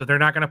 So they're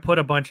not going to put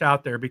a bunch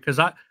out there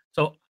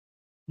so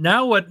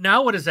now what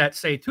does that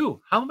say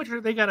too? How much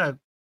are they going to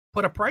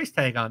put a price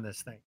tag on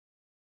this thing?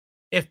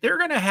 If they're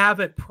going to have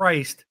it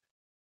priced,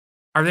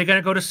 are they going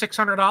to go to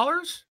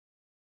 $600?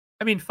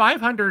 I mean,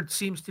 500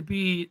 seems to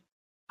be,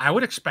 I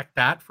would expect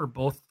that for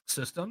both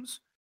systems.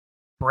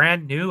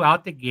 Brand new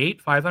out the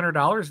gate,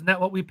 $500. Isn't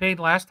that what we paid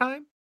last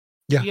time?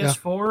 Yeah.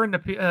 PS4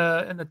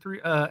 and the three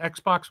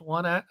Xbox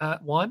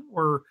One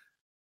were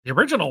the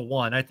original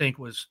one. I think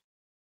was,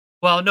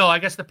 well, no, I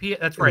guess that's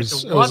right.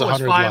 The It was one was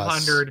 100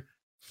 500, less.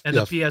 and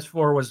Yeah. the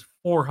PS4 was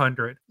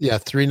 400. Yeah,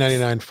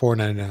 $399,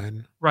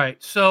 $499.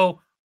 Right.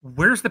 So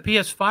where's the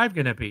PS5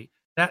 going to be?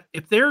 That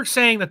if they're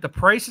saying that the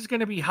price is going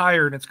to be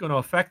higher and it's going to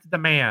affect the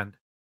demand,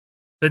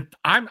 that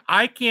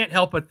I can't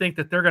help but think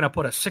that they're going to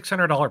put a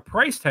 $600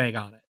 price tag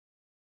on it,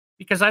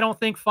 because I don't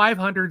think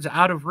 500's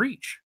out of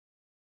reach.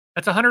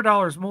 That's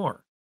 $100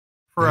 more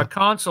for Yeah. a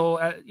console,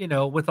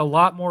 with a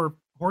lot more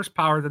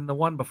horsepower than the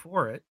one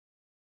before it.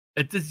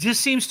 It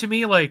just seems to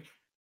me like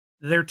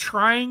they're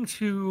trying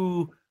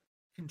to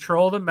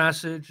control the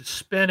message,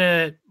 spin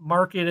it,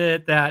 market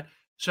it,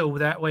 so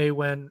that way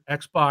when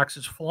Xbox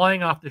is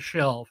flying off the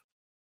shelf,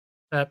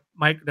 that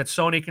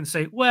Sony can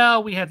say,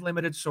 well, we had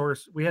limited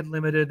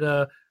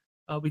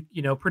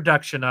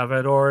production of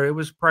it, or it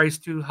was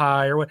priced too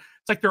high, or what.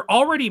 It's like they're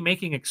already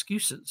making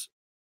excuses,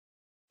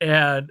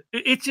 and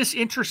it's just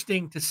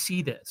interesting to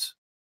see this.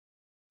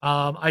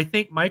 I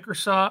think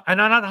Microsoft,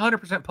 and I'm not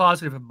 100%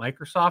 positive if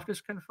Microsoft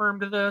is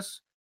confirmed to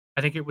this.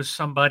 I think it was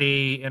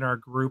somebody in our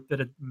group that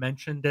had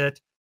mentioned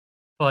it,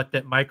 but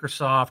that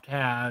Microsoft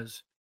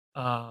has,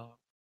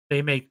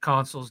 they make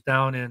consoles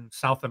down in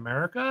South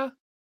America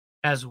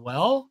as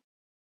well.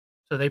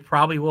 So they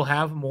probably will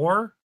have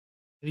more,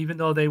 even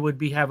though they would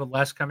be having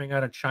less coming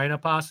out of China,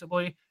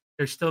 possibly.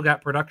 They've still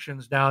got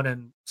productions down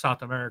in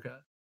South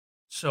America.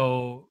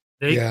 So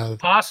they Yeah.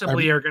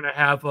 possibly are going to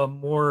have a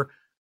more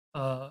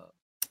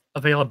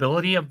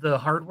availability of the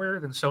hardware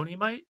than Sony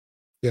might.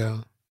 Yeah.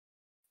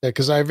 Yeah,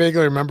 because I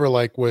vaguely remember,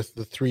 like, with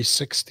the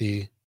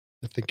 360,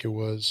 I think it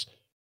was,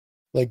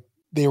 like,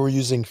 they were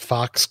using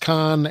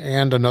Foxconn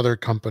and another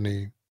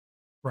company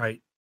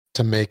Right.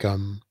 to make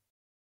them.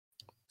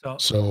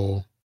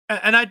 So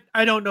And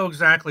I don't know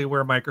exactly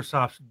where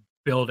Microsoft's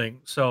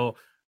building, so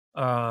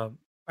I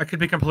could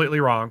be completely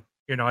wrong.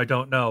 I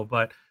don't know,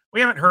 but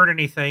we haven't heard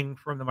anything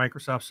from the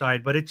Microsoft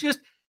side. But it's just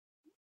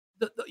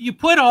you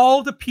put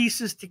all the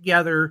pieces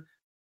together,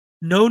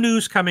 no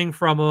news coming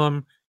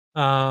from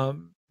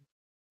them,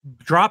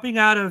 dropping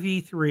out of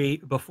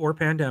E3 before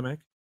pandemic,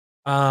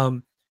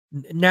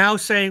 now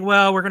saying,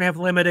 well, we're going to have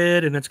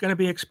limited and it's going to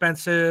be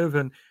expensive,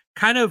 and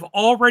kind of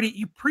already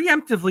you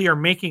preemptively are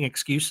making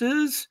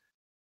excuses.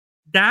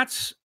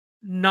 That's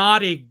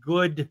not a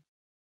good,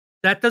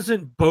 that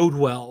doesn't bode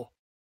well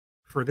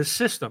for the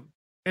system,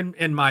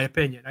 in my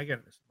opinion.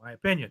 Again, this is my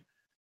opinion.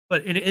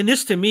 But and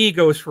this to me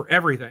goes for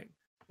everything.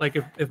 Like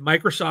if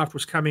Microsoft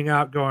was coming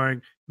out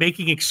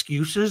making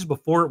excuses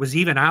before it was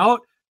even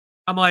out,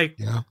 I'm like,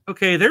 yeah.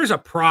 okay, there's a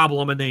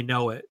problem and they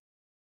know it.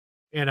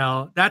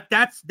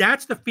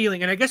 That's the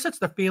feeling. And I guess that's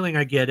the feeling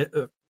I get.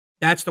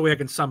 That's the way I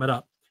can sum it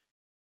up.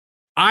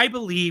 I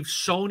believe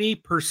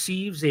Sony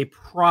perceives a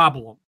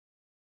problem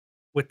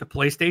with the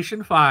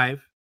PlayStation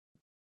 5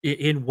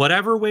 in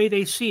whatever way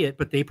they see it,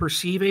 but they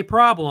perceive a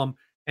problem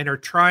and are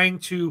trying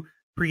to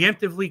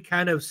preemptively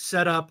kind of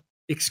set up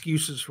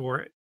excuses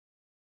for it,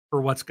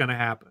 for what's going to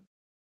happen.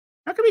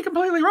 That could be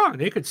completely wrong.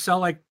 They could sell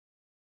like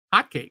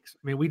hotcakes. I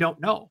mean, we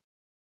don't know.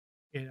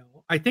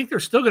 I think they're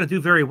still going to do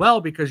very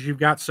well because you've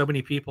got so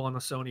many people on the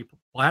Sony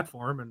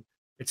platform, and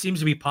it seems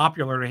to be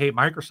popular to hate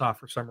Microsoft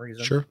for some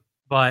reason. Sure.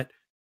 But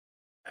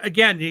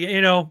again,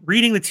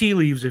 reading the tea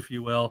leaves, if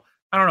you will.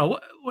 I don't know.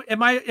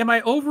 Am I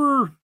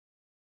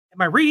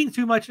reading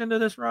too much into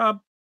this,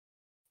 Rob?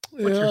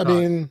 What's Yeah, your I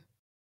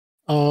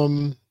thoughts?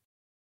 mean,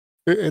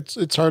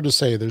 it's hard to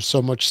say. There's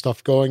so much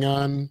stuff going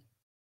on.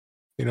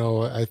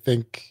 I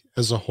think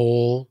as a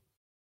whole,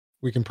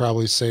 we can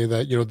probably say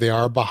that, they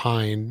are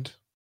behind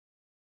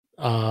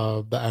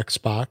the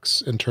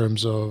Xbox in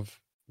terms of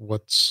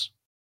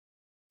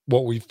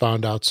what we've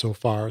found out so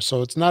far.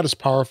 So it's not as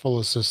powerful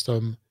a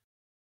system,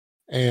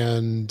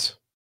 and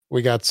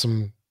we got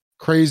some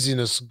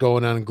craziness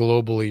going on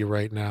globally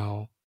right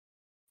now.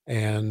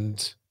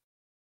 And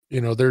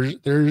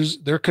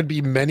there could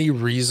be many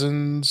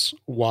reasons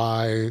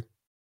why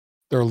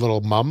they're a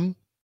little mum,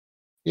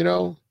 you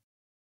know,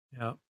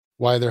 Yeah.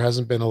 why there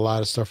hasn't been a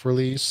lot of stuff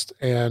released.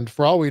 And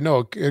for all we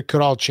know, it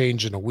could all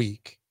change in a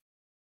week.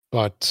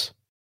 But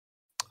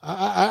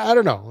I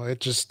don't know. It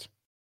just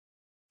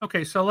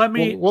Okay, so let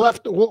me we'll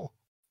have to we'll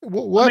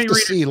let have me to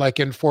read it. see like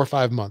in 4 or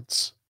 5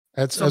 months.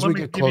 So As let we me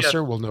get give you a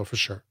closer, we'll know for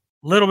sure.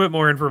 little bit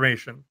more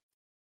information.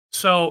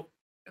 So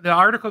the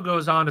article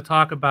goes on to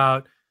talk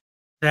about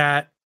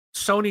that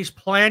Sony's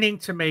planning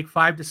to make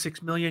 5 to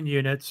 6 million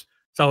units.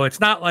 So it's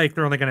not like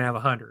they're only going to have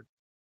 100.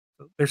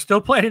 They're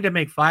still planning to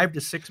make 5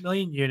 to 6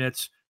 million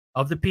units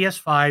of the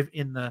PS5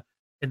 in the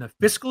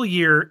fiscal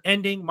year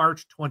ending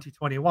March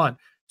 2021.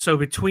 So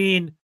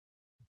between,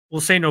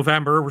 we'll say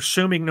November, we're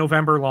assuming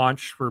November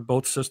launch for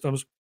both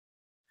systems.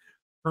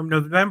 From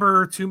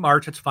November to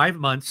March, it's 5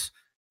 months.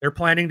 They're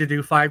planning to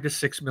do 5 to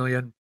 6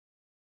 million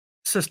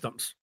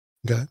systems.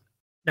 Okay.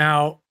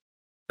 Now,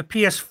 the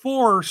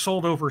PS4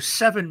 sold over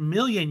 7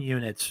 million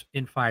units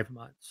in 5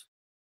 months.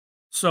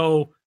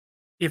 So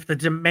if the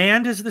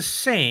demand is the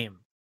same,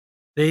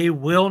 they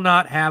will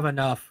not have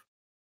enough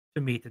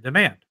to meet the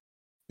demand.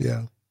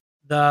 Yeah.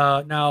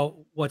 Now,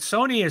 what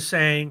Sony is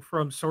saying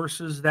from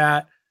sources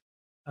that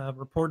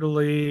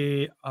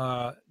reportedly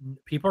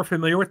people are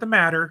familiar with the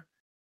matter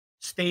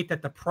state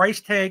that the price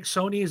tag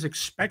Sony is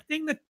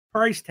expecting the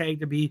price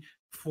tag to be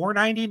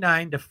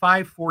 $499 to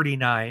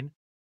 $549,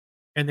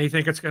 and they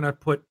think it's going to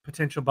put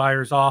potential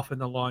buyers off in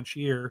the launch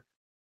year,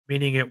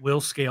 meaning it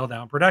will scale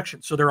down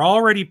production. So they're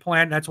already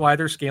planned. That's why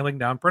they're scaling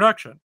down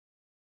production.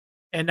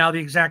 And now the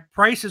exact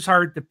price is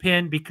hard to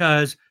pin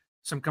because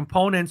some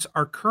components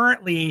are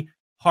currently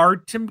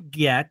hard to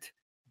get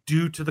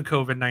due to the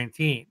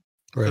COVID-19.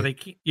 So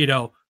Right.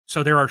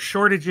 so there are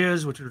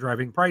shortages, which are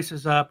driving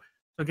prices up.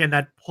 So again,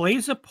 that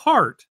plays a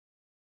part.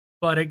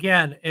 But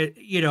again,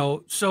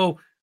 so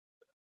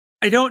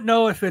I don't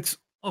know if it's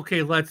okay.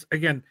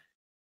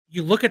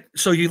 You look at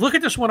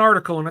this one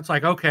article and it's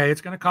like, okay,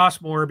 it's going to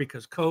cost more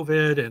because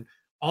COVID and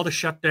all the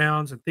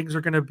shutdowns and things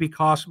are going to be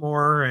cost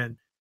more and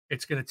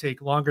it's going to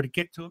take longer to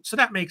get to them. So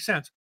that makes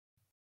sense.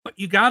 But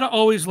you got to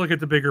always look at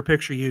the bigger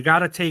picture. You got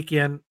to take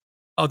in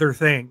other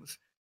things,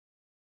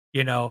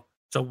 you know.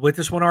 So with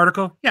this one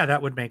article, yeah,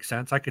 that would make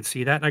sense. I could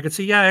see that. And I could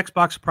see, yeah,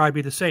 Xbox would probably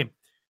be the same.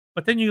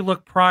 But then you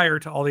look prior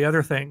to all the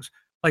other things.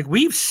 Like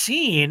we've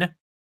seen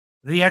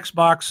the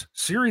Xbox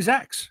Series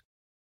X.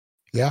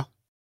 Yeah.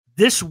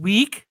 This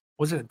week,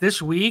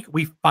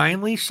 we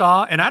finally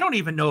saw, and I don't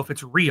even know if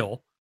it's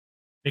real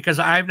because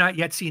I've not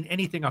yet seen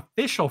anything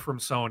official from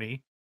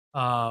Sony.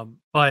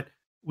 But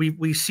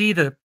we see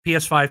the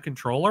PS5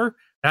 controller.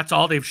 That's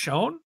all they've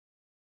shown.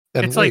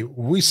 And It's wait, like,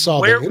 we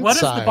saw what does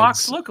the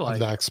box insides look of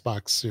the like?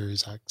 Xbox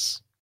Series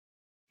X.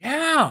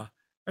 Yeah.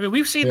 I mean,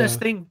 we've seen this Yeah.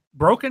 thing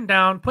broken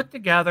down, put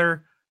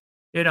together.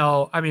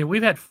 I mean,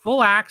 we've had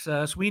full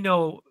access. We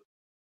know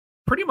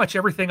pretty much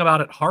everything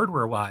about it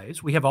hardware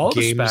wise. We have all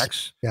the Games,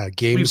 specs. yeah, We've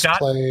games got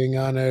playing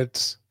on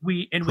it,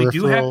 we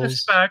do have the peripherals.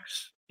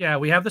 specs. Yeah,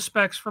 we have the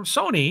specs from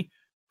Sony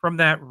from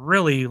that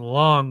really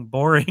long,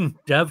 boring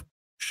dev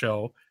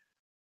show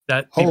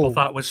that people Oh,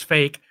 thought was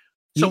fake.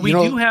 So we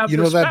do have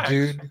the specs.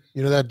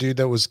 you know that dude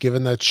that was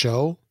given that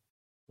show?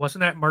 Wasn't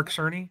that Mark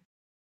Cerny?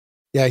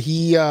 Yeah,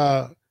 he's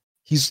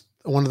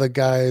one of the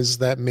guys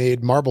that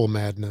made Marble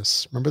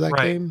Madness. Remember that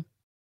Right. game?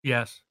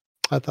 Yes.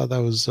 I thought that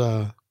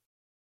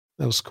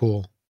was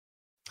cool.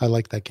 I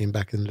liked that game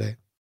back in the day.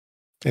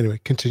 Anyway,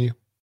 continue.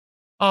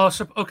 Oh,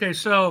 so okay.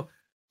 So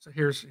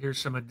here's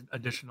some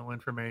additional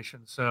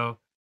information. So,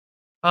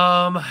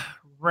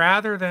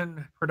 rather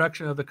than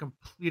production of the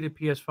completed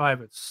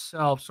PS5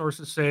 itself,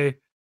 sources say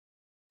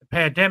the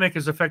pandemic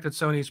has affected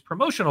Sony's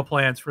promotional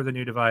plans for the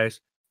new device,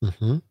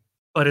 Hmm.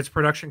 but its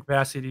production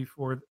capacity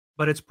for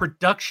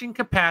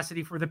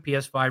the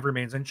PS5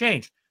 remains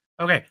unchanged.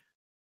 Okay.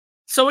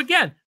 So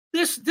again,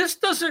 this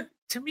doesn't,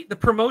 to me, the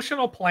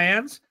promotional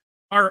plans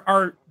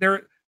are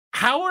there.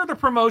 How are the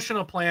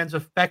promotional plans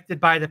affected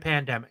by the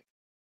pandemic?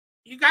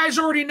 You guys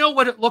already know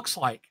what it looks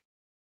like.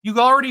 You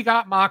already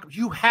got mock.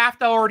 You have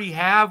to already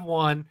have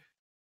one,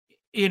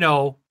 in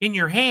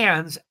your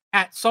hands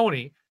at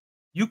Sony.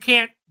 You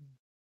can't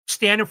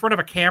stand in front of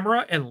a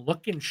camera and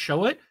look and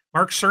show it.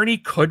 Mark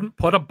Cerny couldn't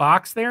put a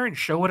box there and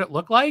show what it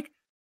looked like.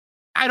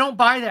 I don't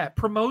buy that.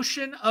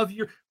 Promotional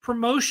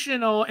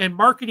and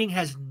marketing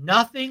has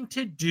nothing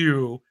to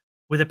do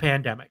with a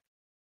pandemic.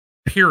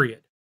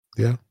 Period.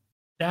 Yeah.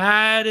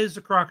 That is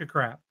a crock of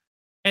crap.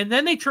 And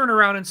then they turn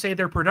around and say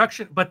their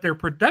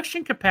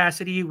production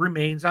capacity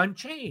remains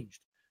unchanged.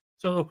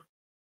 So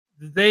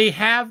they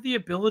have the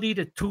ability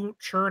to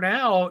churn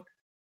out,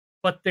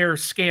 but they're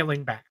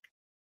scaling back.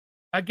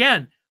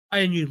 Again,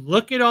 and you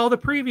look at all the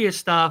previous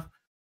stuff,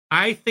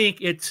 I think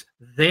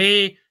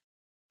they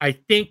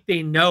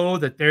know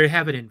that they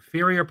have an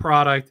inferior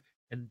product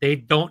and they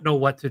don't know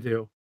what to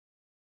do.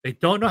 They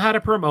don't know how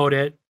to promote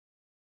it.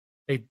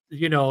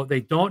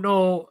 They don't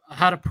know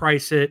how to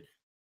price it.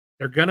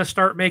 They're going to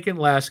start making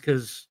less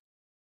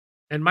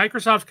and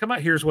Microsoft's come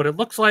out. Here's what it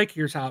looks like.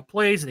 Here's how it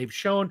plays. They've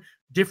shown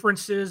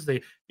differences.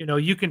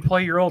 You can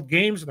play your old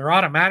games and they're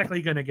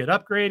automatically going to get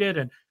upgraded.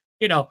 And,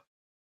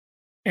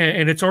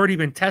 and it's already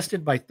been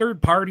tested by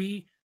third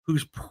party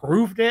who's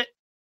proved it.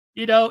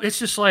 It's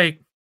just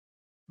like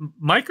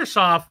I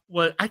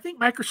think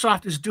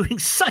Microsoft is doing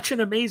such an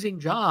amazing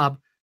job.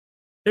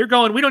 They're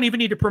going, we don't even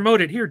need to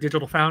promote it here,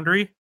 Digital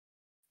Foundry.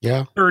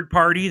 Yeah. Third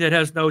party that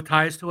has no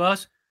ties to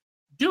us.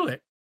 Do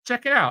it.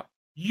 Check it out.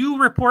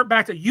 You report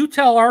back you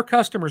tell our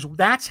customers.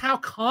 That's how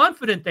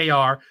confident they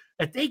are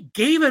that they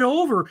gave it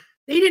over.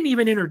 They didn't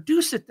even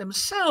introduce it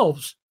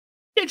themselves.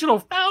 Digital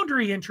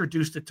Foundry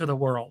introduced it to the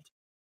world.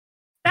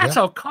 That's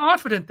how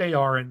confident they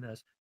are in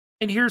this.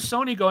 And here's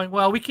Sony going,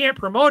 well, we can't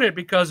promote it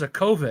because of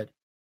COVID.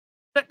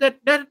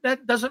 That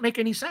doesn't make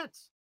any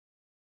sense.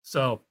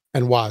 So,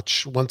 and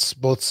watch, once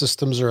both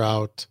systems are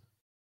out,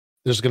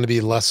 there's going to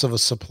be less of a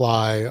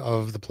supply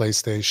of the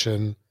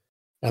PlayStation,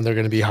 and they're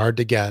going to be hard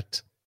to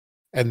get.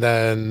 And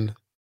then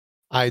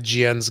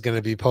IGN's going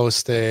to be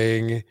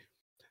posting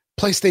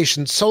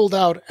PlayStation sold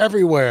out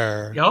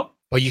everywhere. Yep.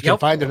 But you can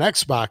find an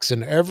Xbox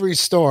in every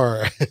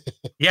store.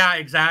 Yeah,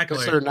 exactly.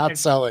 Because they're not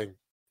selling.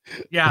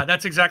 Yeah,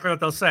 that's exactly what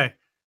they'll say.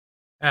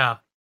 Yeah.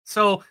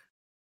 So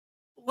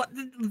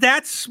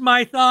that's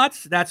my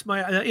thoughts. That's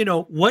my,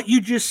 what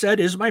you just said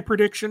is my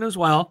prediction as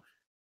well.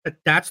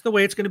 That's the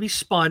way it's going to be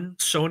spun.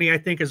 Sony, I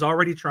think, is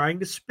already trying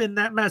to spin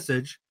that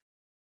message.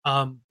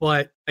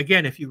 But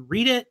again, if you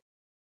read it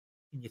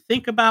and you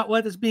think about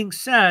what is being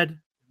said,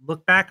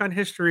 look back on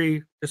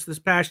history just this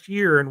past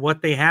year and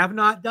what they have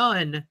not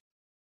done,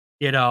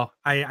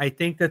 I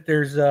think that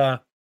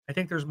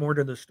there's more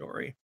to the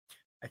story.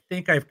 I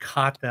think I've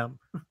caught them.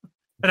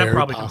 And I'm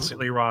probably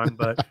completely wrong,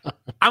 but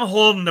I'm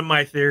holding to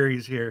my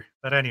theories here.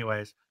 But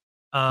anyways,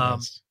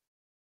 yes.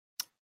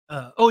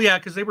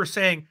 Because they were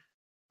saying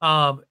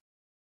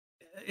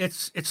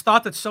it's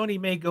thought that Sony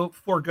may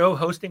forego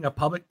hosting a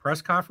public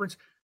press conference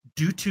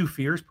due to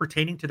fears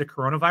pertaining to the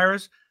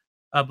coronavirus.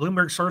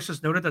 Bloomberg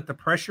sources noted that the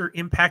pressure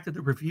impacted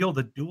the reveal of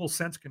the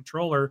DualSense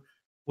controller,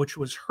 which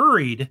was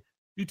hurried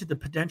due to the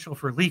potential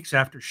for leaks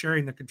after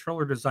sharing the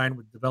controller design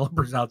with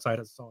developers outside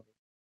of Sony.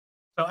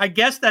 So I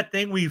guess that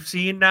thing we've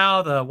seen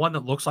now, the one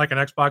that looks like an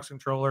Xbox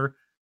controller,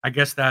 I'm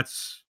going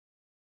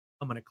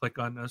to click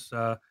on this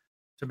to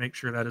make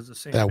sure that is the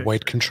same. That picture.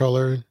 white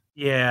controller?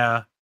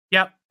 Yeah.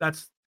 Yep.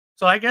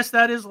 So I guess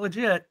that is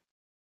legit.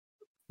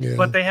 Yeah.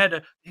 But they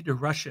had to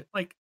rush it.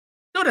 Like,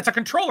 dude, it's a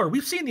controller.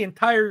 We've seen the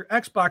entire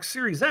Xbox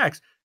Series X,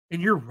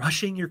 and you're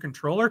rushing your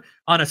controller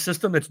on a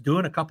system that's due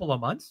in a couple of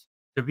months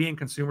to be in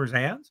consumers'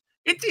 hands.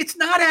 It's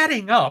not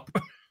adding up.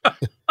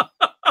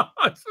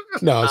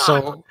 No,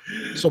 so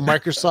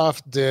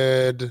Microsoft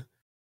did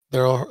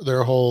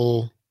their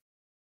whole,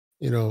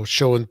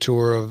 show and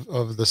tour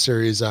of the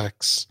Series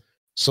X.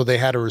 So they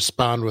had to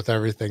respond with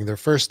everything. Their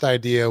first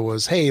idea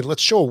was, hey,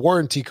 let's show a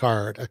warranty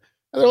card. And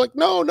they're like,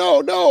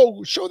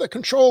 no, show the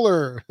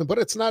controller, but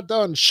it's not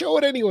done. Show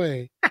it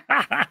anyway.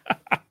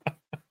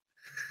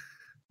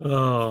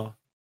 Oh,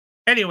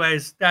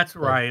 anyways, that's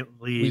where I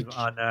leave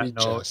on that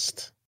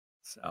note.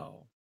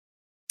 So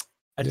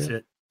that's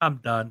it. I'm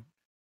done.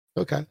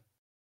 Okay.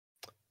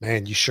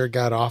 Man, you sure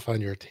got off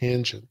on your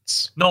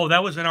tangents. No,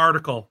 that was an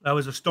article. That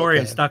was a story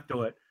and stuck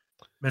to it.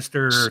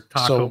 Mr.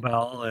 Taco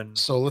Bell.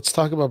 So let's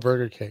talk about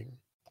Burger King.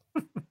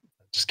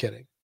 Just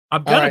kidding.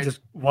 I'm going to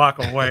just walk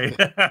away.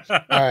 All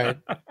right.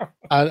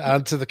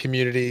 On to the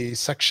community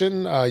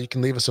section. You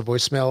can leave us a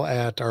voicemail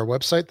at our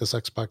website,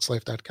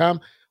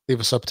 thisxboxlife.com. Leave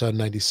us up to a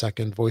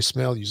 90-second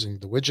voicemail using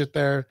the widget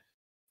there.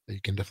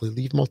 You can definitely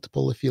leave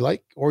multiple if you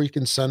like, or you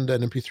can send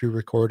an MP3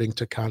 recording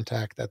to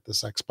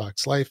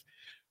contact@thisxboxlife.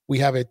 We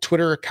have a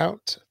Twitter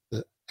account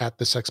at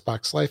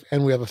thisxboxlife,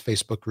 and we have a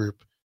Facebook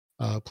group.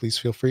 Please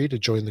feel free to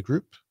join the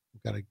group.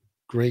 We've got a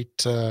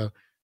great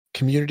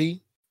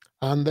community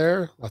on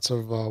there. Lots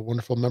of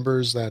wonderful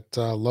members that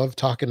love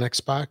talking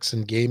Xbox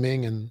and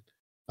gaming and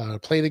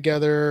play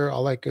together,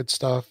 all that good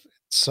stuff.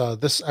 It's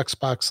This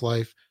Xbox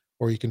Life,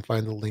 or you can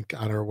find the link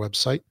on our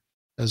website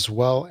as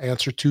well.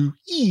 Answer 2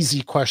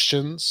 easy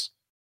questions,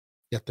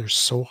 yet they're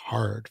so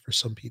hard for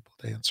some people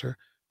to answer.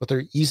 But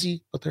they're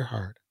easy, but they're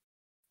hard.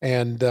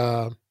 And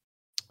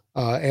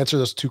answer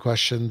those 2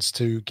 questions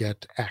to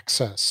get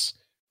access.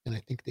 And I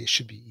think they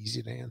should be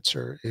easy to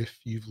answer if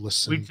you've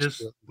listened.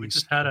 We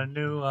just had a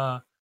new,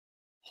 not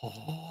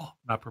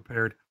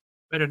prepared.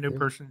 We had a new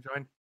person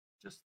join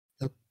just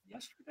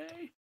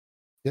yesterday.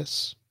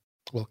 Yes.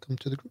 Welcome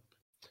to the group.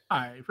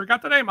 I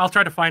forgot the name. I'll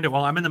try to find it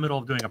while I'm in the middle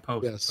of doing a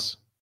post. Yes.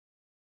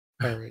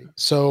 So. All right.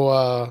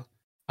 So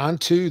on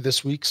to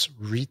this week's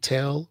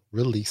retail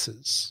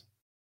releases.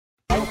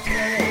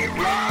 Okay,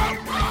 Rob,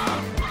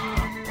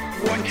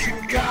 what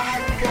you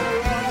got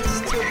for us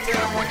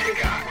today? What you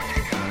got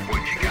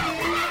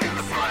for us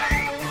to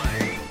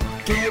play?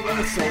 Give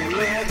us a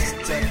list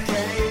of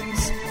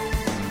games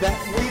that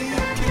we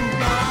can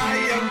buy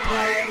and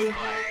play.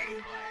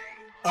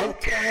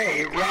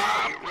 Okay,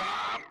 Rob.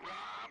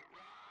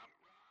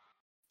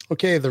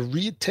 Okay, the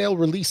retail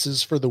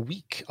releases for the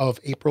week of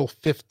April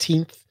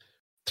 15th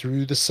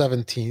through the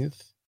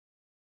 17th.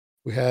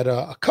 We had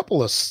a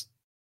couple of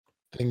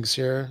things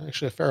here,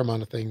 actually a fair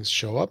amount of things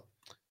show up.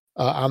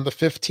 On the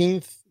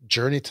 15th,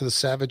 Journey to the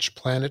Savage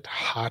Planet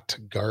Hot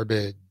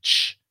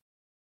Garbage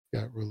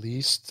got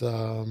released.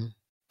 And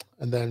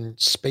then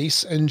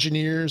Space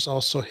Engineers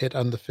also hit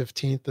on the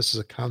 15th. This is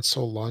a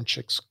console launch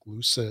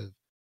exclusive.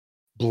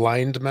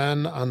 Blind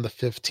Men on the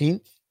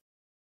 15th.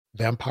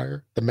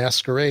 Vampire the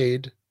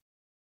Masquerade,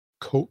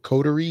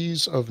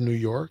 Coteries of New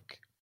York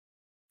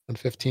on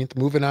 15th.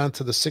 Moving on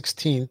to the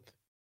 16th,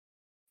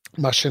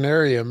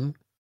 Machinarium.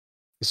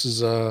 This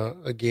is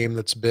a game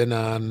that's been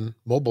on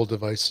mobile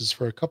devices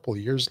for a couple of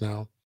years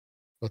now,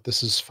 but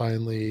this is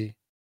finally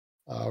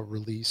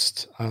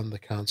released on the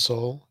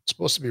console. It's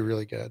supposed to be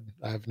really good.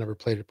 I've never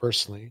played it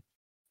personally.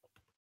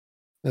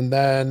 And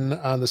then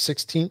on the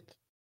 16th,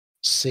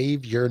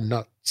 Save Your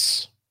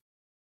Nuts.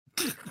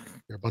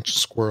 You're a bunch of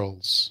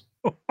squirrels.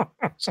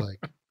 It's like,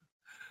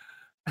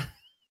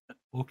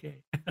 Okay.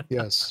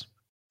 yes.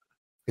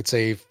 It's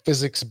a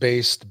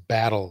physics-based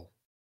battle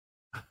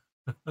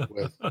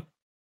with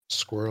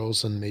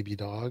squirrels and maybe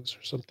dogs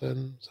or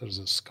something. So there's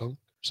a skunk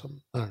or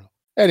something. I don't know.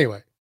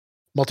 Anyway,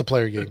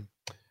 multiplayer game.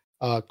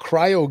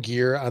 Cryo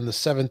Gear on the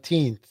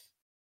 17th.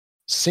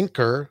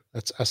 Sinker,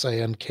 that's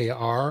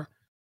Sinkr,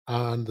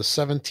 on the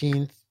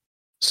 17th.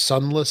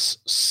 Sunless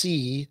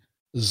Sea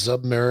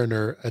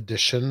Submariner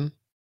Edition.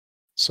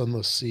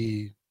 Sunless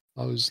Sea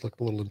always looked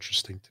a little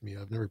interesting to me.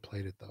 I've never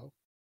played it though.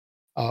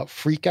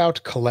 Freak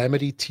Out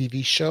Calamity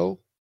TV show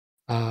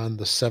on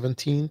the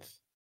 17th.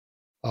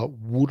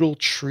 Woodle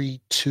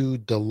Tree 2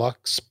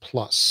 Deluxe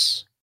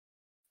Plus.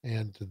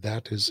 And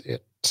that is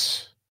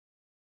it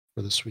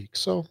for this week.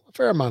 So a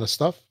fair amount of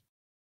stuff.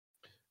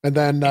 And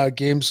then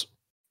games.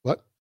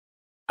 What?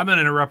 I'm going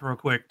to interrupt real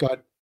quick. Go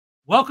ahead.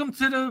 Welcome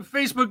to the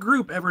Facebook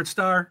group, Everett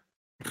Star.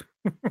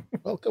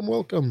 Welcome.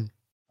 Welcome.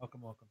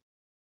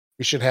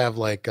 We should have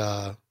like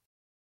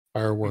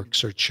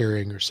fireworks or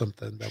cheering or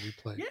something that we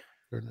play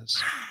during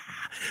this.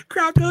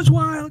 Crowd goes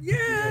wild. Yeah.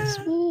 Yes.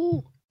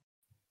 Woo.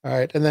 All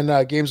right. And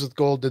then Games with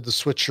Gold did the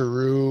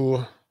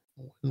switcheroo.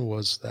 When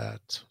was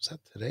that? Was that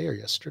today or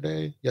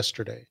yesterday?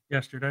 Yesterday.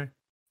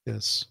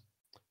 Yes.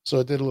 So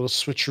it did a little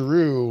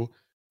switcheroo.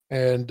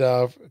 And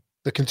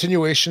the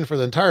continuation for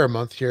the entire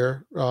month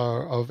here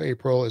of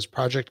April is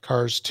Project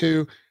Cars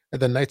 2.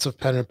 And the Knights of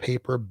Pen and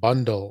Paper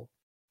bundle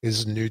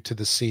is new to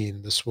the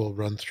scene. This will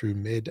run through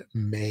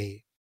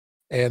mid-May.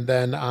 And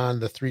then on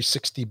the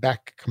 360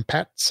 back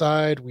compat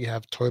side, we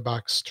have Toy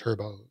Box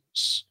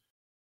Turbos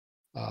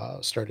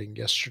starting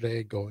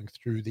yesterday, going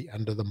through the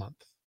end of the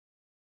month.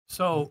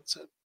 So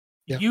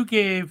you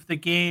gave the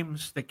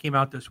games that came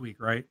out this week,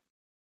 right?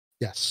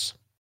 Yes.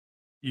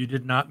 You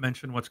did not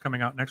mention what's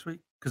coming out next week?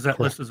 Because that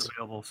list is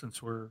available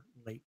since we're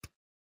late.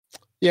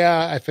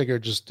 Yeah, I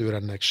figured just do it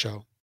on next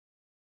show.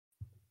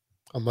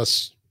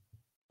 Unless...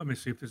 Let me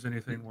see if there's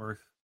anything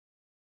worth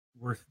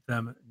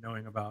them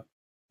knowing about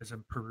as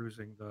I'm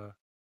perusing the...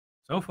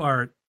 So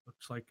far, it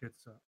looks like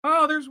it's...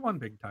 there's one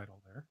big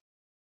title there.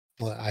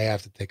 Well, I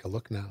have to take a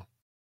look now.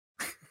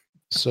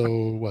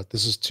 So what?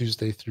 This is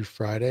Tuesday through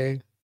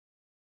Friday?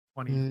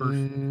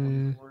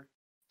 21st.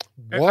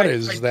 What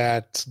is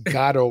that?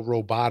 Gato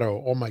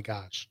Roboto. Oh my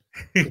gosh.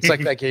 It's like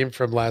that game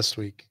from last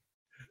week.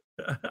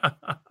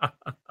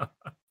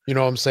 You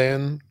know what I'm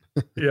saying?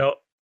 Yep.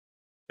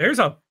 There's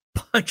a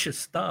bunch of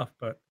stuff,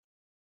 but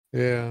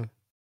yeah.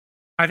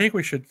 I'll run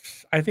through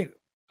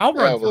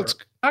it.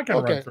 I'm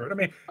going to run through it. I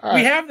mean,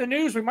 we have the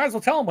news. We might as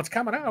well tell them what's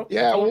coming out.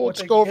 Yeah, we'll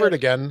just go over it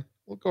again.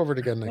 We'll go over it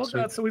again next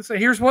week. So we say,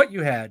 here's what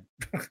you had.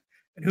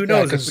 And who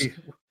knows if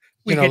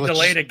we get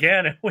delayed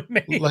again.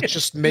 And let's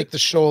just make the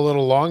show a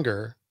little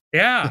longer.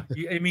 Yeah.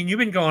 I mean, you've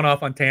been going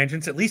off on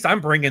tangents. At least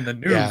I'm bringing the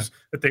news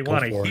that they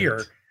want to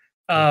hear.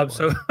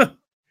 So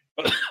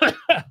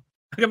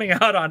coming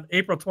out on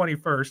April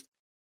 21st,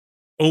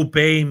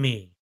 Obey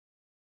Me.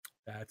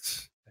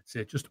 That's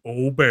it. Just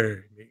obey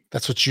me.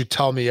 That's what you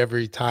tell me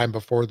every time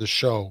before the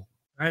show.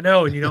 I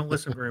know, and you don't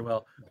listen very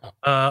well.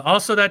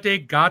 Also that day,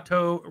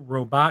 Gato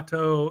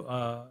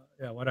Roboto,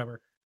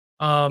 whatever.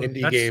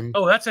 Indie game.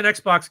 Oh, that's an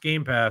Xbox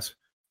Game Pass.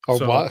 Oh,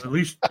 so what? At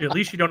least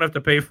you don't have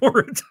to pay for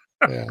it.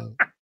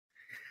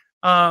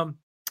 Yeah.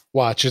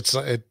 Watch,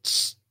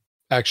 it's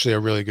actually a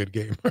really good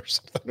game or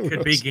something.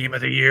 Could be Game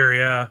of the Year,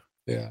 yeah.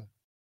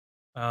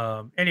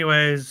 Yeah.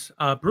 Anyways,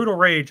 Brutal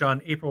Rage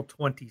on April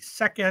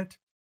 22nd.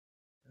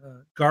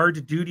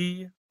 Guard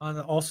Duty on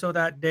also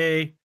that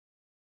day.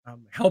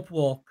 Help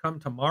Will Come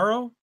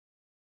Tomorrow.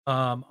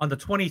 On the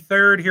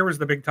 23rd, here was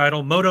the big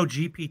title,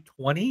 MotoGP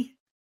 20.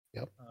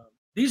 Yep.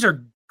 These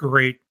are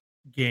great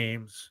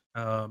games.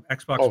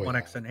 Xbox One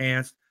X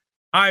Enhanced.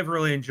 I've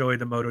really enjoyed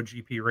the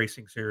MotoGP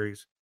racing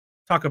series.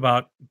 Talk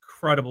about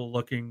incredible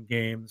looking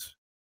games.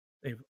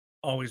 They've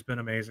always been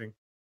amazing.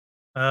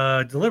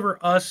 Deliver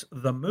Us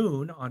the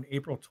Moon on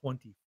April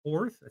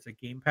 24th. That's a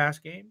Game Pass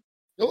game.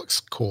 It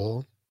looks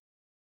cool,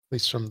 at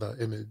least from the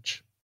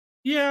image.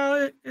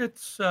 Yeah,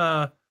 it's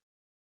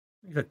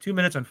you got 2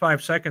 minutes and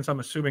 5 seconds,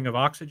 I'm assuming, of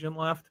oxygen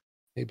left.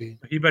 maybe.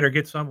 He better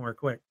get somewhere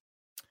quick.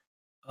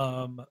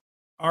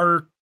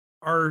 Our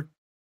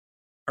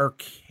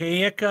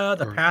Archaica,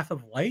 The Path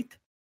of Light.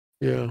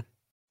 Yeah.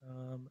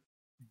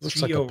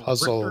 Looks like a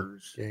puzzle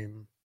Rifters.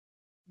 game.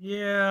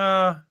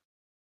 Yeah.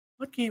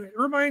 What game? It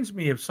reminds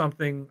me of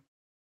something.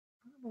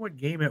 I don't know what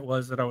game it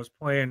was that I was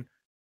playing.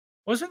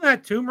 Wasn't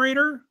that Tomb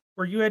Raider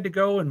where you had to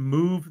go and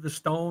move the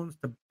stones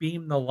to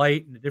beam the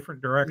light in a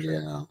different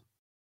direction?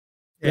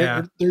 Yeah.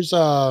 Yeah. There's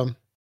a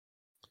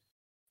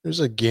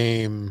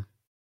game.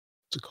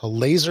 What's it called?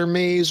 Laser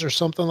Maze or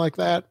something like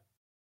that.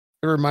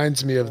 It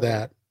reminds me of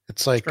that.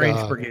 It's like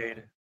Strange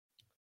Brigade.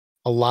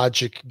 A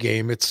logic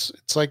game. It's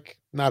like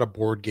not a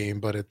board game,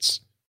 but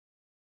it's,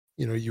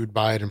 you would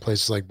buy it in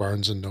places like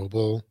Barnes and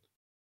Noble,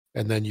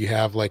 and then you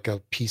have like a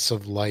piece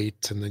of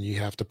light, and then you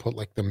have to put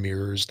like the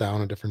mirrors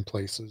down in different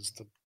places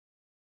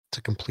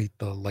to complete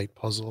the light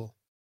puzzle.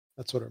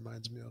 That's what it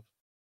reminds me of.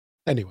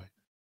 Anyway.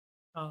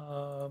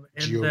 And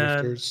Geo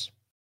then, Rifters.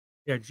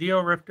 Yeah,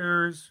 Geo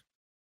Rifters.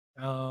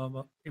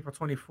 April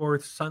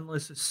 24th,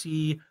 Sunless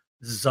Sea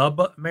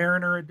Zub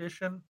Mariner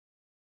Edition.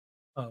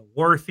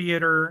 War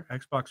Theater,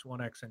 Xbox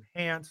One X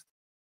Enhanced.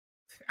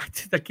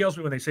 That kills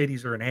me when they say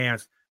these are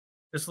enhanced.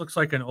 This looks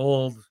like an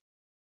old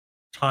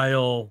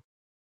tile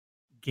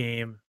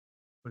game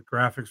with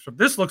graphics from.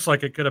 This looks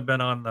like it could have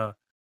been on the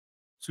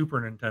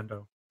Super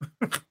Nintendo.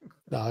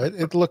 No,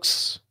 it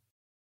looks,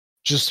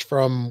 just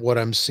from what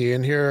I'm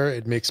seeing here,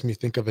 it makes me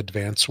think of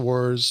Advance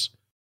Wars,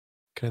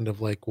 kind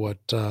of like what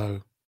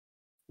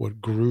War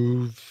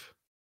Groove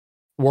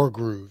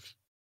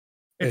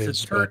It's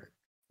is.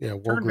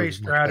 turn-based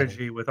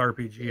strategy with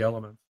RPG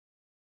elements.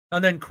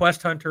 And then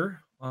Quest Hunter,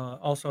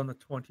 also on the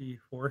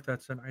 24th.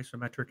 That's an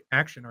isometric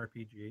action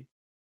RPG.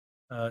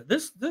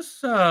 This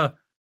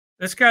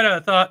kind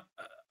of thought,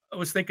 I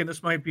was thinking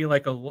this might be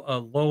like a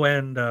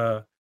low-end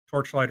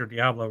Torchlight or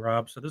Diablo,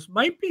 Rob. So this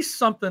might be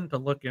something to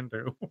look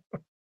into.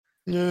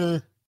 Yeah.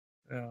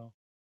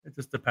 It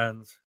just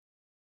depends.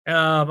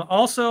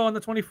 Also on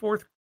the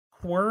 24th,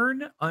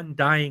 Quern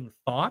Undying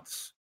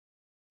Thoughts.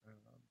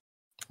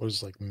 What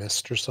is like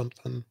Mist or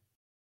something?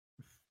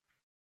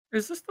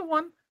 Is this the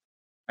one?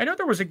 I know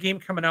there was a game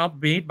coming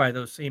out made by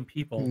those same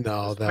people.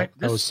 No, that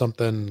was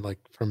something like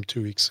from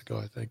 2 weeks ago,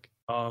 I think.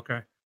 Oh,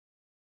 okay.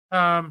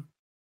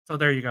 So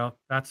there you go.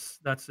 That's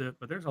it.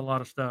 But there's a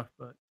lot of stuff.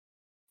 But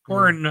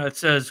Quern, it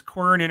says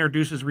Quern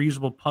introduces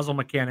reusable puzzle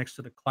mechanics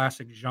to the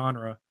classic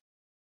genre,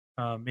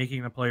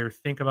 making the player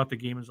think about the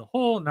game as a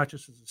whole, not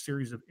just as a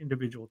series of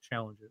individual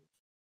challenges.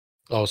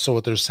 Oh, so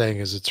what they're saying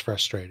is it's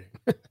frustrating.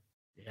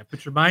 Yeah,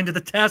 put your mind to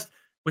the test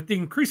with the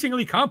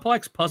increasingly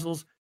complex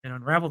puzzles and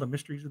unravel the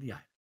mysteries of the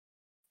item.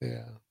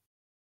 Yeah.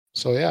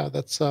 So yeah,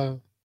 that's a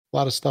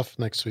lot of stuff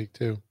next week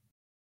too.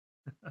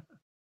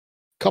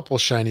 Couple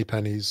shiny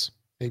pennies,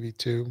 maybe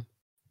 2.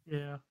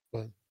 Yeah.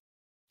 But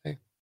hey.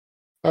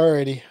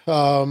 Alrighty.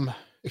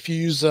 If you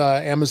use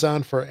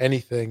Amazon for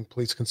anything,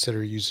 please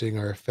consider using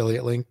our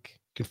affiliate link.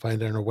 You can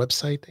find it on our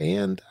website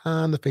and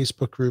on the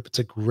Facebook group. It's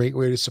a great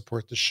way to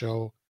support the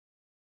show.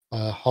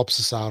 Helps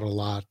us out a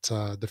lot,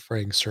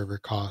 defraying server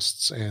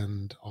costs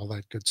and all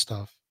that good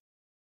stuff.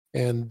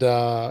 And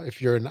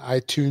if you're an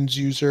iTunes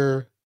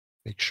user,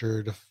 make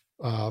sure to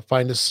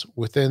find us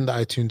within the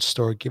iTunes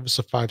store. Give us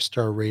a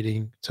 5-star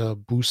rating to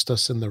boost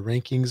us in the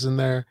rankings in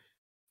there.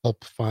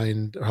 Help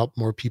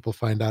more people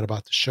find out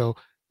about the show.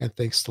 And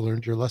thanks to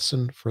Learned Your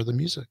Lesson for the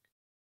music.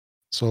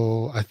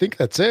 So I think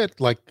that's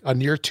it. Like a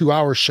near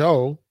 2-hour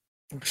show.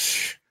 And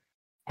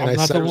I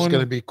said it was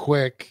going to be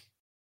quick.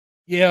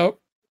 Yeah.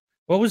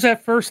 What was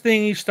that first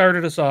thing you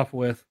started us off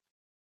with?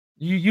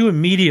 You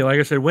immediately,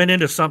 like I said, went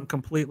into something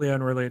completely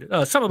unrelated.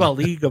 Something about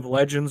League of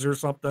Legends or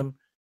something.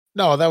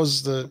 No, that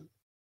was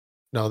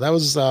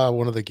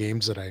one of the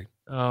games that I.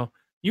 Oh,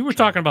 you were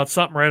talking about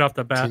something right off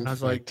the bat. And I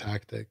was like,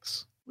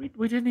 tactics. We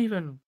didn't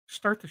even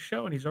start the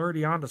show, and he's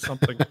already on to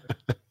something.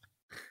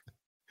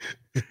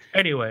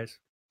 Anyways,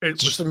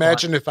 just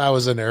imagine if I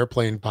was an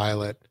airplane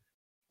pilot.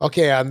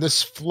 Okay, on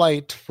this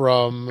flight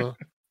from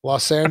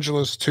Los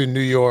Angeles to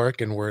New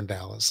York, and we're in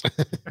Dallas.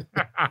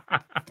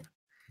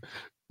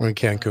 We're in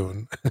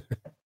Cancun.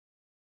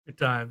 Good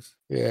times.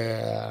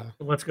 Yeah.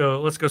 Let's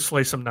go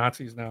slay some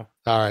Nazis now.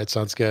 All right,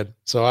 sounds good.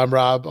 So I'm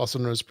Rob, also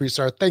known as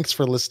Prestar. Thanks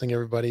for listening,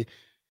 everybody.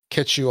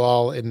 Catch you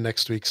all in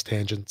next week's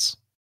Tangents.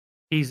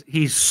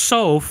 He's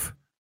Soph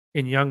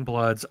in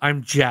Youngbloods.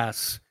 I'm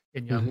Jess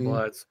in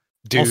Youngbloods.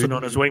 Dude. Also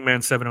known as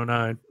Wingman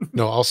 709.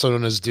 No, also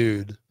known as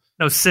Dude.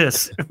 No,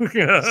 Sis.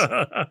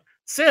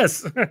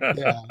 Sis.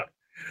 Yeah.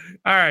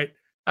 All right.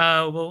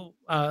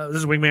 This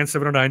is Wingman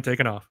 709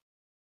 taking off.